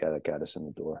the guy that got us in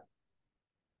the door.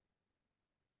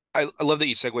 I love that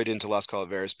you segued into Las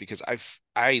Calaveras, because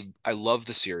I love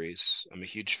the series. I'm a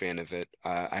huge fan of it.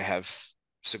 I have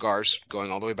cigars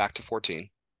going all the way back to 14,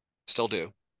 still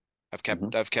do. I've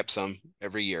kept some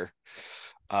every year.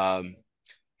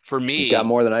 For me, you got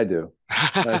more than I do.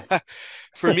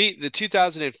 For me, the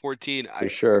 2014, for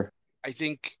sure. I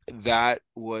think that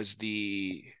was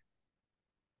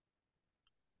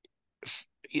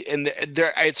and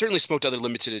I had certainly smoked other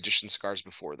limited edition cigars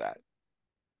before that.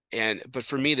 But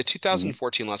for me, the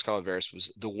 2014 Las Calaveras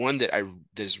was the one that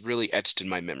is really etched in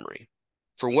my memory.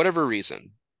 For whatever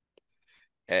reason,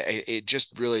 it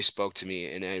just really spoke to me,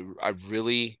 and I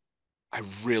really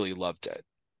loved it.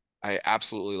 I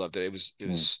absolutely loved it. It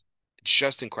was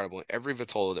just incredible. Every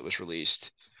Vitola that was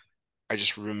released, I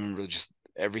just remember just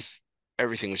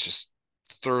everything was just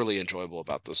thoroughly enjoyable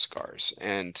about those cigars.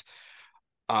 And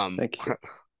Thank you.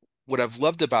 What I've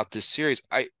loved about this series,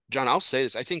 John, I'll say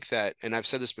this, I think that, and I've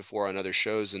said this before on other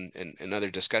shows and other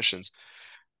discussions,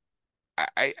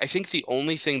 I think the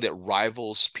only thing that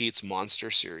rivals Pete's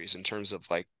Monster series in terms of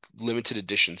like limited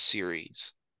edition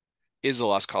series is the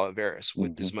Las Calaveras,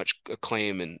 with as much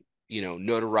acclaim and,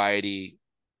 notoriety,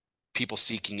 people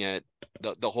seeking it,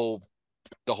 the whole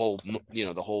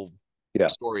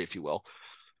story, if you will.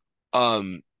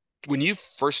 When you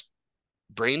first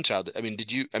brainchild,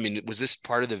 was this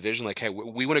part of the vision? Like, hey,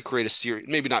 we want to create a series,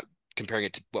 maybe not comparing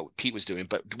it to what Pete was doing,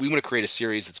 but we want to create a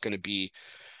series that's going to be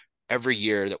every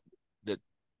year that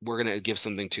we're going to give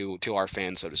something to our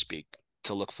fans, so to speak,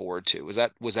 to look forward to. Was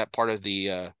that part of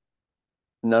the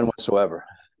None whatsoever.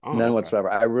 None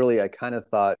whatsoever. I kind of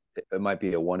thought it might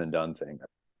be a one and done thing.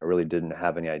 I really didn't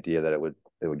have any idea that it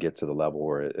would get to the level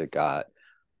where it got.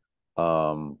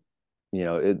 The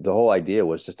whole idea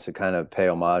was just to kind of pay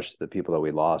homage to the people that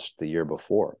we lost the year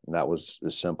before. And that was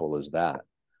as simple as that.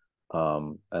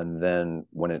 And then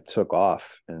when it took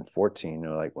off in 14,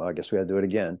 they're like, well, I guess we had to do it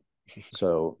again.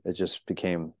 So it just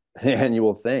became an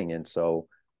annual thing. And so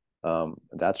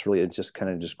that's really, it just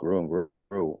kind of just grew and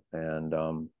grew.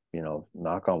 And,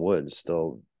 knock on wood,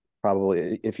 still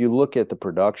probably, if you look at the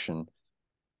production,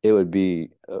 it would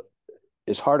be,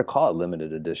 it's hard to call it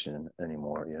limited edition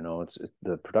anymore. It's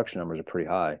the production numbers are pretty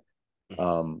high.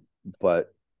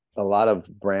 But a lot of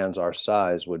brands our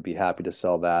size would be happy to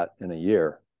sell that in a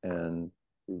year. And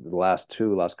the last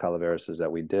 2 Las Calaveras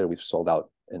that we did, we've sold out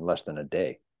in less than a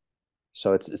day.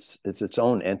 So it's its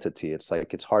own entity. It's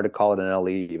like, it's hard to call it an LE,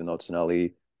 even though it's an LE,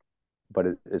 but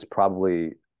it's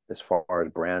probably, as far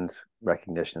as brand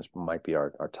recognition, it might be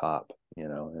our top,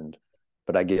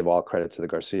 but I give all credit to the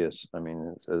Garcias. I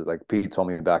mean, like Pete told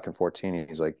me back in 14,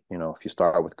 he's like, if you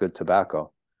start with good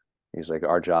tobacco, he's like,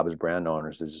 our job as brand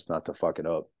owners is just not to fuck it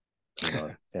up,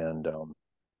 and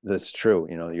that's true.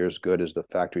 You're as good as the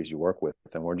factories you work with,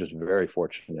 and we're just very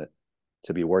fortunate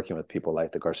to be working with people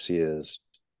like the Garcias,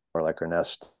 or like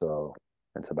Ernesto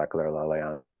and Tabacalera La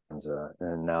Alianza,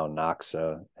 and now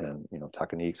Naxa, and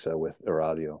Takanixa with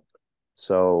Iradio.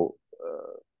 So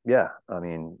yeah,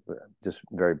 just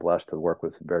very blessed to work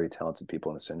with very talented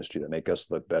people in this industry that make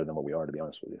us look better than what we are, to be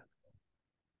honest with you.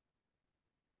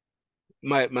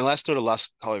 My last note of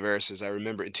Las Calaveras is, I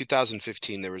remember in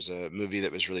 2015 there was a movie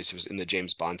that was released. It was in the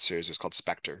James Bond series. It was called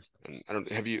Spectre. And I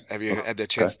don't have you had the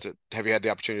chance to have you had the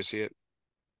opportunity to see it?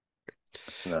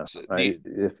 No, so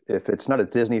if it's not a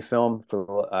Disney film,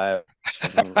 I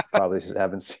probably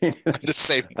haven't seen it. The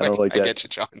same way. I get you,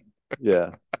 John.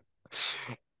 Yeah.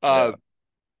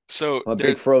 So I'm a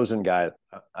big Frozen guy.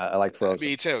 I like Frozen.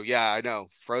 Me too. Yeah, I know.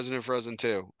 Frozen and Frozen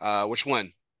 2. Which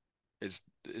one is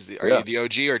are you the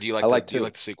OG, or do you like do you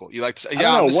like the sequel? You like the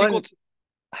sequel.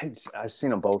 I've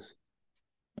seen them both.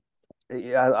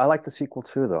 Yeah, I like the sequel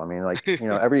too, though. I mean, like,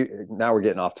 now we're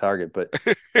getting off target, but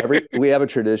we have a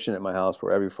tradition at my house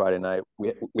where every Friday night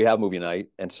we have movie night.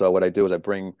 And so what I do is I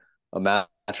bring a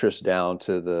mattress down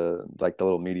to the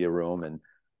little media room, and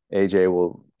AJ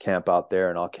will camp out there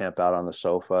and I'll camp out on the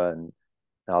sofa, and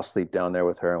I'll sleep down there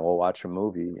with her and we'll watch a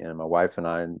movie. And my wife and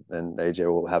I and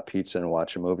AJ will have pizza and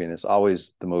watch a movie. And it's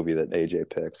always the movie that AJ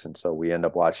picks. And so we end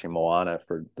up watching Moana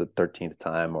for the 13th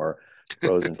time, or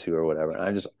Frozen 2 or whatever.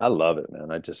 And I love it, man.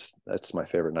 That's my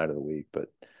favorite night of the week. But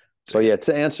so yeah,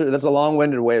 to answer, that's a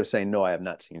long-winded way of saying no, I have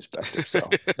not seen Spectre. So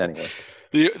anyway.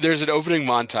 There's an opening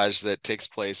montage that takes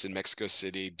place in Mexico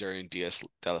City during Dias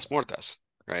de los Muertos,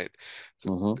 right?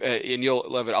 And you'll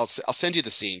love it. I'll send you the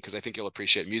scene because I think you'll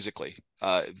appreciate it musically.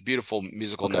 Beautiful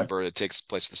musical number that takes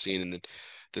place the scene, and then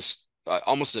this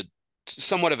almost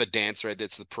somewhat of a dance, right?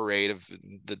 It's the parade of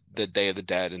the Day of the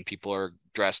Dead, and people are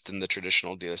dressed in the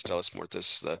traditional Dias de los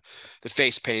Muertos, the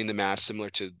face paint, the mask, similar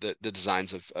to the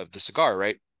designs of the cigar,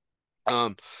 right?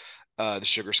 The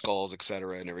sugar skulls,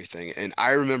 etc., and everything. And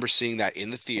I remember seeing that in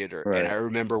the theater, and I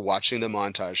remember watching the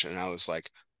montage, and I was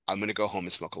like, I'm gonna go home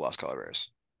and smoke a Las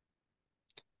Calaveras.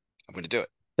 I'm gonna do it.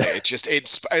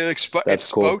 It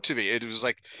spoke to me. It was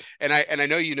like, and I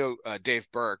know Dave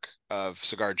Burke of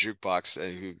Cigar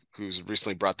Jukebox, who's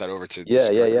recently brought that over to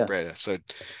yeah. So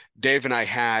Dave and I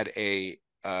had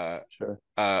I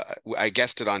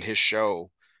guested on his show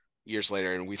years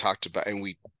later, and we talked about, and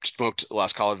we smoked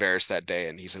Las Calaveras that day,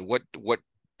 and he said, what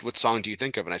song do you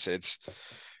think of? And I said, it's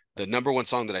the number one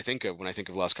song that I think of when I think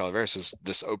of Las Calaveras is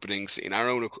this opening scene. I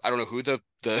don't know who the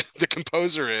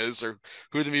composer is or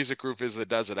who the music group is that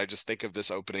does it. I just think of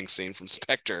this opening scene from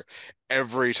Spectre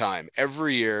every time,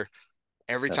 every year,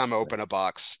 every time I open a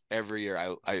box, every year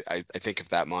I think of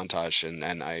that montage,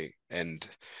 and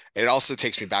it also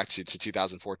takes me back to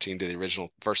 2014, to the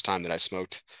original first time that I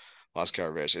smoked Las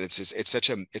Calaveras, and it's such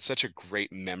a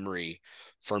great memory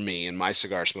for me in my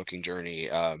cigar smoking journey.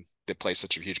 That plays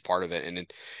such a huge part of it, and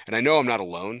I know I'm not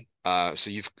alone.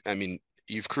 So you've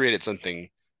created something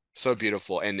so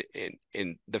beautiful, and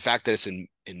in the fact that it's in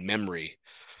memory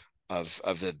of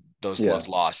those loved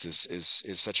lost is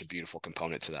such a beautiful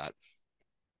component to that.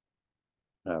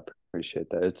 I appreciate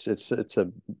that.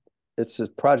 It's a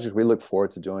project we look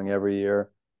forward to doing every year,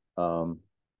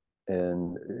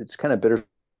 and it's kind of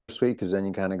bittersweet because then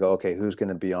you kind of go, okay, who's going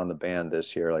to be on the band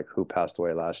this year? Like, who passed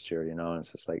away last year? And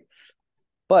it's just like.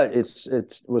 But it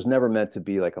was never meant to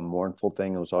be like a mournful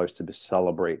thing. It was always to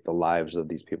celebrate the lives of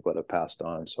these people that have passed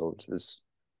on. So it's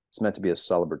meant to be a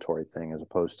celebratory thing as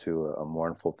opposed to a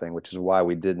mournful thing, which is why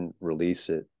we didn't release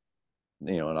it,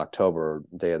 in October,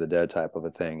 Day of the Dead type of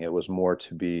a thing. It was more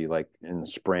to be like in the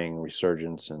spring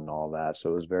resurgence and all that. So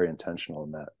it was very intentional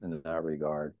in that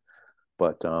regard.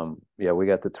 But yeah, we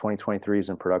got the 2023s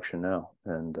in production now,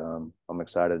 and I'm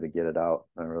excited to get it out.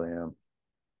 I really am.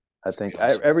 I think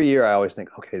awesome. Every year I always think,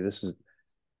 okay, this is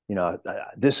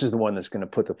the one that's going to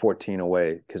put the 14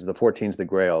 away, because the 14 is the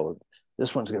grail.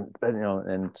 This one's going to,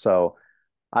 and so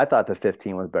I thought the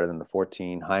 15 was better than the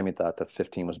 14. Jaime thought the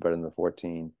 15 was better than the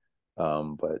 14.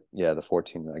 But yeah, the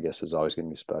 14, I guess, is always going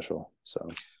to be special. So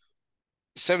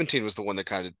 17 was the one that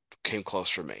kind of came close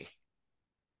for me.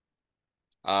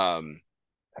 I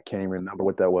can't even remember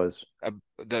what that was.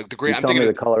 The green. Tell me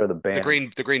the color of the band.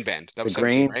 The green band. That was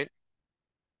 17, right?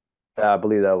 I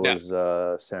believe that was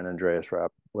San Andreas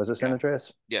Rap. Was it San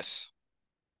Andreas? Yes.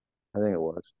 I think it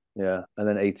was. Yeah. And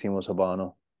then 18 was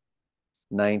Habano.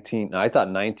 19. I thought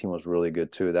 19 was really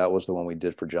good too. That was the one we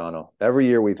did for Jono. Every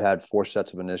year we've had 4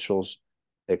 sets of initials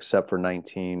except for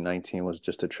 19. 19 was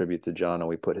just a tribute to Jono.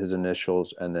 We put his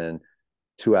initials and then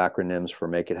 2 acronyms for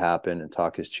Make It Happen and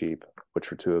Talk Is Cheap,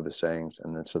 which were 2 of his sayings.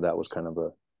 And then so that was kind of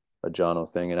a Jono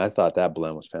thing. And I thought that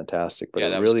blend was fantastic. But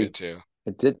that really was good too.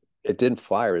 It didn't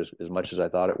fire as much as I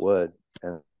thought it would.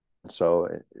 And so,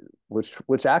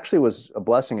 which actually was a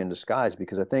blessing in disguise,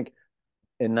 because I think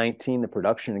in 19, the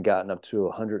production had gotten up to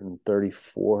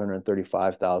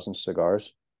 135,000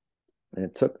 cigars. And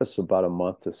it took us about a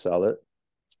month to sell it.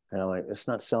 And I'm like, it's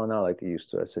not selling out like it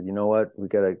used to. I said, you know what?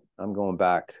 I'm going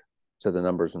back to the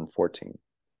numbers in 14.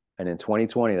 And in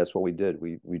 2020, that's what we did.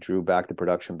 We drew back the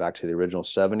production back to the original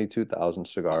 72,000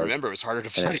 cigars. I remember it was harder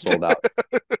to find. And it sold out.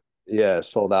 Yeah, it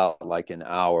sold out like in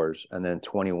hours. And then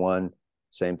 21,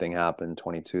 same thing happened.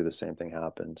 22, the same thing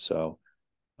happened. So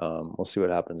we'll see what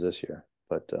happens this year.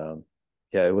 But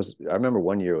yeah, it was. I remember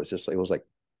one year it was like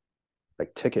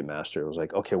Ticketmaster. It was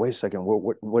like, okay, wait a second,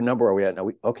 what number are we at now?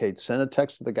 Okay, send a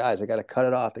text to the guys. I got to cut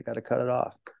it off. They got to cut it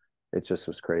off. It just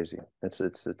was crazy.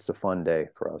 It's a fun day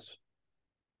for us.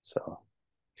 So,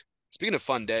 speaking of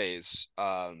fun days,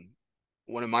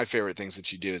 one of my favorite things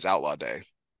that you do is Outlaw Day.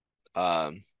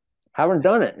 Haven't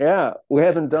done it. Yeah, we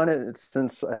haven't done it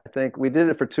since, I think we did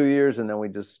it for 2 years, and then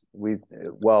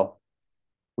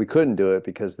we couldn't do it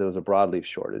because there was a broadleaf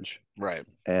shortage. Right.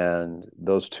 And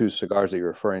those two cigars that you're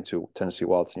referring to, Tennessee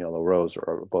Waltz and Yellow Rose,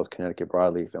 are both Connecticut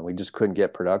broadleaf, and we just couldn't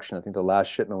get production. I think the last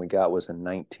shipment we got was in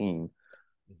 19,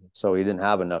 so we didn't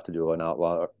have enough to do an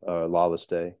outlaw lawless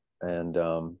day, and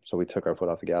so we took our foot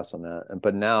off the gas on that.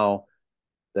 But now,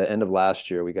 the end of last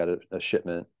year, we got a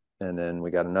shipment, and then we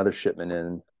got another shipment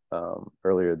in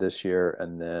earlier this year,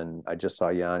 and then I just saw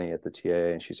Yanni at the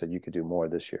TA, and she said you could do more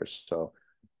this year, so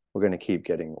we're going to keep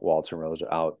getting Waltz and Rose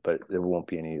out, but there won't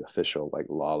be any official like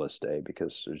lawless day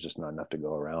because there's just not enough to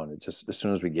go around. It's just as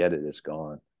soon as we get it, it's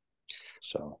gone.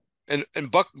 So and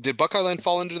did Buckeye Land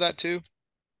fall into that too,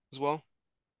 as well?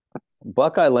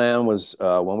 Buckeye Land was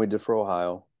one we did for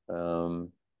Ohio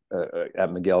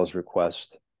at Miguel's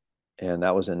request, and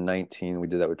that was in 19. We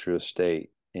did that with Drew Estate,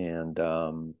 and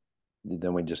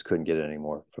then we just couldn't get it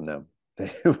anymore from them.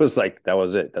 It was like that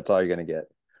was it. That's all you're going to get.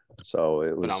 So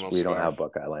it was. Phenomenal we cigar. Don't have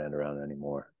Buckeye Land around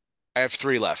anymore. I have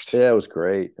 3 left. Yeah, it was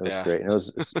great. It was great. And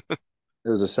it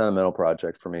was a sentimental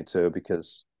project for me too,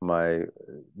 because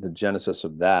the genesis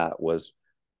of that was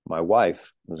my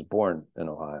wife was born in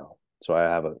Ohio, so I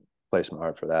have a place in my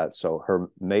heart for that. So her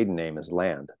maiden name is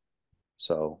Land,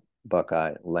 so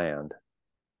Buckeye Land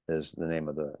is the name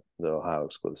of the Ohio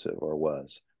exclusive, or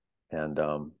was. And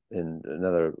in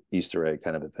another Easter egg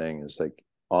kind of a thing is like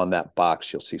on that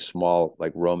box you'll see small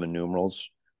like Roman numerals,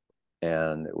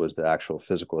 and it was the actual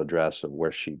physical address of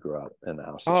where she grew up in the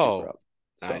house that she grew up.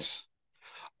 So, nice.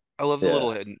 I love the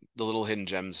little hidden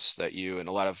gems that you and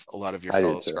a lot of your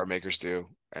fellow cigar makers do,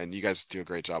 and you guys do a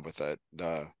great job with that.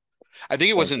 I think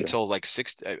it wasn't until like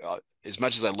as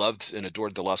much as I loved and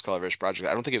adored the Las Calaveras project,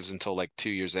 I don't think it was until like 2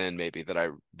 years in maybe that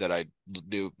I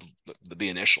knew the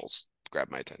initials grabbed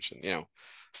my attention.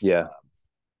 Yeah.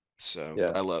 So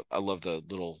yeah. I love the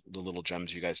little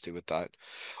gems you guys do with that.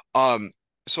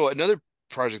 So another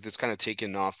project that's kind of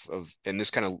taken off of, and this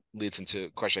kind of leads into a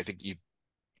question I think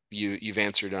you've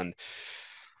answered on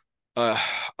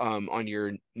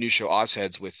your new show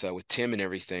Ozheads with Tim and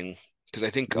everything, because I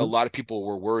think a lot of people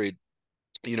were worried,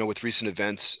 with recent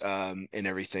events and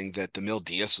everything, that the Mil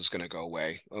Diaz was going to go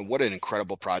away. What an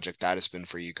incredible project that has been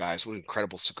for you guys. What an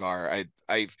incredible cigar.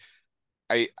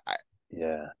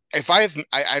 Yeah.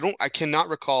 I cannot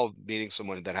recall meeting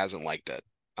someone that hasn't liked it.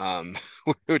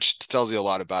 Which tells you a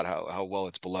lot about how well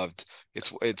it's beloved.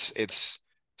 It's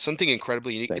something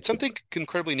incredibly unique. It's something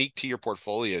incredibly unique to your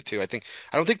portfolio too. I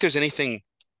don't think there's anything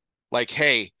like,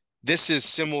 hey, this is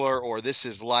similar, or this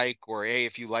is like, or hey,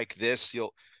 if you like this,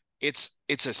 it's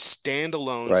a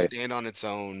standalone, stand on its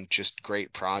own, just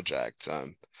great project.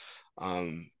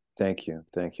 Thank you.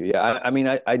 Yeah, I mean,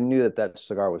 I knew that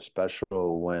cigar was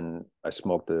special when I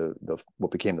smoked the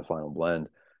what became the final blend,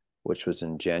 which was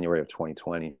in January of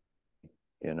 2020,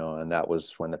 and that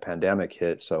was when the pandemic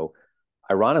hit. So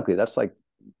ironically, that's like,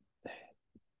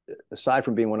 aside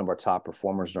from being one of our top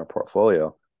performers in our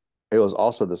portfolio, it was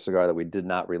also the cigar that we did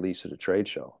not release at a trade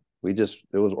show. It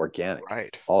was organic.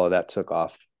 Right. All of that took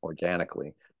off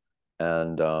organically.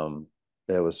 And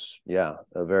it was,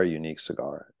 a very unique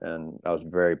cigar. And I was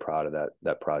very proud of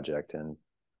that project. And,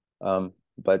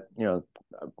 but,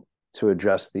 to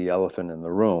address the elephant in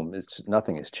the room,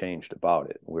 nothing has changed about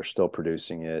it. We're still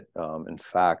producing it. In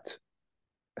fact,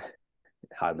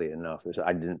 oddly enough,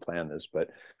 I didn't plan this, but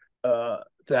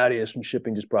Thaddeus from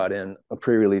shipping just brought in a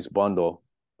pre-release bundle.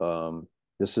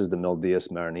 This is the Mil Diaz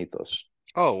Maranitos.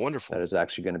 Oh, wonderful. That is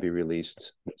actually going to be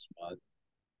released this month.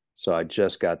 So I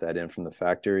just got that in from the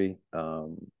factory,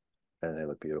 and they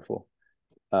look beautiful.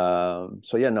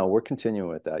 So yeah, no, we're continuing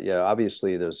with that. Yeah,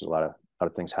 obviously there's a lot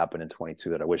of things happen in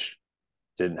 22 that I wish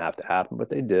didn't have to happen, but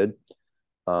they did.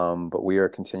 But we are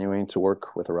continuing to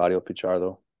work with Horacio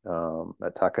Pichardo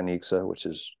at Tacanixa, which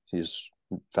is his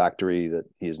factory that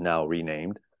he is now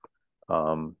renamed.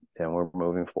 And we're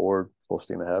moving forward full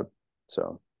steam ahead.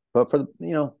 So, but for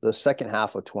the second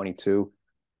half of 22,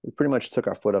 we pretty much took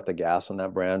our foot off the gas on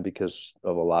that brand because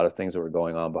of a lot of things that were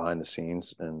going on behind the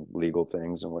scenes and legal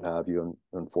things and what have you,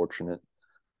 unfortunate.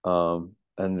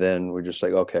 And then we're just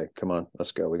like, okay, come on,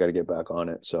 let's go. We got to get back on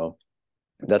it. So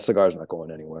that cigar is not going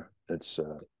anywhere. It's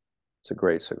a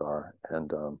great cigar.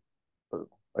 And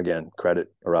again,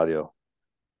 credit Horacio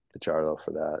Pichardo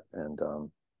for that. And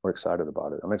we're excited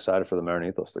about it. I'm excited for the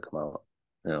Maranitos to come out.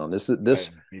 This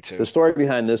me too. The story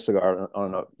behind this cigar. I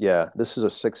don't know. Yeah, this is a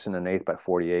 6 1/8 by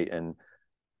 48, and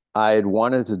I had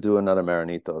wanted to do another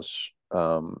Maranitos.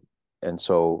 And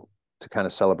so to kind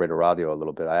of celebrate Horacio a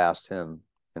little bit, I asked him,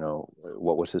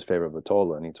 what was his favorite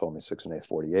Vitola, and he told me 6 1/8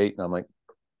 48, and I'm like,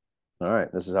 all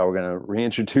right, this is how we're going to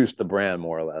reintroduce the brand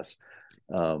more or less.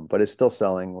 But it's still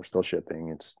selling. We're still shipping.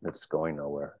 It's going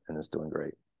nowhere, and it's doing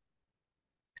great.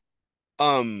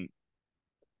 Um,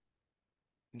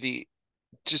 the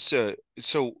just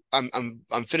so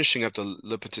I'm finishing up the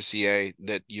Le Patissier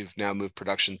that you've now moved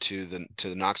production to the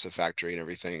Noxa factory and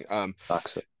everything.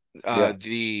 Noxa. Uh, Yeah.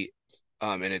 the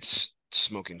and it's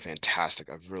smoking fantastic.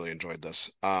 I've really enjoyed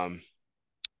this.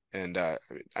 And I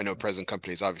know present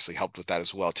companies obviously helped with that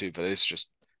as well too, but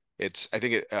it's I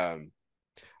think it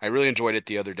I really enjoyed it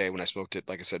the other day when I smoked it,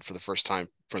 like I said, for the first time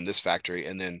from this factory,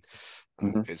 and then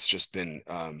Mm-hmm. it's just been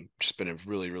a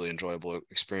really really enjoyable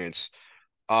experience.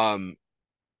 Um,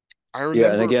 I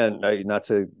Yeah, and remember. again, not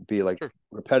to be like Sure.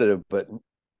 repetitive, but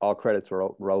all credit to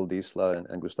Raul Disla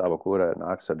and Gustavo Cura at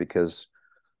Noxa because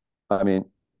I mean,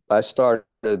 I started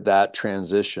that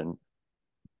transition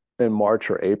in March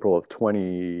or April of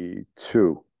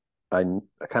 22. I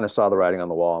kind of saw the writing on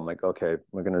the wall. I'm like, okay,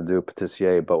 we're gonna do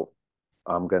Patissier, but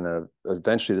I'm gonna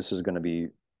eventually this is gonna be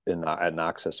in at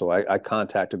Noxa. So I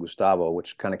contacted Gustavo,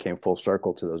 which kind of came full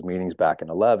circle to those meetings back in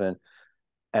 11,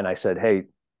 and I said, hey,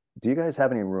 do you guys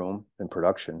have any room in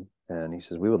production? And he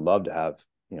says, we would love to have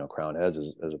Crown Heads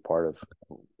as a part of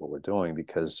what we're doing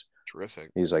because Terrific.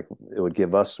 he's like it would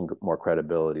give us some more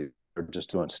credibility. We're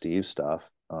just doing Steve's stuff,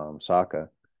 Saka,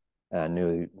 and I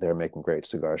knew they were making great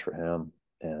cigars for him.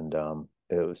 And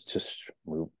it was just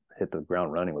we hit the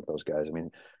ground running with those guys. I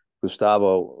mean,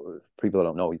 Gustavo, people that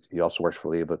don't know, he also works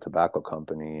for Liva Tobacco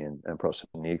Company and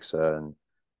Prosenixa, and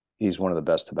he's one of the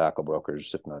best tobacco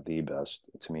brokers, if not the best,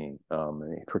 to me.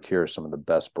 And he procures some of the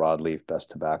best broadleaf,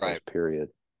 best tobaccos, Right. period.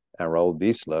 And Raul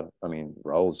Disla, I mean,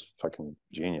 Raul's fucking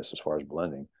genius as far as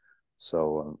blending.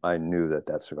 So I knew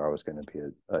that cigar was going to be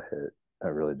a hit. I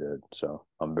really did. So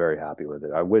I'm very happy with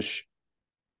it. I wish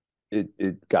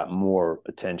it got more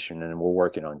attention, and we're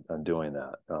working on doing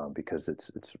that because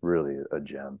it's really a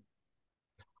gem.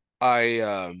 I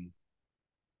um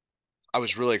I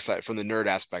was really excited from the nerd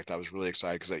aspect. I was really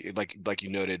excited because like you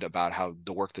noted about how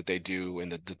the work that they do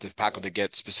and the tobacco they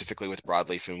get specifically with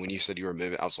broadleaf. And when you said you were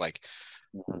moving, I was like,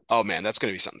 Mm-hmm. oh man, that's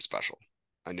going to be something special.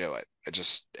 I knew it. I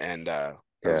just and I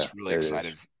Yeah, was really it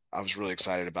excited. is. I was really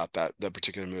excited about that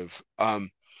particular move.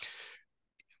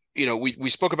 We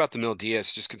spoke about the Mil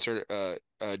Diaz, just considering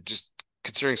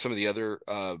some of the other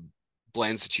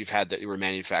blends that you've had that were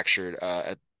manufactured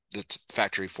at the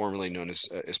factory formerly known as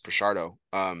Pichardo,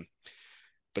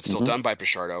 but still Mm-hmm. done by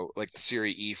Pichardo, like the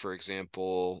Serie E, for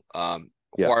example.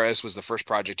 Yeah, Juarez was the first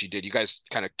project you did. You guys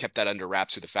kind of kept that under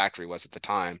wraps who the factory was at the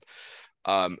time.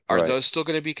 Are right. those still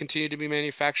going to be continued to be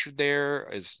manufactured there?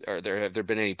 Have there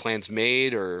been any plans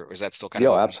made, or is that still kind of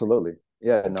Yo, open? absolutely.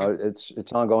 Yeah, Okay. no, it's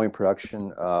ongoing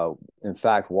production. In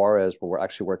fact, Juarez, we're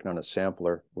actually working on a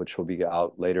sampler, which will be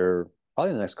out later,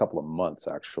 probably in the next couple of months,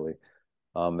 actually.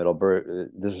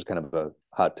 This is kind of a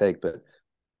hot take, but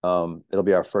it'll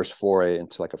be our first foray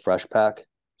into like a fresh pack.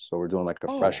 So we're doing like a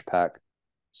Oh, fresh pack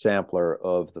sampler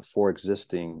of the four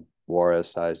existing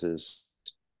Juarez sizes,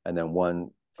 and then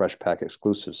one fresh pack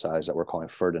exclusive size that we're calling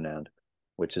Ferdinand,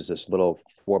 which is this little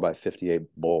 4x58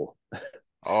 bowl.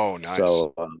 oh, nice.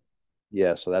 So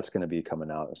yeah, so that's going to be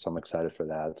coming out. So I'm excited for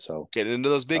that. So Get into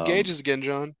those big um, gauges again,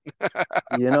 John.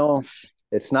 you know,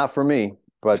 it's not for me,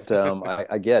 but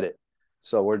I get it.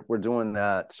 So we're doing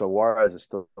that. So Juarez is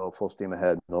still full steam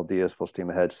ahead. Mil Diaz full steam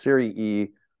ahead. Serie E,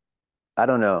 I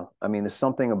don't know. I mean, there's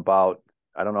something about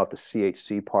I don't know if the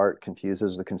CHC part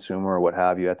confuses the consumer or what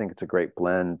have you. I think it's a great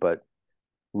blend, but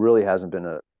really hasn't been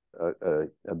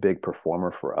a big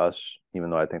performer for us, even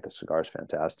though I think the cigar is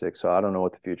fantastic. So I don't know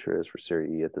what the future is for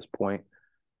Serie E at this point.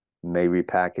 May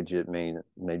repackage it,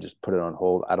 may just put it on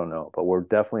hold. I don't know, but we're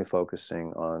definitely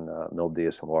focusing on Mil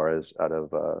Diaz and Juarez out of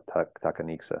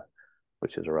Tacanixa,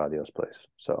 which is Oradio's place.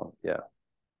 So yeah.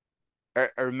 I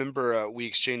remember we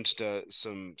exchanged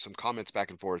some comments back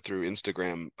and forth through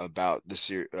Instagram about the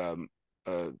Serie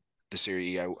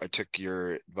E. I took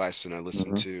your advice and I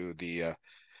listened Mm-hmm. to the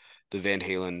Van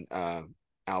Halen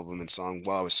album and song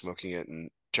while I was smoking it and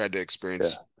tried to Yeah.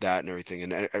 experience that and everything.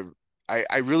 And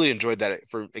I really enjoyed that.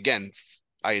 For again,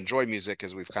 I enjoy music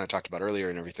as we've kind of talked about earlier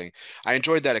and everything. I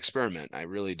enjoyed that experiment. I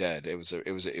really did. It was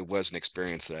an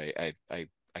experience that I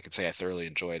could say I thoroughly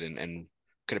enjoyed and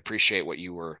could appreciate what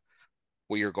you were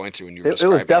going through and you were It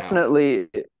was describing how. definitely,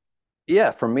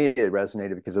 yeah, for me it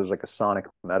resonated because it was like a sonic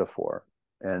metaphor.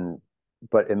 And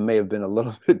but it may have been a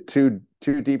little bit too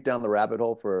deep down the rabbit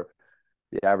hole for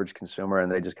the average consumer,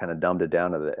 and they just kind of dumbed it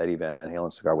down to the Eddie Van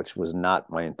Halen cigar, which was not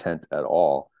my intent at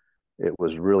all. It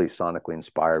was really sonically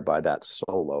inspired by that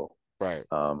solo, Right.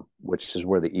 which is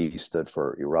where the E stood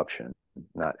for eruption,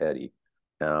 not Eddie.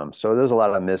 So there's a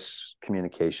lot of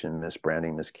miscommunication,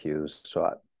 misbranding, miscues. So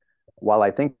while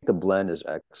I think the blend is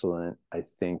excellent, I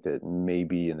think that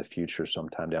maybe in the future,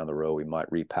 sometime down the road, we might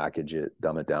repackage it,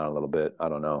 dumb it down a little bit. I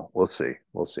don't know. We'll see.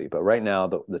 We'll see. But right now,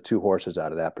 the two horses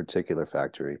out of that particular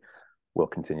factory will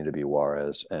continue to be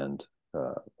Juarez and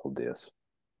El Diaz.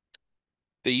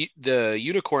 The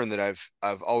unicorn that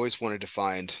I've always wanted to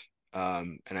find,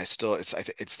 and it's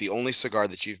the only cigar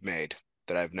that you've made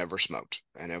that I've never smoked,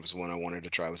 and it was one I wanted to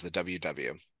try, was the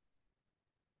WW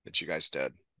that you guys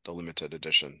did, the limited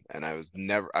edition, and I was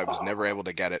never able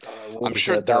to get it. I'm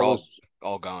sure they're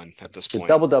all gone at this point.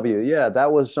 Double W, yeah,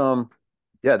 that was from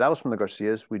the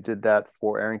Garcias. We did that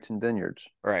for Arrington Vineyards.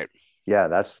 Right. Yeah,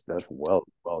 that's well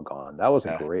gone. That was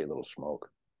a great little smoke.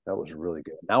 That was really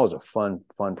good. That was a fun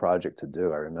project to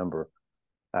do. I remember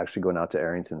actually going out to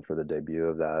Arrington for the debut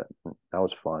of that. That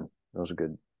was fun. It was a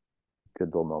good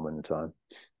little moment in time.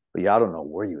 But yeah, I don't know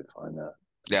where you would find that.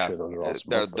 Yeah, sure those are all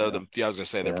smoked, I was gonna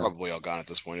say they're probably all gone at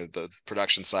this point, the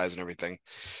production size and everything.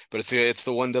 But it's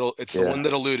the one the one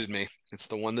that eluded me. It's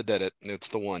the one that did it. It's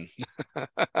the one.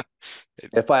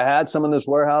 If I had some in this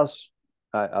warehouse,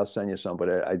 I'll send you some, but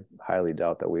I highly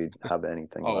doubt that we'd have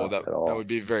anything left at all. That would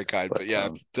be very kind. But yeah,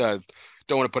 don't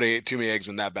want to put too many eggs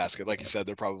in that basket. Like you said,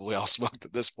 they're probably all smoked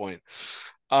at this point.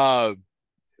 Yeah.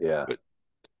 But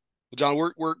John,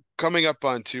 we're coming up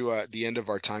onto the end of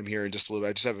our time here in just a little bit.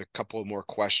 I just have a couple of more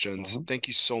questions. Mm-hmm. Thank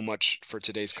you so much for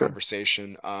today's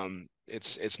conversation.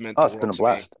 It's meant the world been a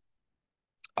blast.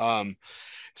 Me.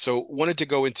 So wanted to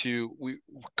go into, we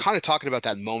kind of talking about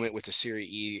that moment with the Serie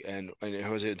E and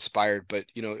how was it inspired, but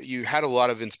you had a lot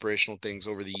of inspirational things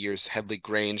over the years. Headley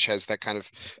Grange has that kind of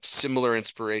similar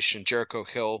inspiration. Jericho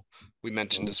Hill, we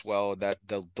mentioned as well, that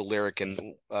the lyric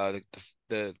and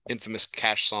the infamous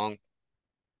Cash song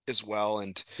as well.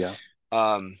 And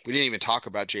we didn't even talk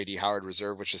about JD Howard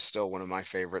Reserve, which is still one of my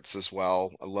favorites as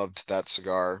well. I loved that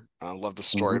cigar. I love the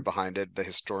story behind it, the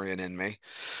historian in me.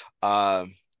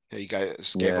 You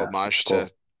guys gave homage to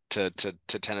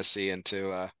Tennessee and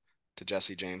to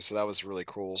Jesse James, so that was really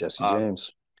cool. Jesse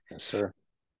James, yes sir.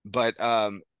 But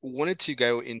wanted to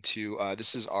go into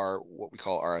this is what we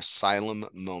call our Asylum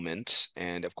moment,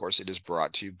 and of course it is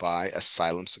brought to you by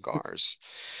Asylum Cigars.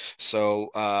 So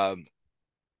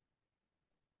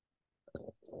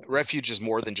refuge is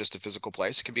more than just a physical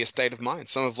place. It can be a state of mind.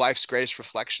 Some of life's greatest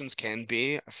reflections can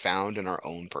be found in our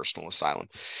own personal asylum.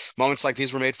 Moments like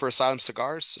these were made for Asylum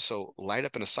Cigars, so light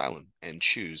up an asylum and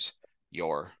choose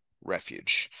your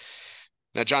refuge.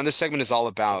 Now, John, this segment is all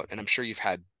about, and I'm sure you've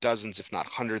had dozens, if not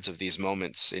hundreds, of these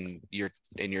moments in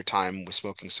your time with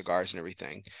smoking cigars and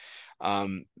everything.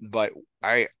 But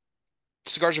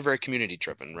cigars are very community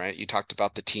driven, right? You talked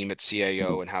about the team at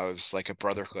CAO and how it was like a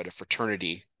brotherhood, a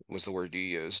fraternity was the word you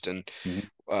used, and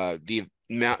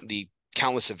the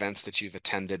countless events that you've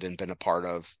attended and been a part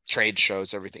of, trade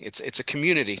shows, everything. It's a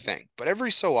community thing. But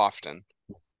every so often,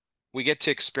 we get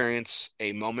to experience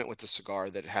a moment with the cigar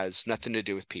that has nothing to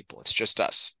do with people. It's just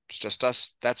us. It's just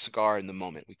us, that cigar in the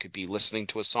moment. We could be listening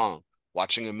to a song,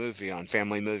 watching a movie on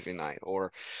family movie night,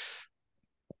 or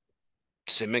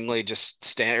seemingly just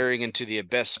staring into the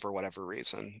abyss for whatever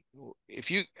reason.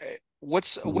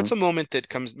 What's a moment that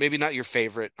comes, maybe not your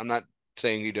favorite, I'm not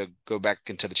saying you to go back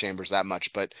into the chambers that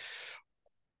much, but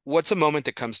what's a moment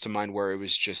that comes to mind where it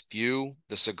was just you,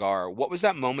 the cigar? What was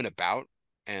that moment about?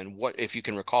 And what, if you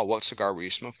can recall, what cigar were you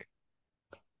smoking?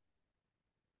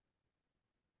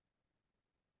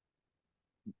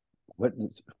 What,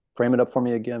 frame it up for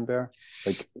me again, Bear?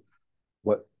 Like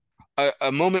what?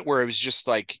 A moment where it was just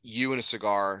like you and a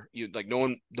cigar. You like no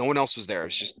one else was there. It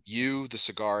was just you, the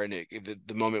cigar, and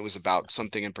the moment was about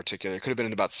something in particular. It could have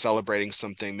been about celebrating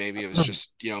something. Maybe it was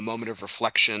just a moment of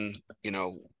reflection.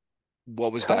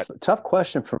 What was that? Tough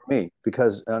question for me,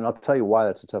 because, and I'll tell you why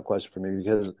that's a tough question for me,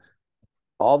 because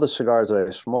all the cigars that I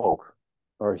smoke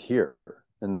are here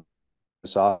in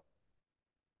this office.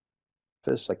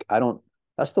 Like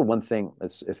that's the one thing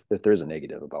that's, if there's a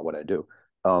negative about what I do.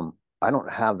 I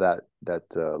don't have that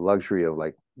luxury of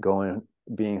like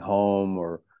being home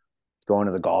or going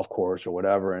to the golf course or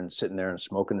whatever and sitting there and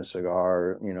smoking a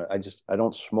cigar. I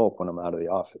don't smoke when I'm out of the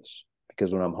office,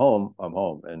 because when I'm home,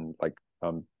 and like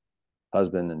I'm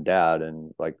husband and dad,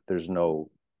 and like there's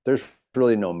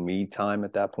really no me time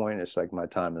at that point. It's like my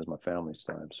time is my family's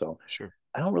time. So sure,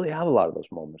 I don't really have a lot of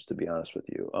those moments, to be honest with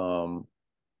you.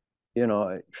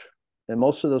 And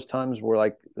most of those times were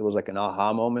like, it was like an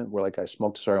aha moment where like I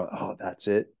smoked a cigar, oh, that's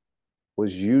it.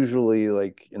 Was usually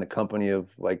like in the company of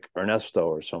like Ernesto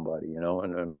or somebody, and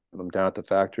I'm down at the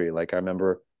factory. Like I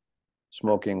remember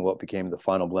smoking what became the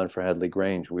final blend for Headley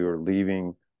Grange. We were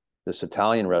leaving this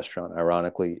Italian restaurant,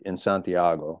 ironically, in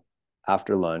Santiago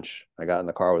after lunch. I got in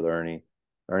the car with Ernie.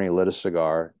 Ernie lit a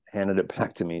cigar, handed it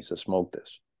back to me. He said, "Smoke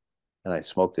this," and I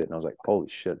smoked it, and I was like, "Holy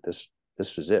shit! This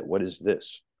is it. What is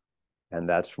this?" And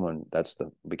that's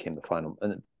the became the final.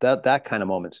 And that kind of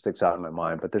moment sticks out in my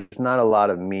mind. But there's not a lot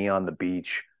of me on the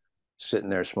beach sitting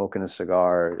there smoking a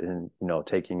cigar and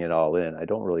taking it all in. I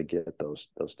don't really get those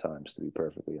times, to be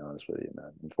perfectly honest with you,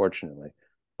 man. Unfortunately,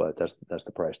 but that's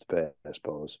the price to pay, I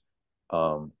suppose.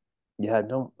 Yeah, I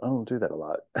don't do that a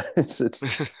lot. It's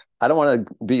I don't want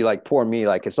to be like poor me,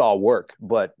 like it's all work,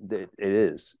 but it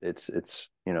is. It's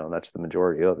that's the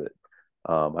majority of it.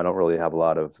 I don't really have a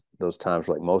lot of those times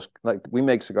like we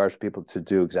make cigars for people to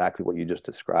do exactly what you just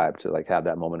described, to like have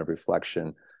that moment of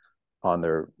reflection on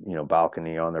their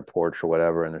balcony, on their porch or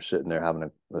whatever, and they're sitting there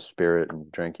having a spirit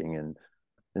and drinking and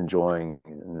enjoying,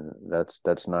 and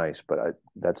that's nice, but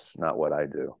that's not what I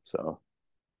do, so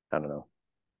I don't know.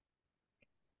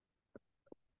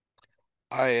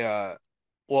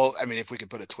 Well, I mean, if we could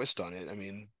put a twist on it, I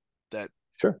mean, that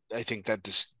Sure. I think that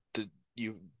this the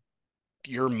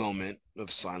your moment of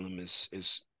asylum is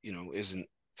isn't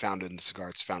found in the cigar,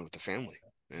 it's found with the family,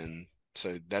 and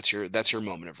so that's your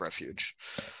moment of refuge.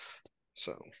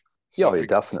 So Yeah, yeah,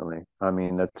 definitely. I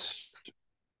mean, that's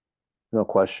no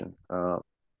question.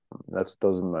 Those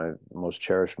are my most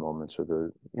cherished moments,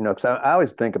 or because I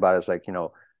always think about it. It's like,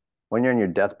 when you're in your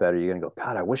deathbed, are you gonna go,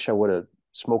 God, I wish I would have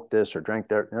smoked this or drank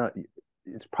that?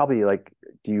 It's probably like,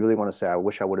 do you really want to say, I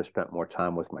wish I would have spent more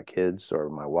time with my kids or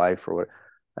my wife or what?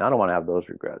 And I don't want to have those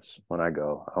regrets when I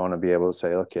go. I want to be able to say,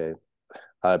 okay,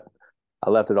 I I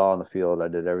left it all on the field. I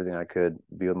did everything I could,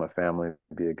 be with my family,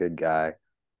 be a good guy,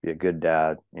 be a good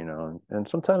dad, and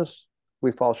sometimes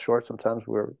we fall short. Sometimes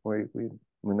we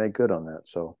make good on that.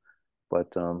 So,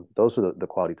 but those are the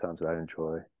quality times that I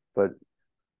enjoy. But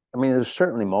I mean, there's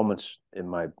certainly moments in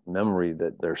my memory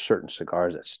that there are certain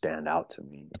cigars that stand out to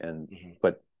me.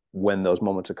 But when those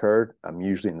moments occurred, I'm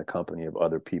usually in the company of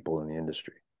other people in the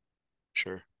industry.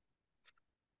 Sure.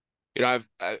 I've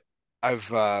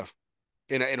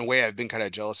in a way I've been kind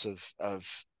of jealous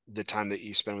of the time that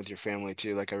you spend with your family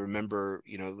too. Like I remember,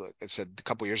 like I said a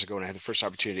couple years ago when I had the first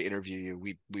opportunity to interview you,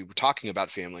 we were talking about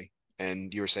family,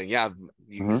 and you were saying, yeah,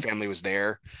 your family was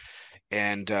there,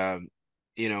 and Yeah.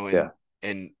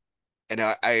 and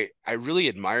I really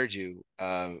admired you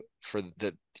for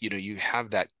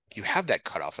that. You have that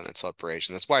cutoff in that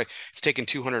celebration. That's why it's taken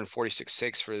 246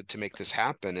 takes to make this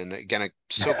happen. And again, I'm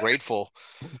so grateful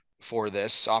for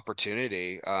this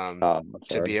opportunity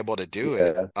to be able to do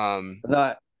it. Yeah.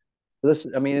 No,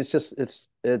 listen, I mean,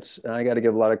 and I got to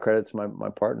give a lot of credit to my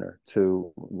partner,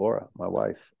 to Laura, my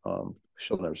wife.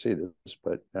 She'll never see this,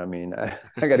 but I mean, I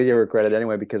got to give her credit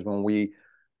anyway, because when we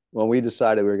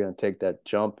decided we were going to take that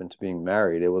jump into being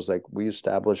married, it was like we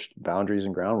established boundaries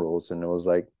and ground rules, and it was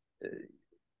like,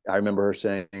 I remember her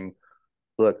saying,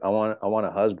 "Look, I want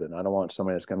a husband. I don't want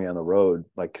somebody that's going to be on the road."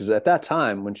 Like, because at that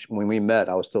time when we met,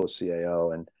 I was still a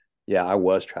CAO, and yeah, I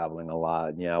was traveling a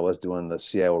lot. Yeah, I was doing the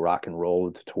CAO rock and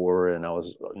roll tour, and I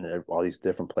was in all these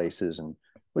different places, and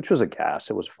which was a gas.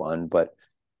 It was fun, but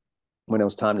when it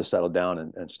was time to settle down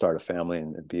and start a family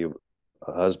and be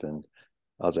a husband,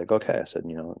 I was like, okay. I said,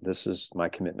 this is my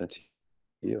commitment to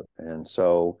you, and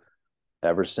so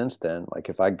ever since then, like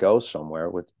if I go somewhere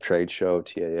with trade show,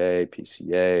 TAA,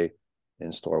 PCA,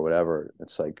 in store, whatever,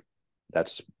 it's like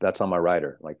that's on my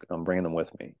rider. Like I'm bringing them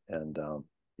with me, and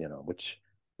which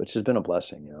has been a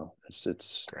blessing.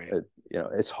 It's Great.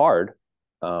 it's hard,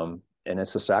 and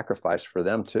it's a sacrifice for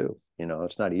them too.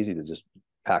 It's not easy to just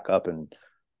pack up and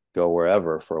go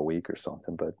wherever for a week or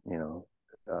something, but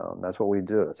that's what we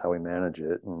do. That's how we manage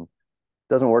it, and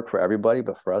doesn't work for everybody,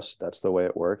 but for us, that's the way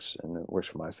it works, and it works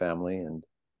for my family. And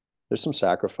there's some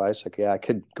sacrifice. Like, yeah, I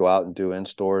could go out and do in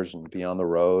stores and be on the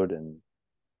road, and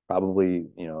probably,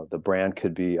 the brand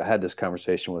could be. I had this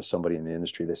conversation with somebody in the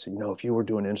industry. They said, if you were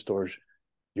doing in stores,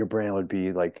 your brand would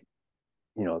be like,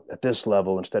 at this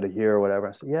level instead of here or whatever.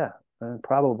 I said, yeah,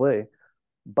 probably,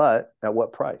 but at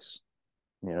what price?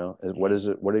 What is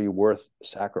it? What are you worth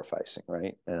sacrificing,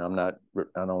 right? And I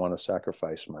don't want to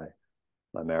sacrifice my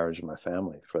marriage and my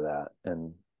family for that.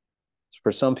 And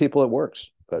for some people it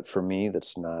works, but for me,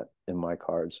 that's not in my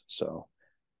cards. So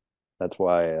that's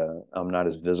why I'm not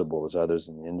as visible as others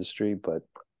in the industry, but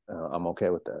I'm okay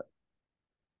with that.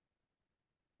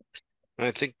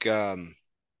 I think I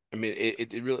mean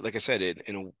it really, like I said,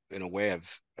 in a way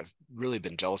I've really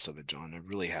been jealous of it, John. I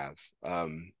really have.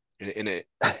 In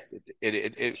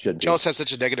it Should be. Jealous has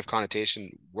such a negative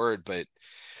connotation word, but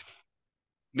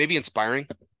maybe inspiring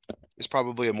is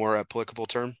probably a more applicable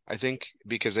term, I think,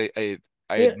 because Yeah,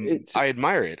 I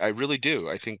admire it. I really do.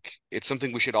 I think it's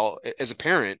something we should all, as a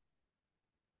parent,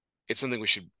 it's something we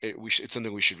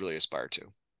should really aspire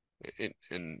to.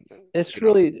 in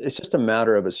it's just a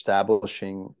matter of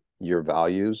establishing your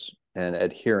values and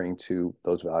adhering to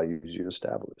those values you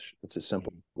establish. It's as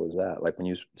simple as that. Like when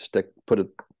you put a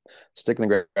stick in the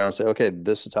ground and say, okay,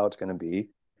 this is how it's going to be,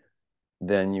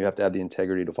 then you have to have the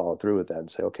integrity to follow through with that and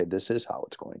say, okay, this is how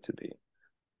it's going to be.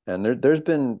 And there's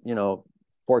been,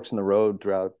 forks in the road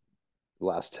throughout the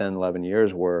last 10, 11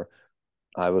 years where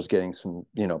I was getting some,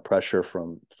 pressure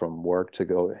from work to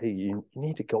go, hey, you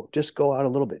need to just go out a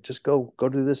little bit. Just go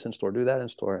do this in store, do that in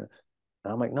store.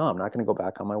 And I'm like, no, I'm not going to go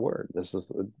back on my word.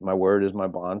 My word is my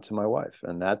bond to my wife.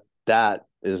 And that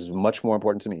is much more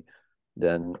important to me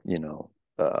than,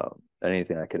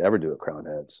 anything I could ever do at Crown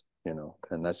Heads,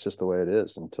 and that's just the way it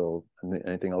is until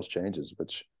anything else changes,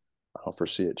 which I don't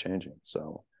foresee it changing.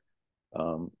 So,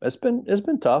 it's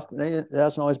been tough. It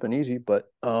hasn't always been easy,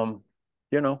 but, I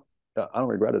don't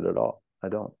regret it at all. I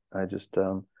don't. I just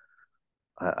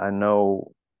I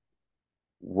know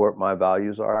what my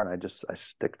values are, and I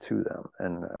stick to them,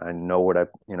 and I know what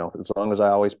as long as I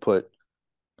always put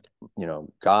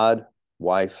God,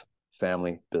 wife,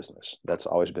 family, business. That's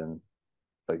always been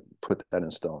like put that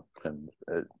in stone, and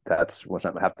that's when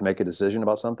I have to make a decision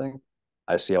about something.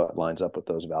 I see how it lines up with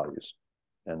those values,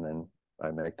 and then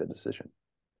I make the decision.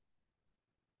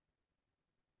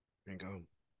 There you go.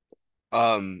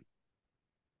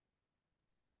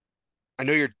 I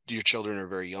know your children are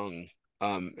very young.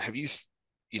 Have you,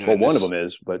 well, one of them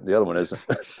is, but the other one isn't.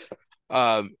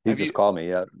 He just called me.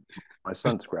 Yeah, my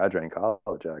son's graduating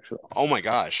college, actually. Oh my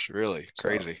gosh, really?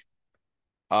 Crazy.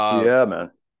 Yeah,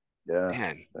 man. Yeah,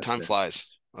 man, time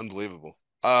flies. Unbelievable.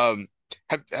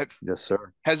 Yes,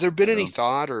 sir. Has there been any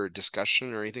thought or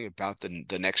discussion or anything about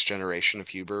the next generation of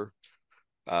Huber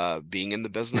being in the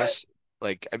business?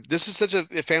 Like, this is such a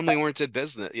family-oriented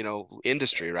business,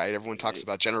 industry, right? Everyone talks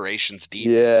about generations deep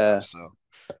and stuff, so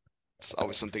it's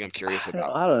always something I'm curious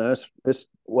about. I don't know.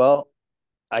 Well,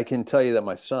 I can tell you that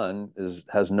my son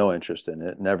has no interest in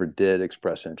it, never did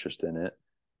express interest in it,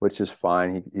 which is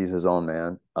fine. He's his own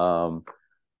man.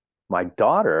 My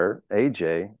daughter,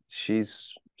 AJ,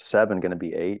 she's 7, going to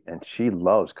be 8, and she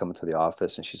loves coming to the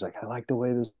office, and she's like, I like the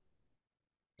way this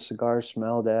cigars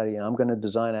smell, Daddy, and I'm going to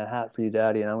design a hat for you,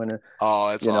 Daddy, and I'm going to,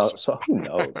 that's awesome. So who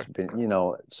knows?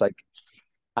 It's like,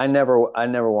 I never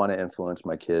want to influence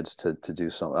my kids to do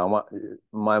something. I want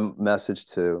my message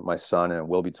to my son, and it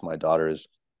will be to my daughter, is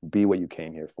be what you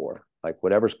came here for. Like,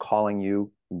 whatever's calling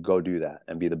you, go do that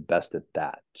and be the best at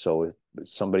that. So if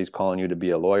somebody's calling you to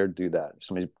be a lawyer, do that. If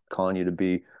somebody's calling you to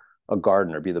be a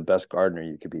gardener, be the best gardener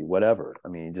you could be, whatever. I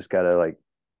mean, you just got to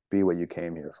be what you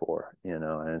came here for,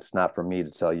 and it's not for me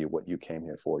to tell you what you came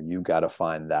here for. You got to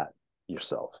find that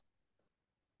yourself.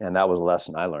 And that was a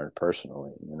lesson I learned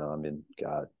personally, I mean,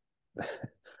 God,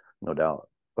 no doubt,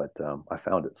 but I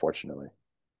found it, fortunately.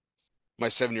 My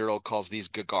 7-year-old calls these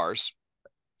gagars.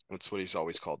 That's what he's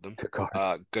always called them.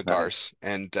 Gagars. Nice.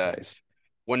 And nice.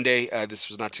 One day, this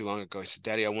was not too long ago, I said,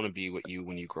 Daddy, I want to be what you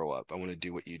when you grow up. I want to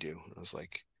do what you do. And I was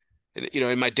like,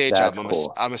 in my day job,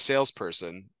 I'm a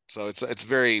salesperson. So it's not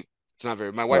very,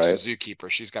 my wife's a zookeeper.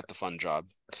 She's got the fun job.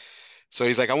 So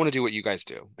he's like, I want to do what you guys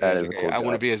do. I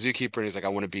want to be a zookeeper. And he's like, I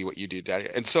want to be what you do, Daddy.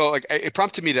 And so it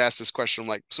prompted me to ask this question. I'm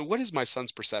like, so what is my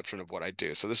son's perception of what I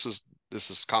do? So this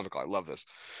is comical. I love this.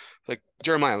 Like,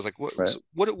 Jeremiah, I was like, what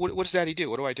does Daddy do?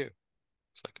 What do I do?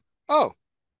 It's like, oh,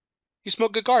 you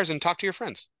smoke cigars and talk to your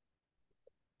friends.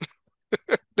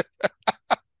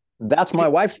 That's my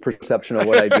wife's perception of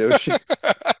what I do.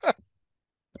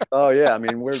 Oh yeah, I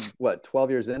mean, we're 12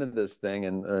 years into this thing,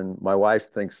 and my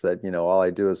wife thinks that all I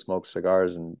do is smoke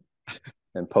cigars and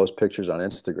post pictures on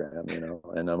Instagram,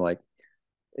 and I'm like,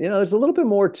 there's a little bit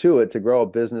more to it to grow a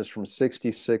business from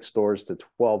 66 stores to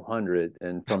 1,200,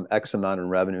 and from X amount in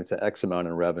revenue to X amount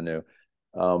in revenue.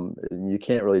 You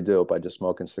can't really do it by just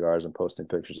smoking cigars and posting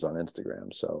pictures on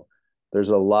Instagram. So there's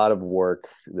a lot of work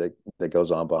that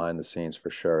goes on behind the scenes, for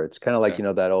sure. It's kind of like,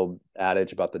 that old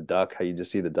adage about the duck, how you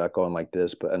just see the duck going like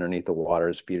this, but underneath the water,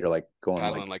 his feet are like going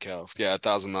paddling like hell. Yeah.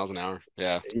 1,000 miles an hour.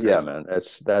 Yeah. Yeah, man.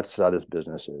 That's how this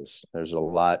business is. There's a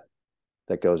lot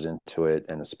that goes into it.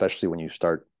 And especially when you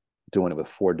start doing it with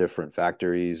 4 different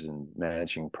factories and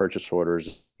managing purchase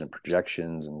orders and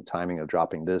projections and timing of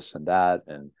dropping this and that,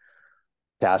 and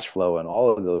cash flow and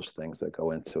all of those things that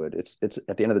go into it. It's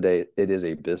at the end of the day, it is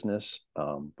a business,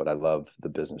 but I love the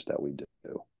business that we do.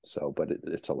 So, but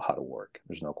it's a lot of work.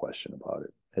 There's no question about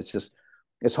it.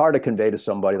 It's hard to convey to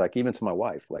somebody, like even to my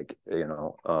wife, like,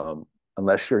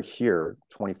 unless you're here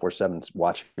 24/7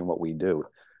 watching what we do,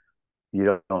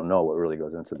 you don't know what really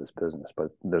goes into this business, but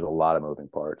there's a lot of moving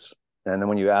parts. And then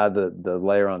when you add the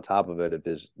layer on top of it,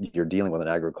 you're dealing with an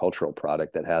agricultural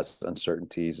product that has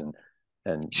uncertainties and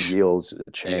and yields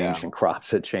change Yeah. and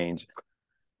crops that change.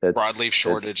 Broadleaf It's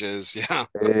shortages.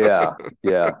 Yeah.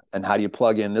 yeah. And how do you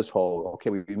plug in this hole?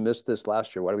 Okay, we missed this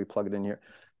last year. Why do we plug it in here?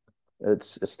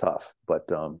 It's tough, but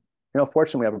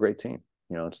fortunately we have a great team.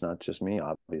 It's not just me.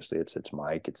 Obviously, it's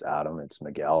Mike, it's Adam, it's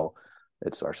Miguel,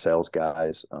 it's our sales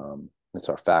guys, it's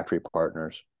our factory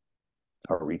partners,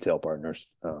 our retail partners.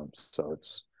 So it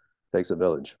takes a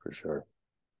village for sure.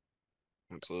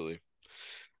 Absolutely.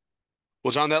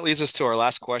 Well, John, that leads us to our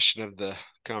last question of the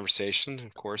conversation,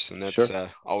 of course, and that's Sure.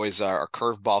 always our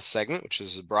curveball segment, which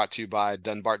is brought to you by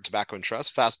Dunbarton Tobacco and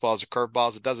Trust. Fastballs or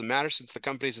curveballs, it doesn't matter. Since the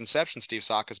company's inception, Steve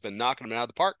Saka has been knocking them out of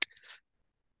the park.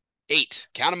 8,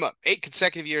 count them up, 8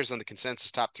 consecutive years on the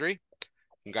consensus top 3.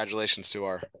 Congratulations to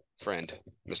our friend,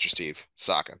 Mr. Steve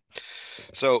Saka.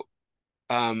 So,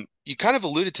 you kind of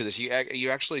alluded to this. You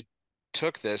actually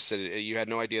took this, and you had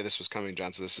no idea this was coming,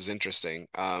 John. So this is interesting.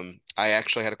 I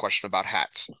actually had a question about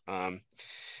hats. And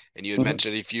you had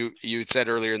mentioned you said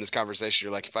earlier in this conversation,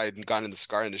 you're like, if I hadn't gone in the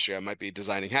cigar industry, I might be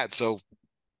designing hats. So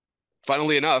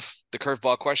funnily enough, the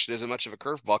curveball question isn't much of a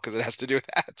curveball because it has to do with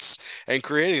hats and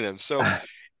creating them. So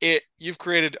you've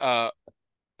created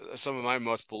some of my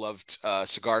most beloved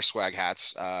cigar swag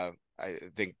hats. I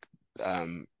think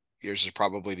yours is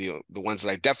probably the ones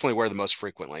that I definitely wear the most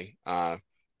frequently.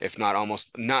 If not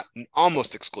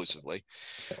almost exclusively.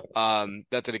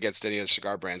 Nothing against any other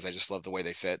cigar brands. I just love the way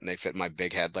they fit, and they fit my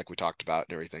big head, like we talked about,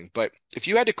 and everything. But if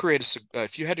you had to create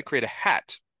a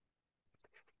hat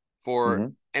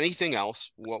for anything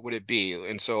else, what would it be?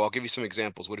 And so I'll give you some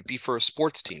examples. Would it be for a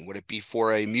sports team? Would it be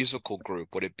for a musical group?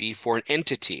 Would it be for an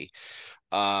entity?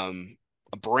 A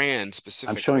brand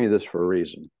specifically? I'm showing you this for a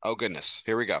reason. Oh goodness,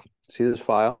 here we go. See this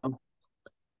file?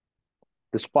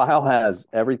 This file has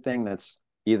everything that's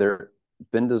either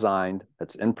been designed,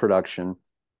 that's in production,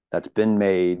 that's been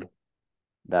made,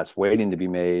 that's waiting to be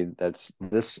made.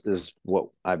 This is what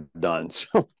I've done.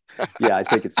 So yeah, I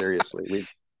take it seriously.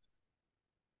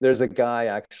 There's a guy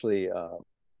actually,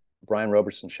 Brian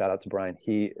Roberson, shout out to Brian.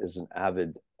 He is an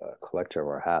avid collector of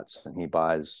our hats, and he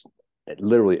buys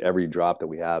literally every drop that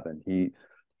we have. And he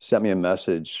sent me a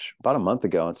message about a month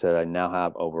ago and said, I now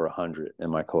have over 100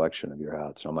 in my collection of your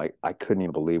hats. And I'm like, I couldn't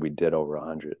even believe we did over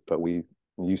 100, but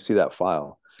you see that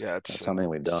file. Yeah, that's how many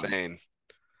we've done. Insane.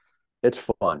 It's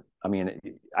fun. I mean,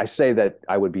 I say that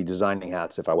I would be designing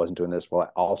hats if I wasn't doing this. Well,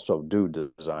 I also do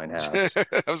design hats.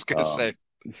 I was going to say.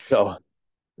 So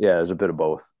yeah, there's a bit of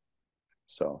both.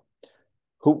 So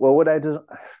what would I design?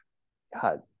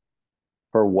 God,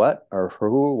 for what or for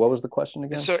who? What was the question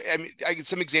again? So I mean, I get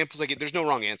some examples. Like, there's no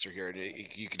wrong answer here.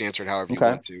 You can answer it however you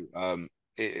want to.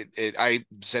 I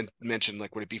mentioned,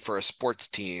 like, would it be for a sports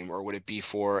team, or would it be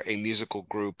for a musical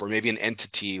group, or maybe an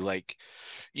entity? Like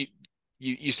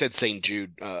you said St.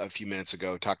 Jude a few minutes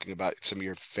ago, talking about some of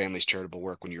your family's charitable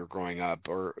work when you were growing up,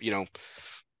 or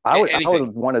I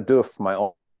would want to do it for my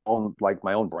own like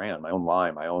my own brand, my own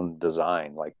line, my own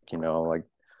design, like like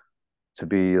to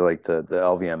be like the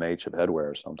LVMH of headwear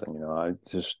or something. I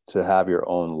just to have your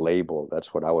own label.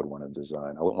 That's what I would want to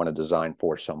design. I wouldn't want to design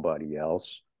for somebody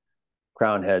else.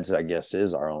 Crown Heads, I guess,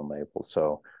 is our own label.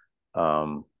 So,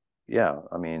 yeah,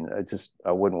 I mean,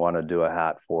 I wouldn't want to do a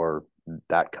hat for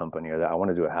that company or that. I want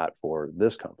to do a hat for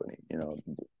this company,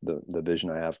 the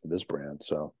vision I have for this brand.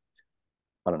 So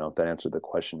I don't know if that answered the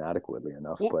question adequately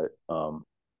enough, but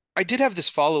I did have this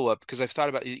follow-up because I've thought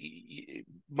about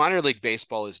minor league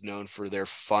baseball is known for their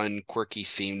fun, quirky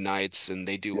theme nights, and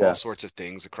they do all sorts of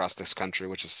things across this country,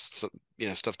 which is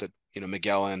stuff that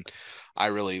Miguel and I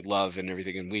really love and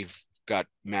everything. And we've got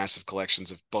massive collections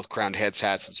of both Crowned Heads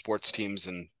hats and sports teams,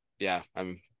 and yeah,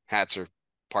 hats are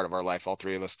part of our life, all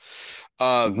three of us.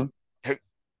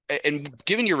 And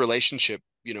given your relationship,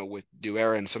 with New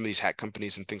Era and some of these hat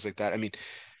companies and things like that, I mean,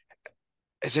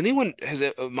 has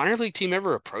a minor league team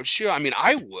ever approached you? I mean,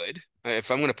 I would,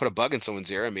 if I'm going to put a bug in someone's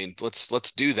ear. I mean,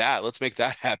 let's do that. Let's make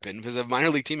that happen. Has a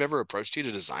minor league team ever approached you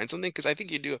to design something? Because I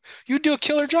think you do a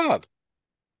killer job.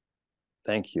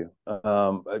 Thank you.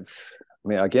 I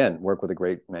mean, again, work with a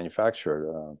great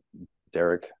manufacturer,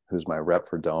 Derek, who's my rep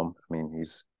for Dome. I mean,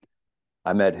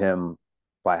 I met him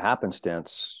by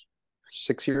happenstance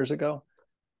 6 years ago,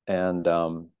 and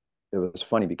it was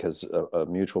funny because a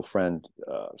mutual friend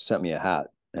sent me a hat,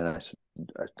 and I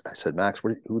said, Max,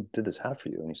 who did this hat for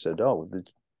you? And he said, oh, there's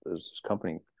this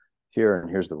company here,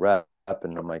 and here's the rep.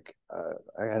 And I'm like,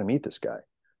 I got to meet this guy.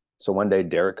 So one day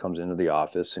Derek comes into the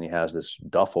office, and he has this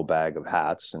duffel bag of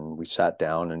hats, and we sat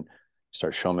down and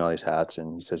started showing me all these hats,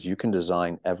 and he says, you can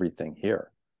design everything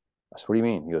here. I said, what do you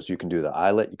mean? He goes, you can do the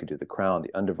eyelet, you can do the crown,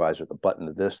 the undervisor, the button,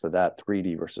 the this, the that,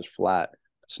 3D versus flat,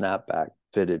 snapback,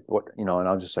 fitted, and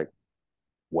I'm just like,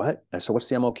 what? I said, what's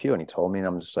the MOQ? And he told me, and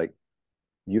I'm just like,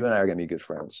 you and I are going to be good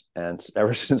friends. And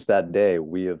ever since that day,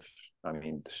 we have, I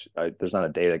mean, there's not a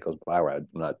day that goes by where I'm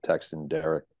not texting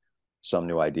Derek some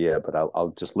new idea, but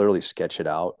I'll just literally sketch it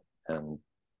out and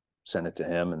send it to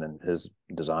him. And then his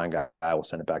design guy will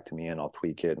send it back to me, and I'll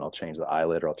tweak it, and I'll change the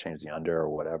eyelid, or I'll change the under, or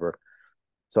whatever.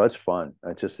 So it's fun.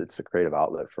 It's a creative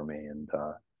outlet for me. And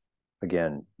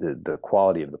again, the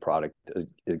quality of the product,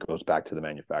 it goes back to the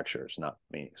manufacturers, not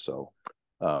me. So,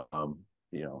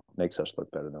 makes us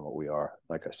look better than what we are,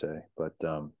 like I say. But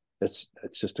it's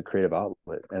just a creative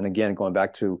outlet. And again, going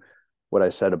back to what I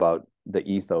said about the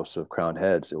ethos of Crowned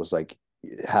Heads, it was like,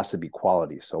 it has to be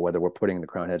quality. So whether we're putting the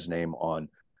Crowned Heads name on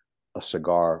a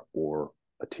cigar or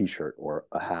a t-shirt or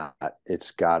a hat,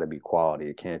 it's got to be quality.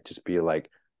 It can't just be like,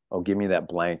 oh, give me that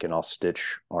blank and I'll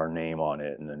stitch our name on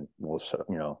it, and then we'll,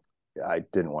 I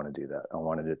didn't want to do that. I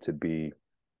wanted it to be,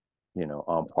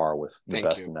 on par with the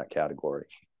best in that category.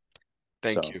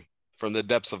 Thank you from the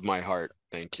depths of my heart.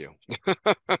 Thank you.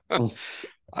 I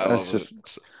love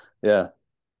it. Yeah.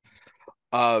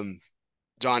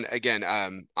 John, again,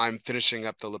 I'm finishing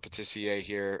up the Le Patissier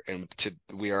here, and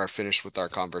we are finished with our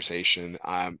conversation.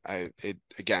 I'm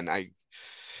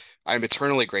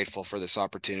eternally grateful for this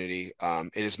opportunity.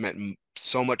 It has meant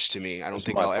so much to me. I don't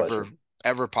think I'll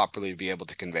ever properly be able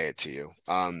to convey it to you.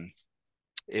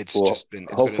 It's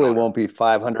hopefully it won't be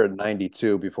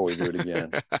 592 before we do it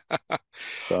again.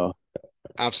 So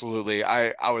absolutely.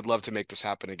 I would love to make this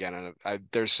happen again. And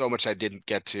there's so much I didn't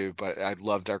get to, but I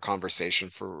loved our conversation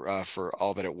for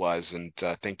all that it was. And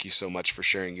thank you so much for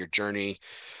sharing your journey,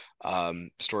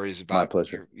 stories about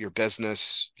your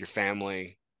business, your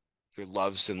family, your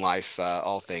loves in life,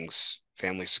 all things,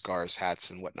 family, cigars,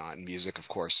 hats, and whatnot, and music, of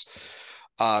course.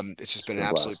 It's just been an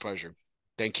absolute pleasure.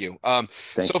 Thank you.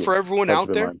 Thank you. For everyone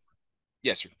out there,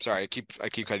 yes, sir. Sorry, I keep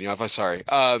cutting you off. I'm sorry.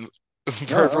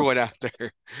 Everyone out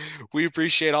there, we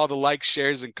appreciate all the likes,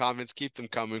 shares, and comments. Keep them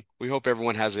coming. We hope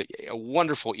everyone has a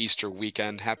wonderful Easter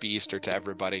weekend. Happy Easter to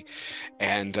everybody.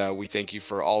 And we thank you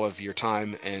for all of your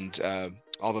time and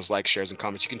all those likes, shares, and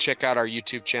comments. You can check out our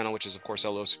YouTube channel, which is, of course,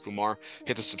 El Oso Fumar.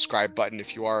 Hit the subscribe button.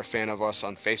 If you are a fan of us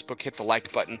on Facebook, hit the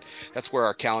like button. That's where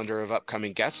our calendar of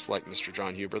upcoming guests, like Mr.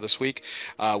 John Huber this week,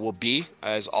 will be,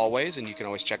 as always. And you can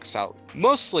always check us out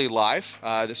mostly live.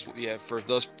 For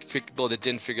those people that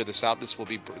didn't figure this out,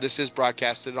 this is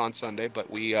broadcasted on Sunday, but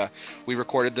we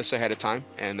recorded this ahead of time,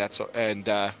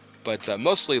 but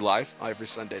mostly live every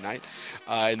Sunday night.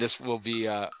 And this will be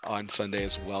on Sunday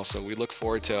as well. So we look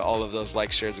forward to all of those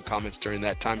likes, shares, and comments during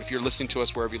that time. If you're listening to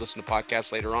us wherever you listen to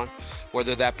podcasts later on,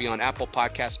 whether that be on Apple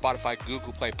Podcasts, Spotify,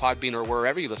 Google Play, Podbean, or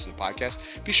wherever you listen to podcasts,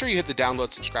 be sure you hit the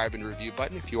download, subscribe, and review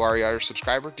button. If you are a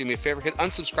subscriber, do me a favor, hit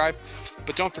unsubscribe,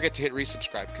 but don't forget to hit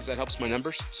resubscribe, because that helps my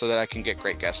numbers so that I can get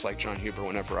great guests like John Huber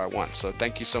whenever I want. So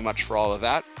thank you so much for all of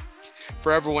that.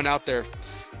 For everyone out there,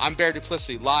 I'm Bear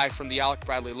Duplessis, live from the Alec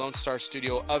Bradley Lone Star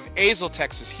studio of Azle,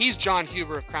 Texas. He's John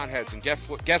Huber of Crowned Heads, and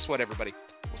guess what, everybody?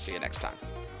 We'll see you next time.